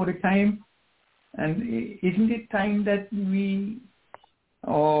half before the time? And isn't it time that we,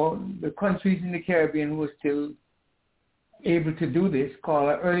 or the countries in the Caribbean who are still able to do this, call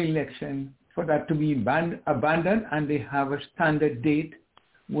an early election for that to be abandoned, and they have a standard date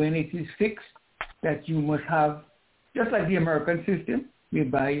when it is fixed that you must have, just like the American system,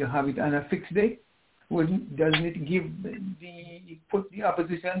 whereby you have it on a fixed date? Doesn't it put the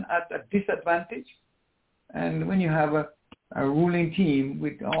opposition at a disadvantage? And when you have a ruling team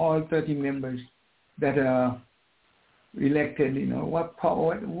with all 30 members that are elected, what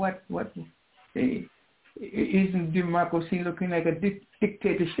isn't democracy looking like a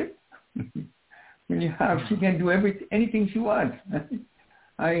dictatorship? When you can do anything she wants.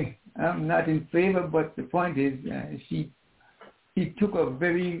 I am not in favor, but the point is she took a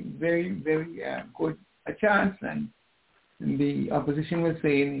very, very, very good a chance, and the opposition was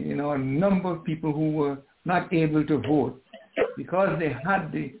saying, a number of people who were not able to vote because they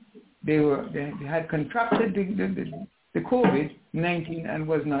had contracted the COVID-19 and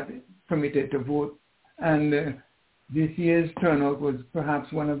was not permitted to vote, and this year's turnout was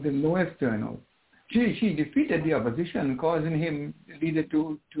perhaps one of the lowest turnouts. She defeated the opposition, causing him leader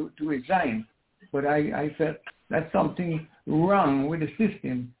to resign. But I felt that's something wrong with the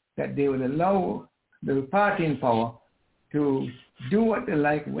system, that they will allow the party in power to do what they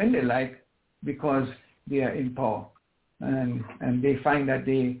like when they like because they are in power. And they find that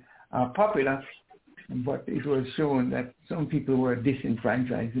they are popular, but it was shown that some people were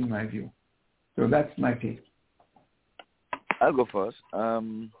disenfranchised in my view. So that's my take. I'll go first.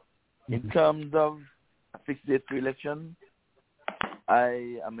 In terms of a fixed date for election,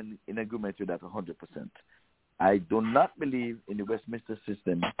 I am in agreement with that 100%. I do not believe in the Westminster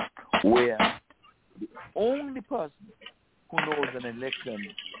system where the only person who knows an election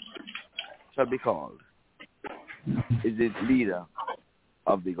shall be called is the leader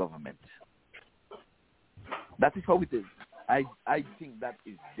of the government. That is how it is. I think that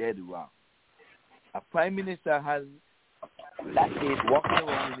is dead wrong. A prime minister has that date walking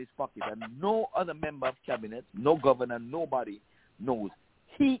around in his pocket, and no other member of cabinet, no governor, nobody knows.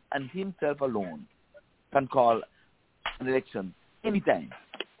 He and himself alone can call an election anytime,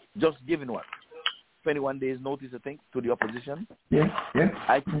 just given what? 21 days notice, I think, to the opposition. Yeah.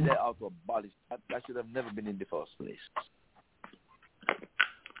 I think they ought to abolish that. That should have never been in the first place.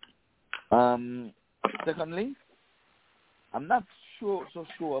 Secondly, I'm not so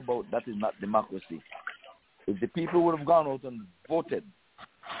sure about that is not democracy. If the people would have gone out and voted,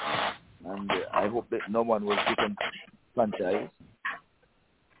 and I hope that no one was disenfranchised,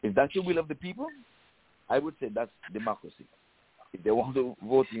 if that's the will of the people, I would say that's democracy. If they want to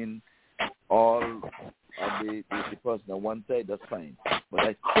vote in all of the person on one side, that's fine. But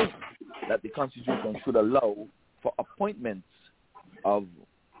I think that the Constitution should allow for appointments of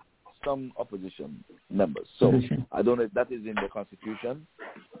some opposition members. So I don't know if that is in the Constitution,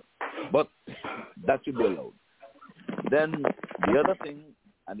 but that should be allowed. Then the other thing,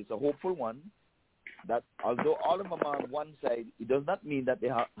 and it's a hopeful one, that although all of them are on one side, it does not mean that they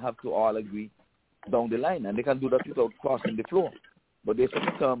have to all agree down the line, and they can do that without crossing the floor. But there's such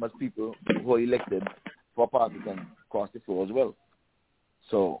a term as people who are elected for a party can cross the floor as well.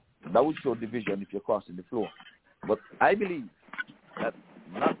 So that would show division if you're crossing the floor. But I believe that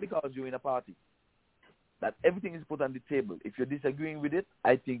not because you're in a party, that everything is put on the table. If you're disagreeing with it,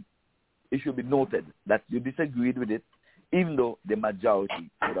 I think it should be noted that you disagreed with it, even though the majority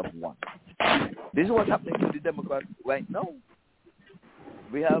would have won. This is what's happening to the Democrats right now.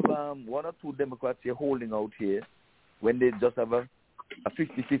 We have one or two Democrats here holding out here when they just have a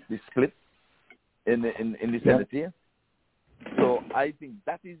 50-50 split in the Senate here. So I think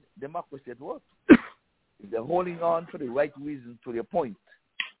that is democracy at work. If they're holding on for the right reasons to their point,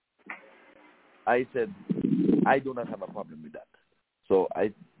 I said I do not have a problem with that. So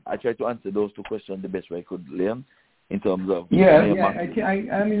I try to answer those two questions the best way I could, Liam, in terms of...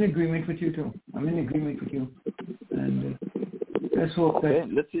 I'm in agreement with you too. I'm in agreement with you. And let's hope that...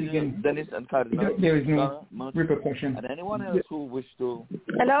 Let's see Dennis and Cardinal. There is no repercussion. And anyone else who wish to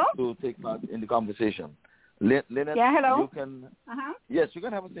take part in the conversation. Lynette, hello. you can... Yes, you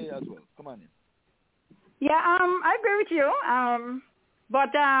can have a say as well. Come on in. Yeah, I agree with you.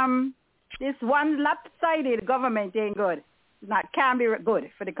 But this one lopsided government ain't good. Can't be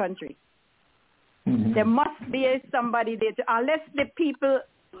good for the country. Mm-hmm. There must be somebody there unless the people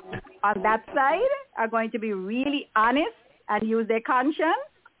on that side are going to be really honest and use their conscience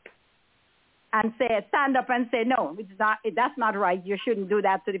and stand up and say, no, that's not right. You shouldn't do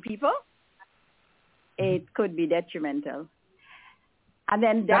that to the people. It could be detrimental. And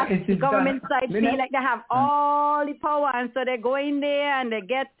then the government side feel like they have all the power, and so they go in there and they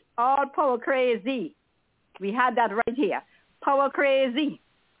get all power crazy. We had that right here. Power crazy.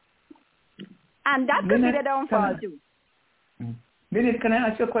 And that could be the downfall too. Lynette, can I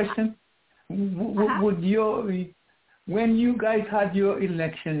ask you a question? Would when you guys had your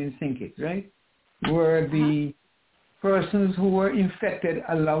election in St. right, were the persons who were infected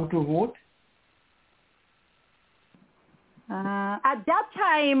allowed to vote? At that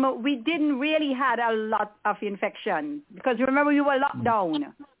time, we didn't really had a lot of infection because remember we were locked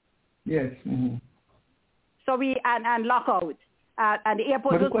down. Yes. Mm-hmm. So and lockout, and the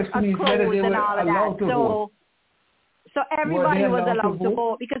airport was closed and all of that. So everybody was allowed to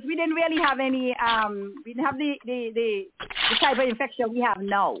vote because we didn't really have any. We didn't have the type of infection we have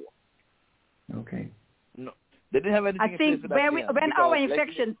now. Okay. No, they didn't have anything. I think when our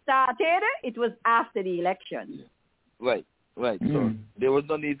infection started, it was after the election. Right. So there was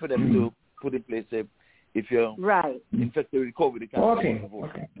no need for them to put in place a if you're infected with COVID, you can't vote.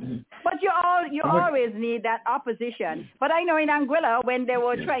 Okay. But you always need that opposition. But I know in Anguilla, when they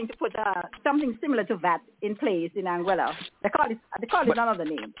were trying to put something similar to that in place in Anguilla, they call it another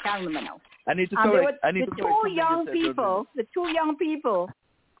name. Can't remember now. I need to correct. The two young people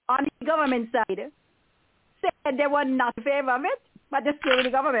on the government side said they were not in favor of it, but they're still in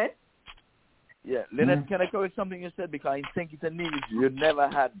the government. Yeah, Lynette, can I correct something you said? Because in St. Kitts and Nevis, you never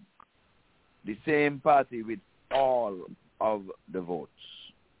had the same party with all of the votes.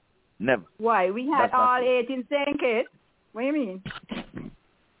 Never. Why? We had all 8 in St. Kitts. What do you mean?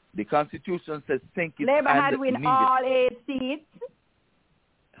 The Constitution says St. Kitts Labour and had win Nevis. all 8 seats.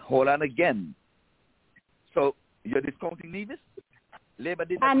 Hold on again. So you're discounting Nevis? Labour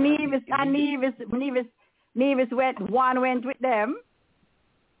did not. And Nevis one went with them.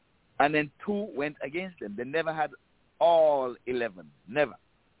 And then 2 went against them. They never had all 11. Never.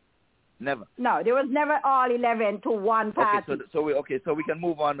 No, there was never all 11 to one party. So we can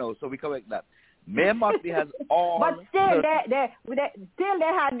move on now. So we correct that. Mayor Motley has all. But still, they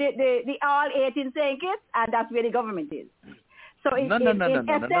had the all 8 in St. Kitts, and that's where the government is. So No.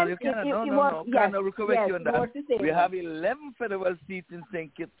 You cannot. We correct you on that. We have 11 federal seats in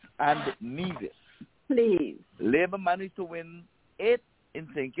St. Kitts and Nevis. Please. Labour managed to win 8 in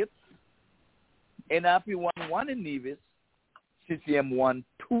St. Kitts. NRP won 1 in Nevis. CCM won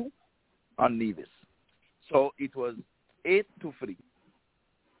 2 on Nevis. So it was 8-3.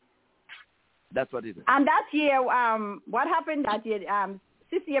 That's what it is. And that year, what happened that year?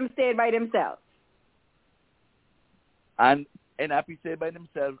 CCM stayed by themselves. And NRP stayed by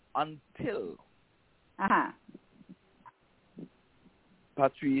themselves until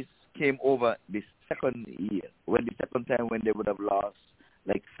Patrice came over the second year, the second time when they would have lost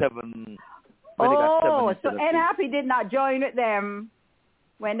like 7. So NRP did not join with them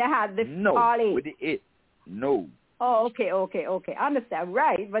when they had the all 8? With the 8. No. Oh, okay. Understand.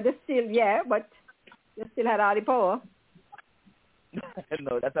 Right, but they still, but they still had all the power.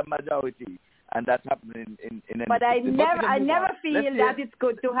 No, that's a majority, and that's happening in But I never feel that it's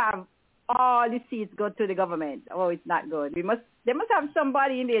good to have all the seats go to the government. Oh, it's not good. They must have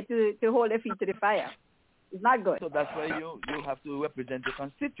somebody in there to hold their feet to the fire. It's not good. So that's why you have to represent your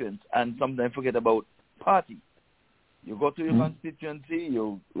constituents and sometimes forget about party. You go to your constituency,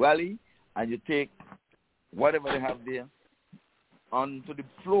 you rally, and you take whatever they have there onto the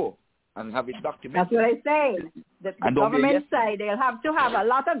floor and have it documented. That's what I say. The government side, they'll have to have a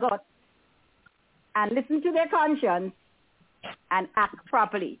lot of guts and listen to their conscience and act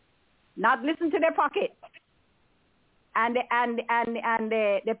properly. Not listen to their pocket and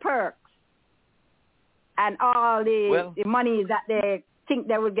the perks and all the money that they think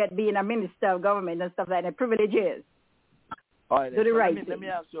they will get being a minister of government and stuff like that, privileges. All right, do the right thing. Let me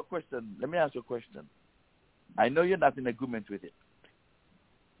ask you a question. I know you're not in agreement with it.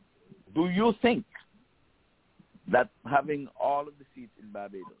 Do you think that having all of the seats in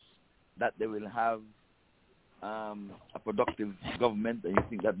Barbados, that they will have a productive government, and you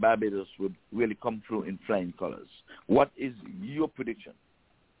think that Barbados would really come through in flying colors? What is your prediction?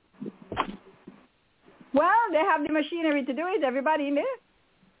 Well, they have the machinery to do it, everybody in there.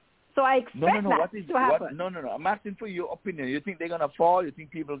 So I expect that to happen. No. I'm asking for your opinion. You think they're gonna fall? You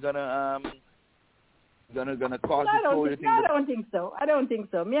think people gonna cause it? I don't think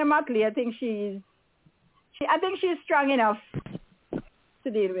so. Mia Motley, I think she's strong enough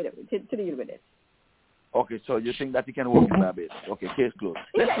to deal with it. Okay, so you think that you can work in Barbados? Okay, case closed.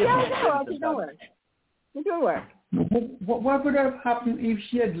 It will work. What would have happened if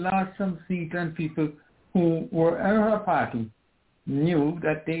she had lost some seats and people who were in her party knew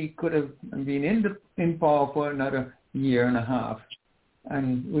that they could have been in power for another year and a half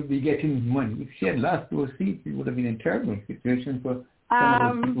and would be getting money? If she had lost those seats, it would have been a terrible situation for some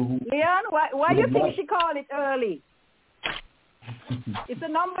of those people who... Leon, why do you think she called it early? It's a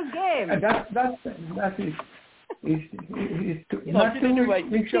numbers game. That's it. Not to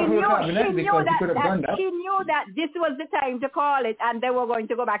make sure her cabinet, because she could have done that. She knew that this was the time to call it and they were going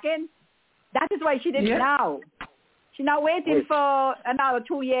to go back in. That is why she did it now. She's not waiting for another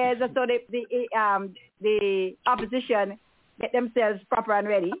 2 years or so the opposition get themselves proper and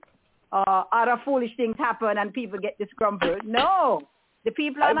ready. Other foolish things happen and people get disgruntled. No. The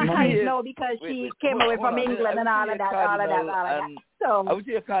people are not high now because she came away from England and all of that. So I would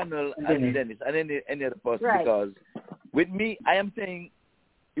say a Cardinal and Dennis and any other person, because with me, I am saying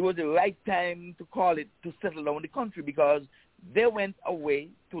it was the right time to call it to settle down the country, because they went away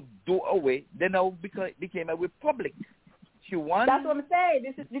to do away. They now became a republic. She won. That's what I'm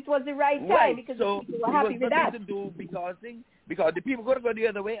saying. This was the right time because so people were happy with that. To do because the people could have gone the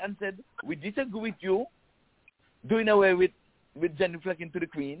other way and said, we disagree with you, doing away with genuflecting to the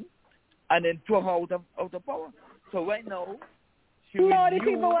Queen, and then throw her out of power. So right now, no, the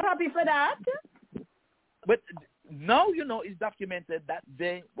people were happy for that. But now, it's documented that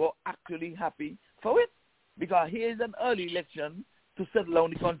they were actually happy for it, because here's an early election to settle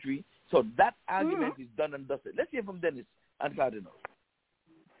down the country. So that argument is done and dusted. Let's hear from Dennis and Cardinal.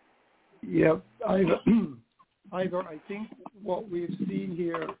 Yeah, Ivor, I think what we've seen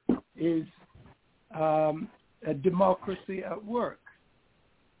here is a democracy at work.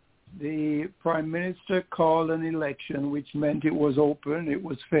 The Prime Minister called an election, which meant it was open, it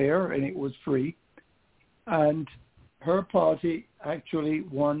was fair, and it was free. And her party actually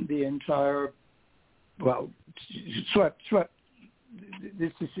won the entire, swept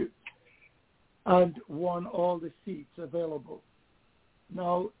this issue and won all the seats available.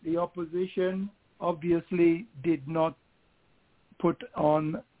 Now, the opposition obviously did not put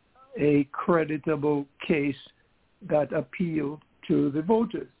on a creditable case that appealed to the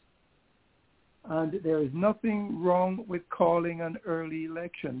voters. And there is nothing wrong with calling an early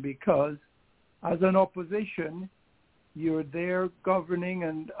election, because as an opposition, you're there governing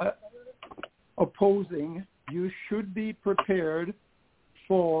and opposing. You should be prepared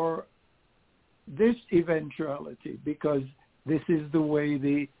for this eventuality, because this is the way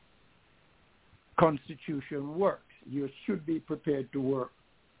the Constitution works. You should be prepared to work,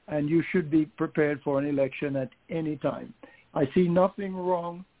 and you should be prepared for an election at any time. I see nothing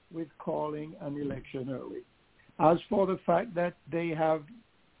wrong with calling an election early. As for the fact that they have,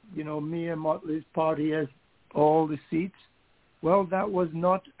 Mia Mottley's party has all the seats, well, that was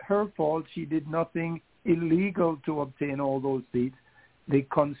not her fault. She did nothing illegal to obtain all those seats. The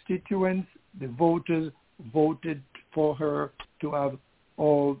constituents, the voters, voted for her to have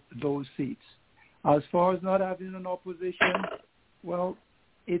all those seats. As far as not having an opposition, well,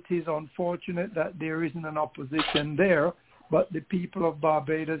 it is unfortunate that there isn't an opposition there, but the people of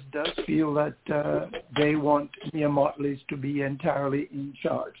Barbados does feel that they want Mia Mottley to be entirely in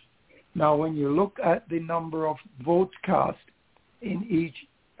charge. Now, when you look at the number of votes cast in each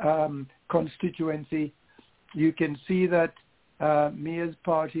constituency, you can see that Mia's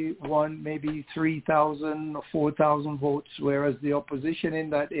party won maybe 3,000 or 4,000 votes, whereas the opposition in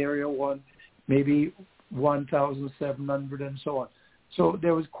that area won maybe 1,700 and so on. So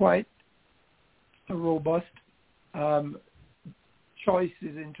there was quite a robust choices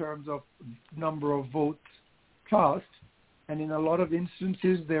in terms of number of votes cast. And in a lot of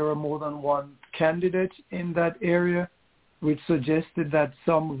instances, there are more than one candidate in that area, which suggested that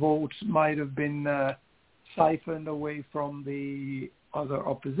some votes might have been siphoned away from the other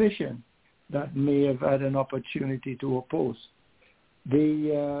opposition that may have had an opportunity to oppose.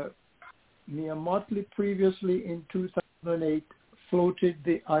 The Mia Mottley previously in 2008 floated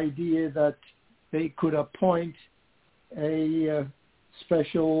the idea that they could appoint a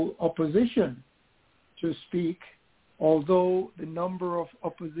special opposition to speak, although the number of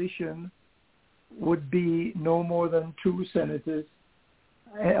opposition would be no more than 2 senators,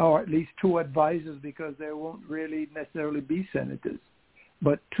 or at least 2 advisors, because there won't really necessarily be senators,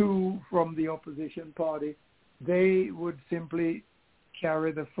 but 2 from the opposition party. They would simply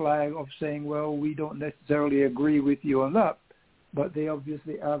carry the flag of saying, well, we don't necessarily agree with you on that, but they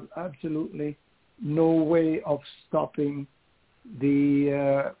obviously have absolutely no way of stopping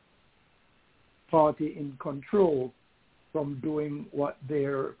the party in control from doing what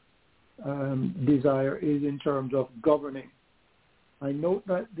their desire is in terms of governing. I note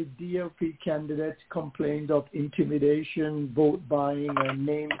that the DLP candidates complained of intimidation, vote buying, and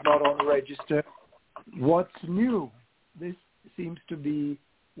names not on register. What's new? This seems to be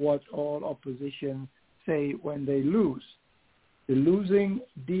what all opposition say when they lose. The losing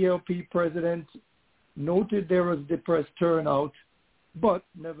DLP president noted there was depressed turnout, but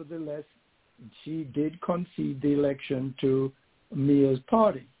nevertheless, she did concede the election to Mia's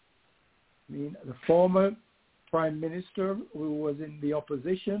party. I mean, the former prime minister, who was in the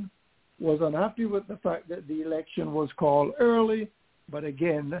opposition, was unhappy with the fact that the election was called early, but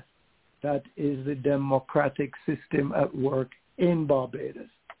again, that is the democratic system at work in Barbados.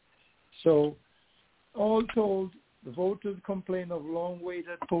 So, all told, the voters complain of long wait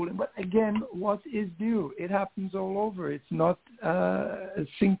at polling, but again, what is due? It happens all over. It's not a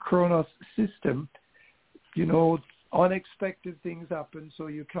synchronous system. Unexpected things happen, so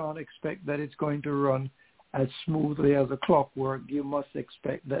you can't expect that it's going to run as smoothly as a clockwork. You must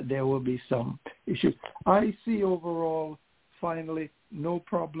expect that there will be some issues. I see overall, finally, no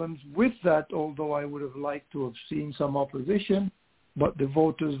problems with that, although I would have liked to have seen some opposition, but the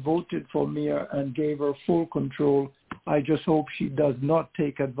voters voted for Mia and gave her full control. I just hope she does not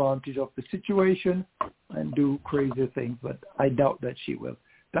take advantage of the situation and do crazy things, but I doubt that she will.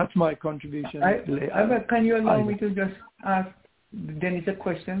 That's my contribution. Ivor, can you allow me to just ask Dennis a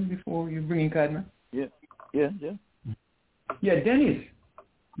question before you bring in Cardinal? Yeah. Yeah, Dennis,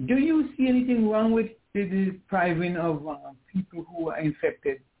 do you see anything wrong with the depriving of people who are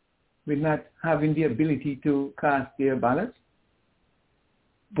infected with not having the ability to cast their ballots?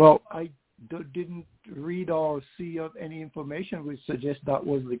 Well, I didn't read or see of any information which suggests that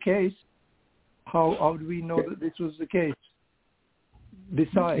was the case. How do we know that this was the case?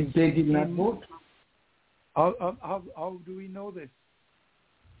 Besides, they did not vote. How do we know this?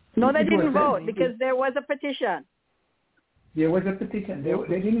 No, they didn't vote because there was a petition. There was a petition.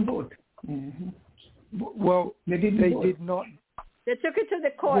 They didn't vote. Mm-hmm. Well, they did not. They took it to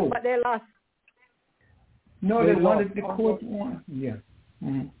the court, but they lost. No, they wanted the court. Yeah.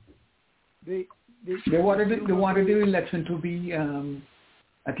 Mm-hmm. They wanted the election to be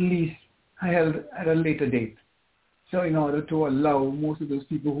at least held at a later date. So in order to allow most of those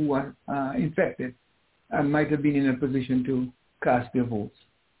people who are infected might have been in a position to cast their votes.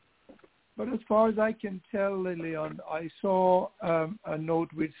 But as far as I can tell, Lillian, I saw a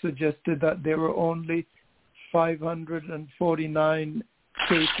note which suggested that there were only 549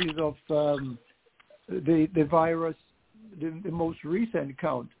 cases of the virus, the most recent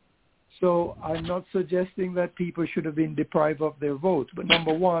count. So I'm not suggesting that people should have been deprived of their votes. But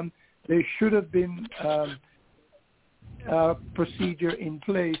number one, there should have been a procedure in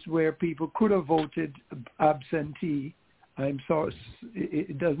place where people could have voted absentee. I'm sorry,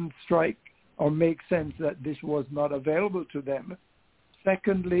 it doesn't strike or make sense that this was not available to them.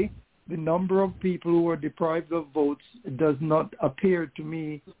 Secondly, the number of people who were deprived of votes does not appear to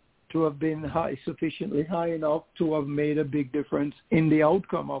me to have been sufficiently high enough to have made a big difference in the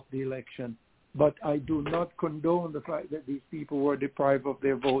outcome of the election. But I do not condone the fact that these people were deprived of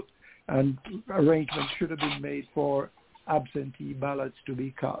their vote, and arrangements should have been made for absentee ballots to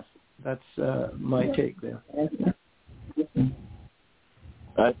be cast. That's my take there. Let's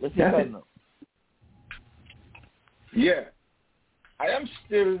see. Yeah, I am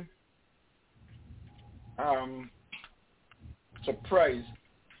still surprised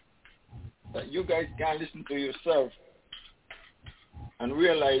that you guys can't listen to yourself and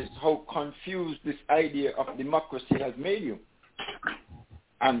realize how confused this idea of democracy has made you.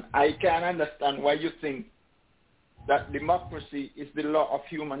 And I can't understand why you think that democracy is the law of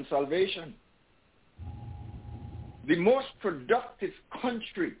human salvation. The most productive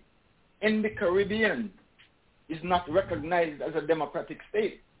country in the Caribbean is not recognized as a democratic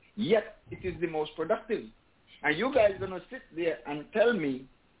state, yet it is the most productive. And you guys are going to sit there and tell me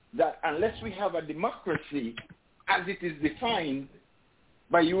that unless we have a democracy as it is defined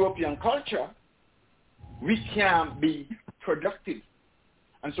by European culture, we can't be productive.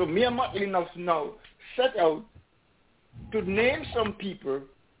 And so Mia Motley now set out to name some people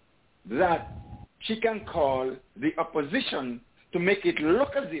that she can call the opposition to make it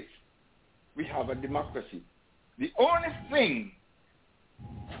look as if we have a democracy. The only thing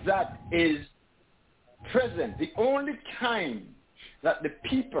that is present, the only time that the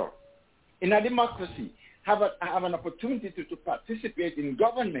people in a democracy have an opportunity to participate in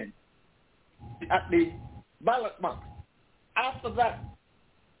government at the ballot box. After that,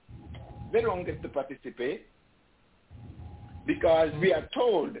 they don't get to participate because we are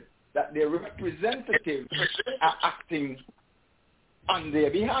told that their representatives are acting on their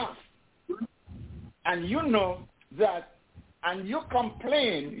behalf. And you know that, and you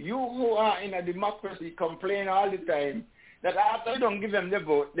complain, you who are in a democracy complain all the time that after you don't give them the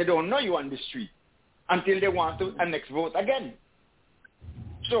vote, they don't know you on the street until they want to annex vote again.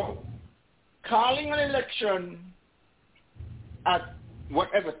 So calling an election at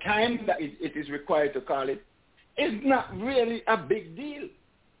whatever time that it is required to call it is not really a big deal.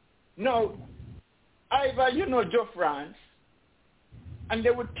 Now, Ivor, you know Joe France, and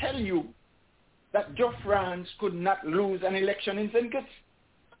they would tell you that Joe France could not lose an election in St. Kitts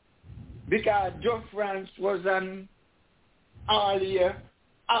because Joe France was an all-year,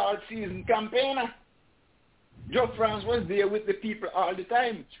 all-season campaigner. Joe France was there with the people all the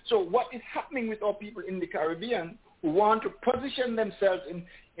time. So what is happening with our people in the Caribbean who want to position themselves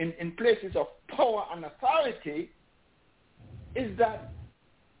in places of power and authority is that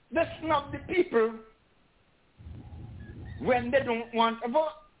they snub the people when they don't want a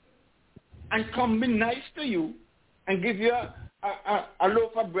vote and come be nice to you and give you a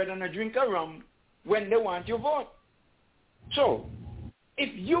loaf of bread and a drink of rum when they want your vote. So, if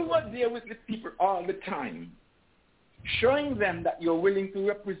you were there with the people all the time, showing them that you're willing to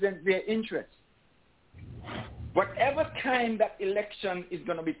represent their interests, whatever time that election is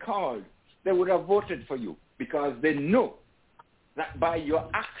going to be called, they would have voted for you because they know that by your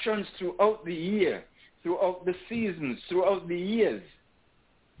actions throughout the year, throughout the seasons, throughout the years,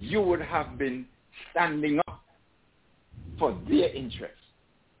 you would have been standing up for their interests.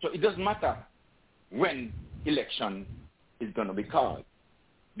 So it doesn't matter when election is going to be called.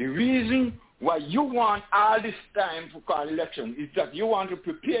 The reason why you want all this time to call election is that you want to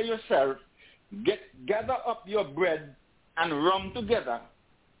prepare yourself, gather up your bread and rum together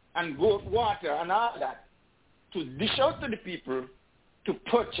and goat water and all that to dish out to the people to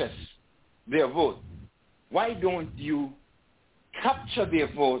purchase their vote. Why don't you capture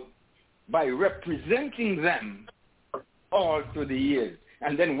their vote by representing them all through the years?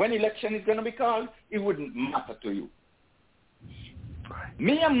 And then when election is going to be called, it wouldn't matter to you.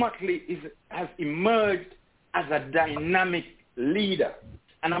 Mia Mottley has emerged as a dynamic leader.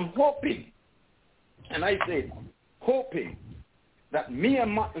 And I'm hoping, and I say hoping, that Mia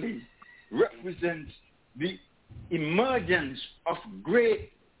Mottley represents the emergence of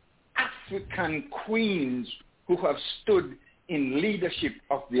great African queens who have stood in leadership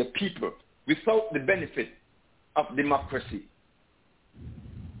of their people without the benefit of democracy.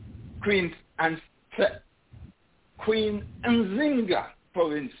 Queen Nzinga,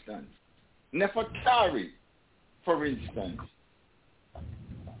 for instance, Nefertari, for instance,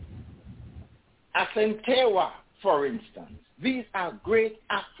 Asentewa, for instance. These are great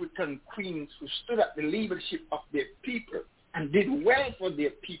African queens who stood at the leadership of their people and did well for their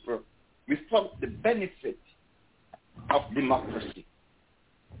people without the benefit of democracy.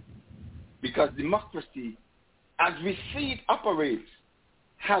 Because democracy, as we see it operates,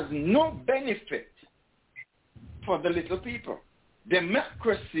 has no benefit for the little people.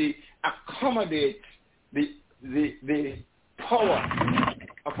 Democracy accommodates the power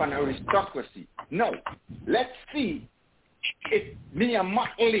of an aristocracy. Now, let's see if Mia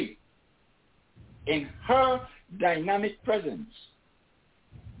Mottley, in her dynamic presence,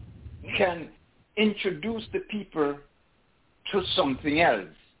 can introduce the people to something else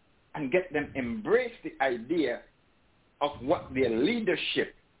and get them embrace the idea of what their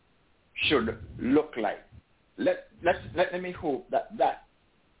leadership should look like. Let me hope that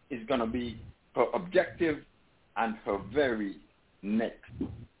is going to be her objective and her very next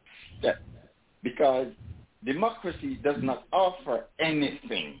step. Because democracy does not offer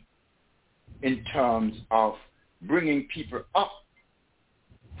anything in terms of bringing people up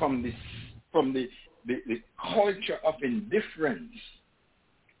from the culture of indifference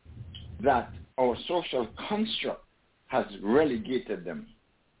that our social construct has relegated them.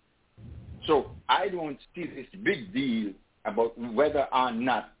 So I don't see this big deal about whether or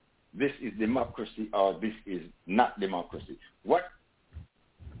not this is democracy or this is not democracy. What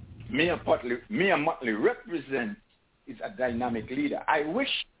Mia Mottley represents is a dynamic leader. I wish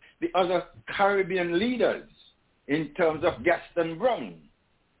the other Caribbean leaders, in terms of Gaston Brown,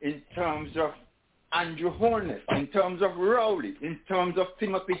 in terms of Andrew Holness, in terms of Rowley, in terms of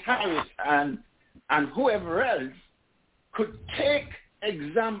Timothy Harris and whoever else, could take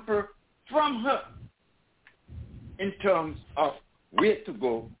example from her in terms of where to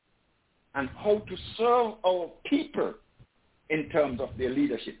go and how to serve our people in terms of their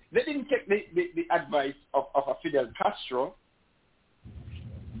leadership. They didn't take the advice of a Fidel Castro.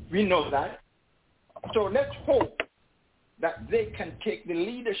 We know that. So let's hope that they can take the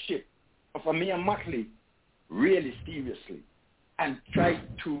leadership of a Mia Mottley really seriously and try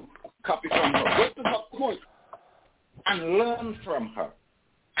to copy from her. Go to her court and learn from her.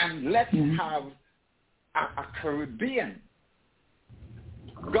 And let's have a Caribbean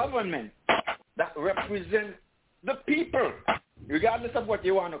government that represents the people, regardless of what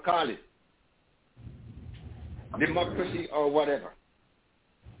you want to call it, democracy or whatever.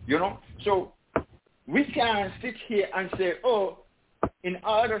 You know? So we can't sit here and say, oh, in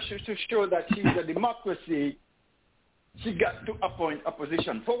order to show that she's a democracy, she got to appoint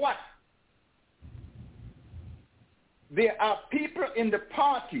opposition. For what? There are people in the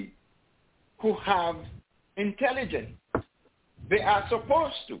party who have intelligence. They are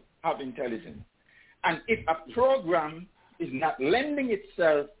supposed to have intelligence. And if a program is not lending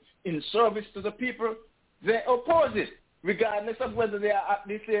itself in service to the people, they oppose it, regardless of whether they are at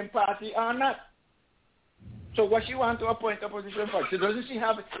the same party or not. So what she wants to appoint opposition for? So doesn't she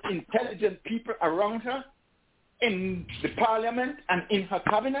have intelligent people around her in the parliament and in her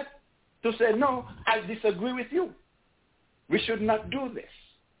cabinet to say, no, I disagree with you. We should not do this.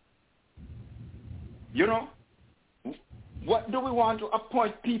 You know, what do we want to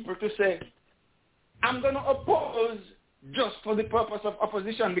appoint people to say, I'm going to oppose just for the purpose of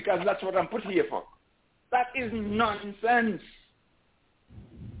opposition because that's what I'm put here for? That is nonsense.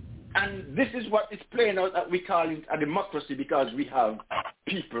 And this is what is playing out that we call it a democracy, because we have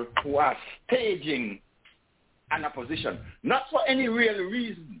people who are staging an opposition. Not for any real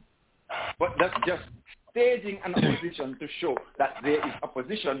reason, but that's just staging an opposition to show that there is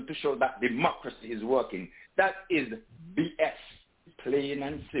opposition, to show that democracy is working. That is BS, plain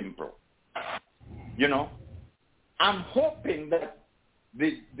and simple. You know, I'm hoping that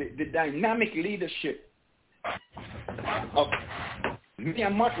the dynamic leadership of Mia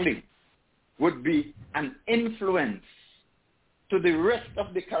Motley would be an influence to the rest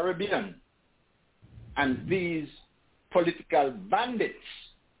of the Caribbean and these political bandits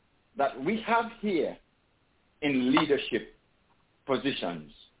that we have here in leadership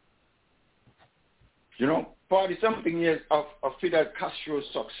positions. You know, 40-something years of Fidel Castro's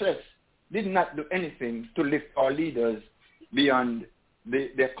success did not do anything to lift our leaders beyond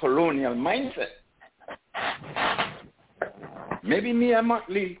their colonial mindset. Maybe Mia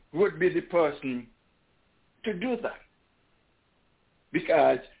Motley would be the person to do that.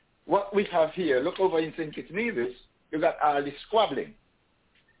 Because what we have here, look over in St. Kitts Nevis, you got all this squabbling.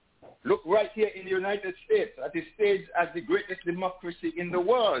 Look right here in the United States, at the stage as the greatest democracy in the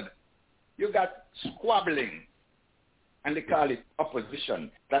world. You got squabbling. And they call it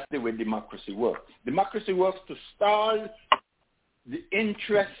opposition. That's the way democracy works. Democracy works to stall the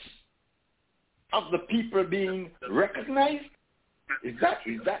interests of the people being recognized. Is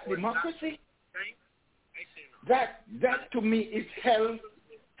that democracy? That to me is hell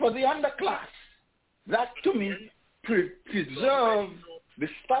for the underclass. That to me preserves the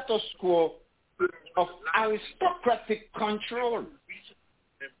status quo of aristocratic control.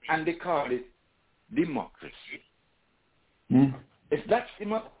 And they call it democracy. If that's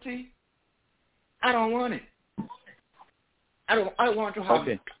democracy, I don't want it. I want to have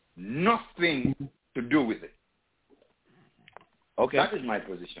nothing to do with it. Okay. That is my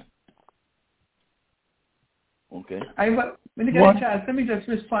position. Okay. When you get a chance, let me just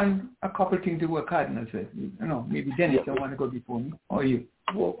respond a couple of things to what Cardinal said. You know, maybe Dennis don't want to go before me, or you.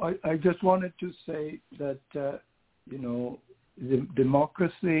 Well, I just wanted to say that, you know, the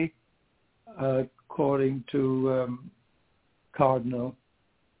democracy, according to Cardinal,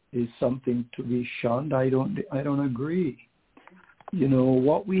 is something to be shunned. I don't agree. You know,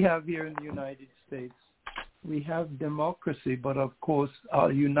 what we have here in the United States, we have democracy, but of course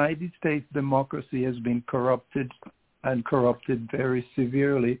our United States democracy has been corrupted very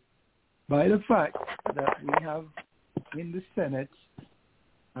severely by the fact that we have in the Senate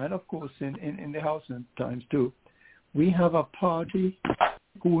and of course in the House at times too, we have a party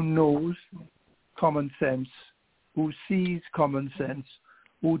who knows common sense, who sees common sense,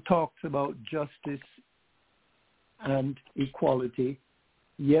 who talks about justice and equality,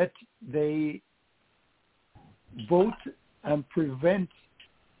 yet they vote and prevent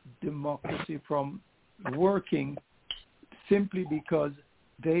democracy from working simply because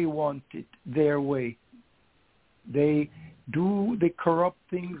they want it their way. They do the corrupt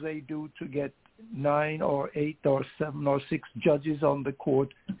things they do to get 9 or 8 or 7 or 6 judges on the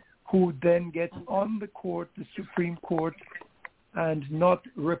court, who then get on the court, the Supreme Court, and not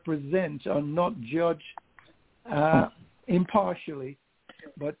represent or not judge impartially,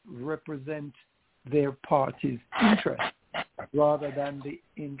 but represent their party's interest rather than the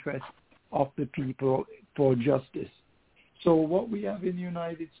interest of the people for justice. So what we have in the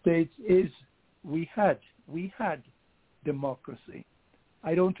United States is we had democracy.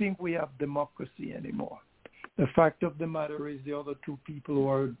 I don't think we have democracy anymore. The fact of the matter is the other two people who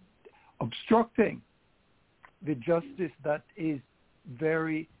are obstructing the justice that is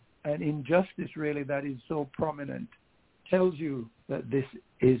an injustice really that is so prominent tells you that this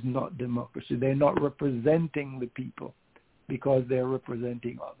is not democracy. They're not representing the people because they're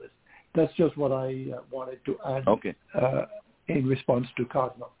representing others. That's just what I wanted to add in response to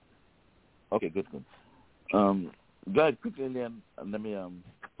Cardinal. Okay, good. Go ahead quickly, Liam, and let me...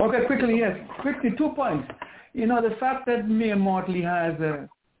 Okay, quickly, yes. Quickly, 2 points. You know, the fact that Mia Motley has a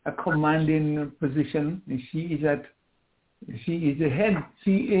commanding position, and she is the head.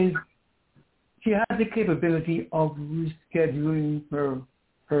 She has the capability of rescheduling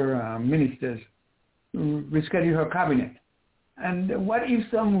her ministers, reschedule her cabinet. And what if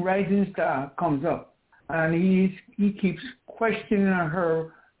some rising star comes up and he keeps questioning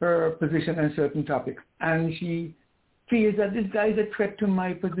her position on certain topics, and she feels that this guy is a threat to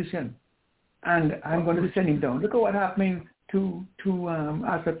my position, and I'm going to send him down. Look at what happening to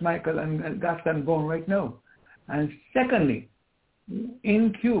Asset Michael and Gaston Bone right now. And secondly,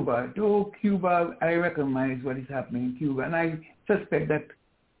 in Cuba, I recognize what is happening in Cuba, and I suspect that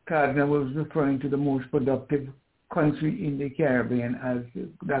Cardinal was referring to the most productive country in the Caribbean as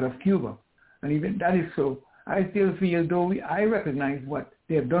that of Cuba. And even that is so. I still feel, though I recognize what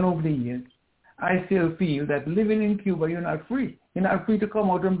they have done over the years, I still feel that living in Cuba, you're not free. You're not free to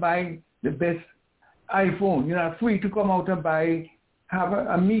come out and buy the best iPhone. You're not free to come out and have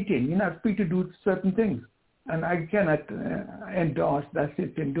a meeting. You're not free to do certain things. And I cannot endorse that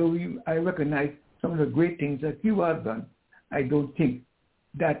system. Though I recognize some of the great things that Cuba has done, I don't think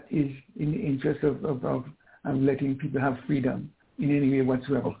that is in the interest of letting people have freedom in any way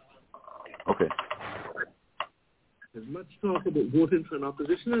whatsoever. Okay. There's much talk about voting for an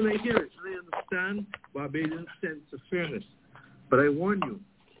opposition, and I hear it, and I understand Barbadians' sense of fairness. But I warn you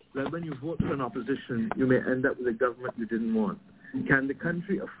that when you vote for an opposition, you may end up with a government you didn't want. Can the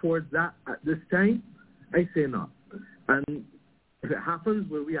country afford that at this time? I say not. And if it happens,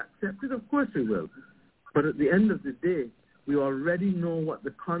 will we accept it? Of course we will. But at the end of the day, we already know what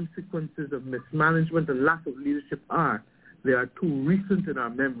the consequences of mismanagement and lack of leadership are. They are too recent in our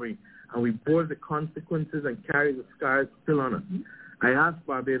memory, and we bore the consequences and carry the scars still on us. I ask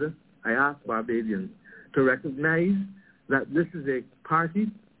Barbados, I ask Barbadians to recognize that this is a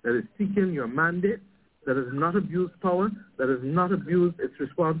party that is seeking your mandate, that has not abused power, that has not abused its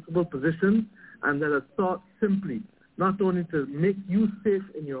responsible position, and that has sought simply not only to make you safe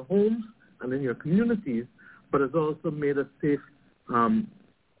in your homes and in your communities, but has also made us safe and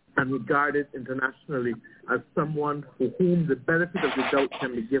regarded internationally as someone for whom the benefit of the doubt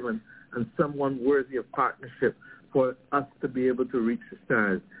can be given and someone worthy of partnership for us to be able to reach the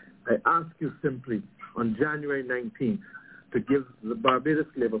stars. I ask you simply on January 19th to give the Barbados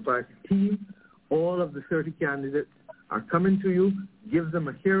Labour Party team, all of the 30 candidates are coming to you, give them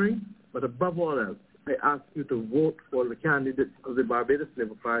a hearing, but above all else, I ask you to vote for the candidates of the Barbados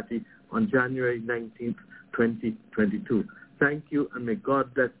Labour Party on January 19th, 2022. Thank you, and may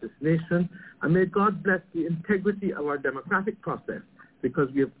God bless this nation, and may God bless the integrity of our democratic process, because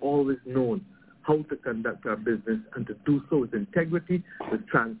we have always known how to conduct our business and to do so with integrity, with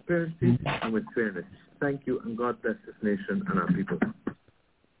transparency, and with fairness. Thank you, and God bless this nation and our people.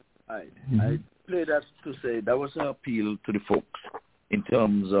 I play that to say that was an appeal to the folks in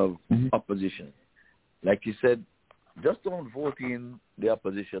terms of opposition. Like you said, just don't vote in the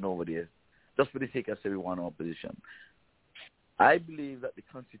opposition over there, just for the sake of saying we want opposition. I believe that the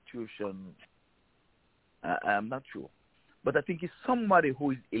Constitution, I'm not sure, but I think it's somebody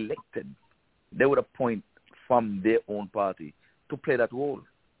who is elected, they would appoint from their own party to play that role.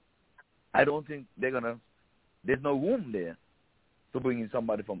 I don't think there's no room there to bring in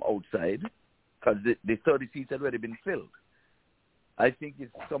somebody from outside, because the 30 seats had already been filled. I think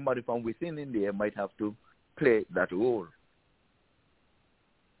it's somebody from within India might have to play that role.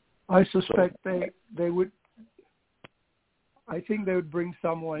 I suspect they would. I think they would bring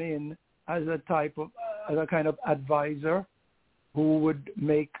someone in as a kind of advisor who would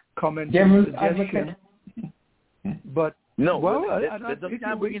make comments and suggestions. But no, well, they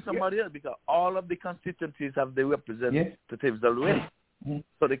can't bring in somebody else because all of the constituencies have the representatives already.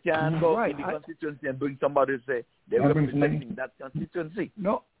 So they can't go in the constituency and bring somebody and say they're representing that constituency.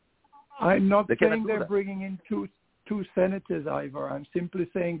 No, I'm not saying they're bringing in two senators, Ivor. I'm simply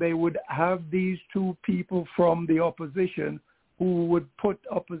saying they would have these two people from the opposition who would put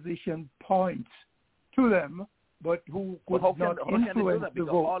opposition points to them, but who could not influence the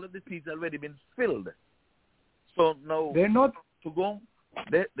vote. All of the seats already been filled. So now they're not to go.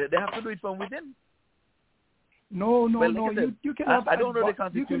 They have to do it from within. No. You can have. I don't know the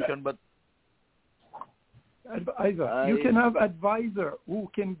Constitution, but you can have advisor who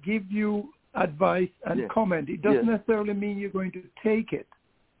can give you advice and comment. It doesn't necessarily mean you're going to take it,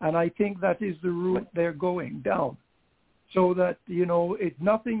 and I think that is the route they're going down. So that it's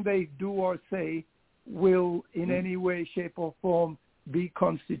nothing they do or say will in any way, shape, or form be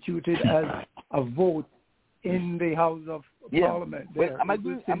constituted as a vote in the House of Parliament. Well, I'm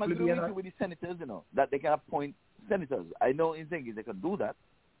agreeing with the senators, that they can appoint senators. I know in thinking they can do that.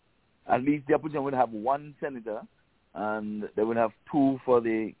 At least the opposition will have one senator, and they will have two for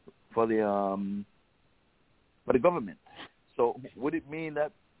the government. So would it mean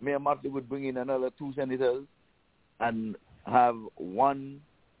that Mayor Martin would bring in another two senators and have one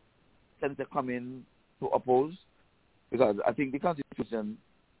senator come in to oppose? Because I think the Constitution,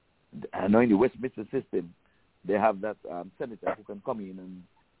 I know in the Westminster system, they have that senator who can come in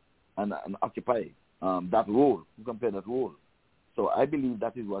and occupy that role, who can play that role. So I believe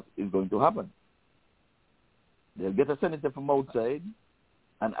that is what is going to happen. They'll get a senator from outside,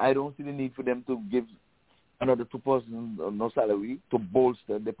 and I don't see the need for them to give another 2% no salary to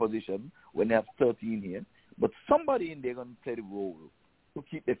bolster the position when they have 13 here. But somebody in there going to play the role to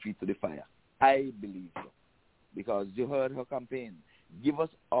keep their feet to the fire. I believe so. because you heard her campaign. Give us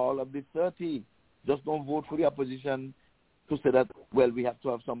all of the 30. Just don't vote for the opposition to say that, well, we have to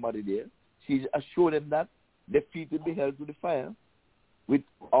have somebody there. She assured them that their feet will be held to the fire with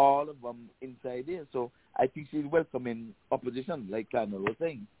all of them inside there. So I think she's welcoming opposition, like Clanel was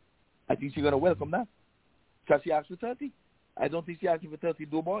saying. I think she's going to welcome that. Because she asked for 30. I don't think she asked for 30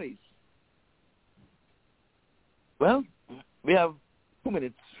 boys. Well, we have 2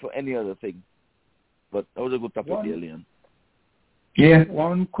 minutes for any other thing. But that was a good topic here, Leon. Yeah,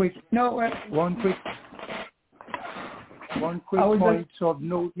 one quick point of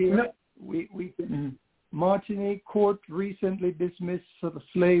note here. Martinique court recently dismissed the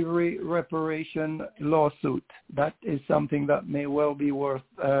slavery reparation lawsuit. That is something that may well be worth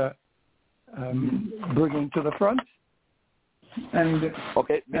bringing to the front. And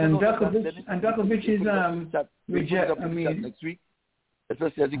okay, and Djokovic is reject. I mean, next week,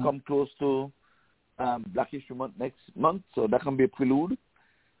 especially as you come close to Black History Month next month, so that can be a prelude.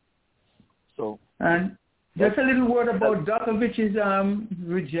 So and just a little word about Djokovic's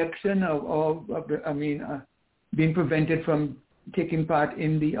rejection of being prevented from taking part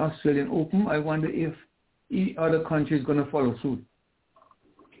in the Australian Open. I wonder if other countries going to follow suit.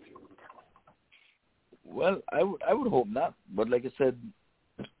 Well, I would hope not. But like I said,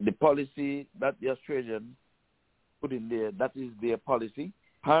 the policy that the Australians put in there, that is their policy.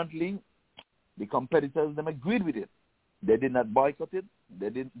 Apparently, the competitors, them agreed with it. They did not boycott it. They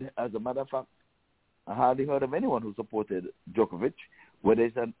didn't. As a matter of fact, I hardly heard of anyone who supported Djokovic, where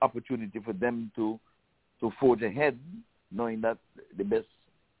there's an opportunity for them to forge ahead, knowing that the best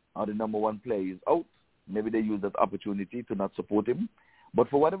or the number one player is out. Maybe they use that opportunity to not support him. But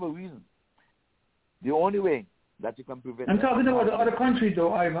for whatever reason, the only way that you can prevent... I'm talking about the other countries,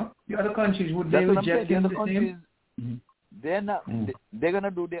 though, Ivor. The other countries, would they reject him the same? They're not. They're gonna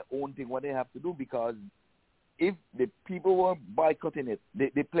do their own thing. What they have to do, because if the people were boycotting it,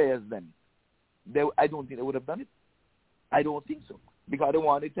 the players, then I don't think they would have done it. I don't think so, because they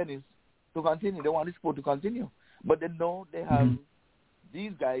want the tennis to continue. They want the sport to continue, but they know they have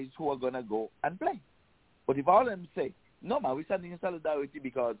these guys who are gonna go and play. But if all of them say, "No, man, we're standing in solidarity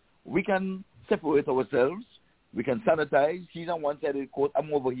because we can separate ourselves, we can sanitize. He's on one side of the court.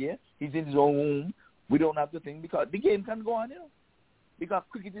 I'm over here. He's in his own room. We don't have to think, because the game can go on, because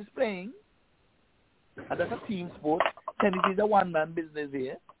cricket is playing, and that's a team sport. Tennis is a one-man business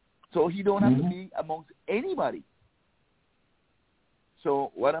here, so he don't have to be amongst anybody.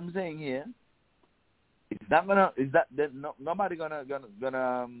 So what I'm saying here, it's not gonna. Is that nobody gonna?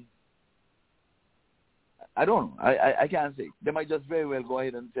 I don't know. I can't say. They might just very well go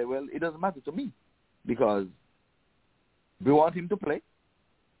ahead and say, well, it doesn't matter to me, because we want him to play.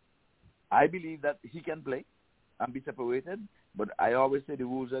 I believe that he can play and be separated, but I always say the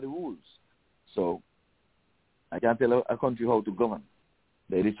rules are the rules. So I can't tell a country how to govern.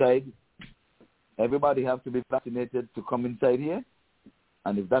 They decide everybody has to be vaccinated to come inside here,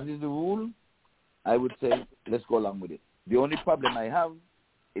 and if that is the rule, I would say let's go along with it. The only problem I have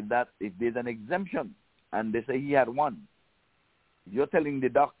is that if there's an exemption and they say he had one, you're telling the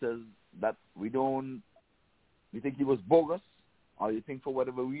doctors that you think he was bogus, or you think for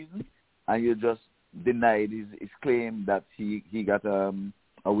whatever reason, and you just denied his claim that he got a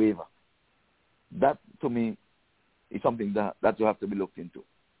waiver. That, to me, is something that you have to be looked into.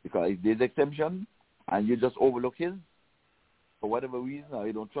 Because if there's exemption and you just overlook his, for whatever reason, or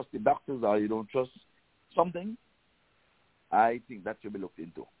you don't trust the doctors, or you don't trust something, I think that should be looked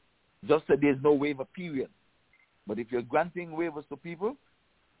into. Just that there's no waiver period. But if you're granting waivers to people,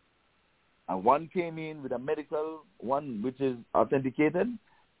 and one came in with a medical one which is authenticated,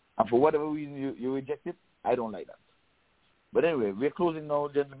 and for whatever reason you reject it, I don't like that. But anyway, we're closing now,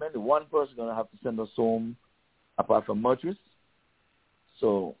 gentlemen. The one person is going to have to send us home apart from Mertris.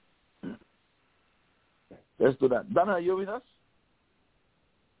 So let's do that. Donna, are you with us?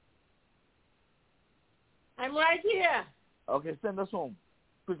 I'm right here. Okay, send us home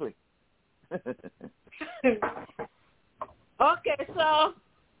quickly. Okay, so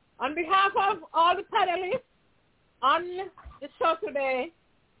on behalf of all the panelists on the show today,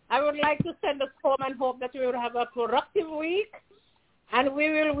 I would like to send us home and hope that we will have a productive week, and we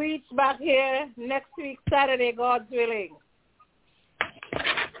will reach back here next week, Saturday, God's willing.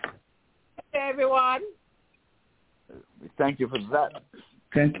 Okay, everyone. Thank you for that.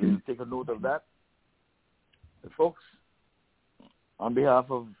 Thank you. We'll take a note of that. Folks, on behalf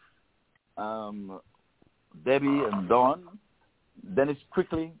of Debbie and Dawn, Dennis,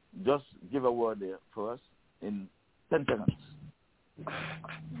 quickly, just give a word there for us in 10 seconds.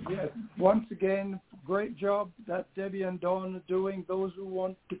 Yes. Once again, great job that Debbie and Dawn are doing. Those who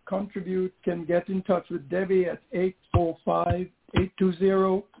want to contribute can get in touch with Debbie at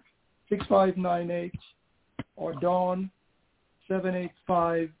 845-820-6598 or Dawn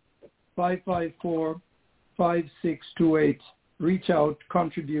 785-554-5628. Reach out,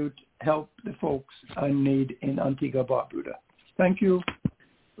 contribute, help the folks in need in Antigua Barbuda. Thank you.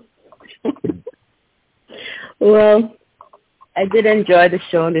 Well, I did enjoy the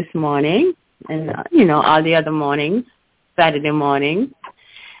show this morning and, all the other mornings, Saturday morning.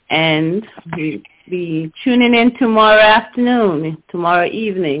 And we'll be tuning in tomorrow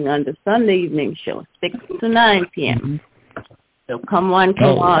evening on the Sunday evening show, 6 to 9 p.m. So come on.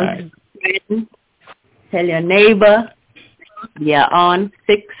 Right. Tell your neighbor we are on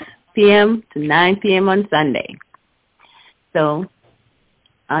 6 p.m. to 9 p.m. on Sunday. So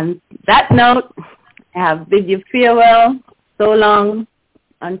on that note, I have bid you farewell. So long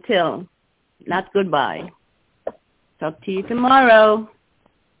until, not goodbye. Talk to you tomorrow.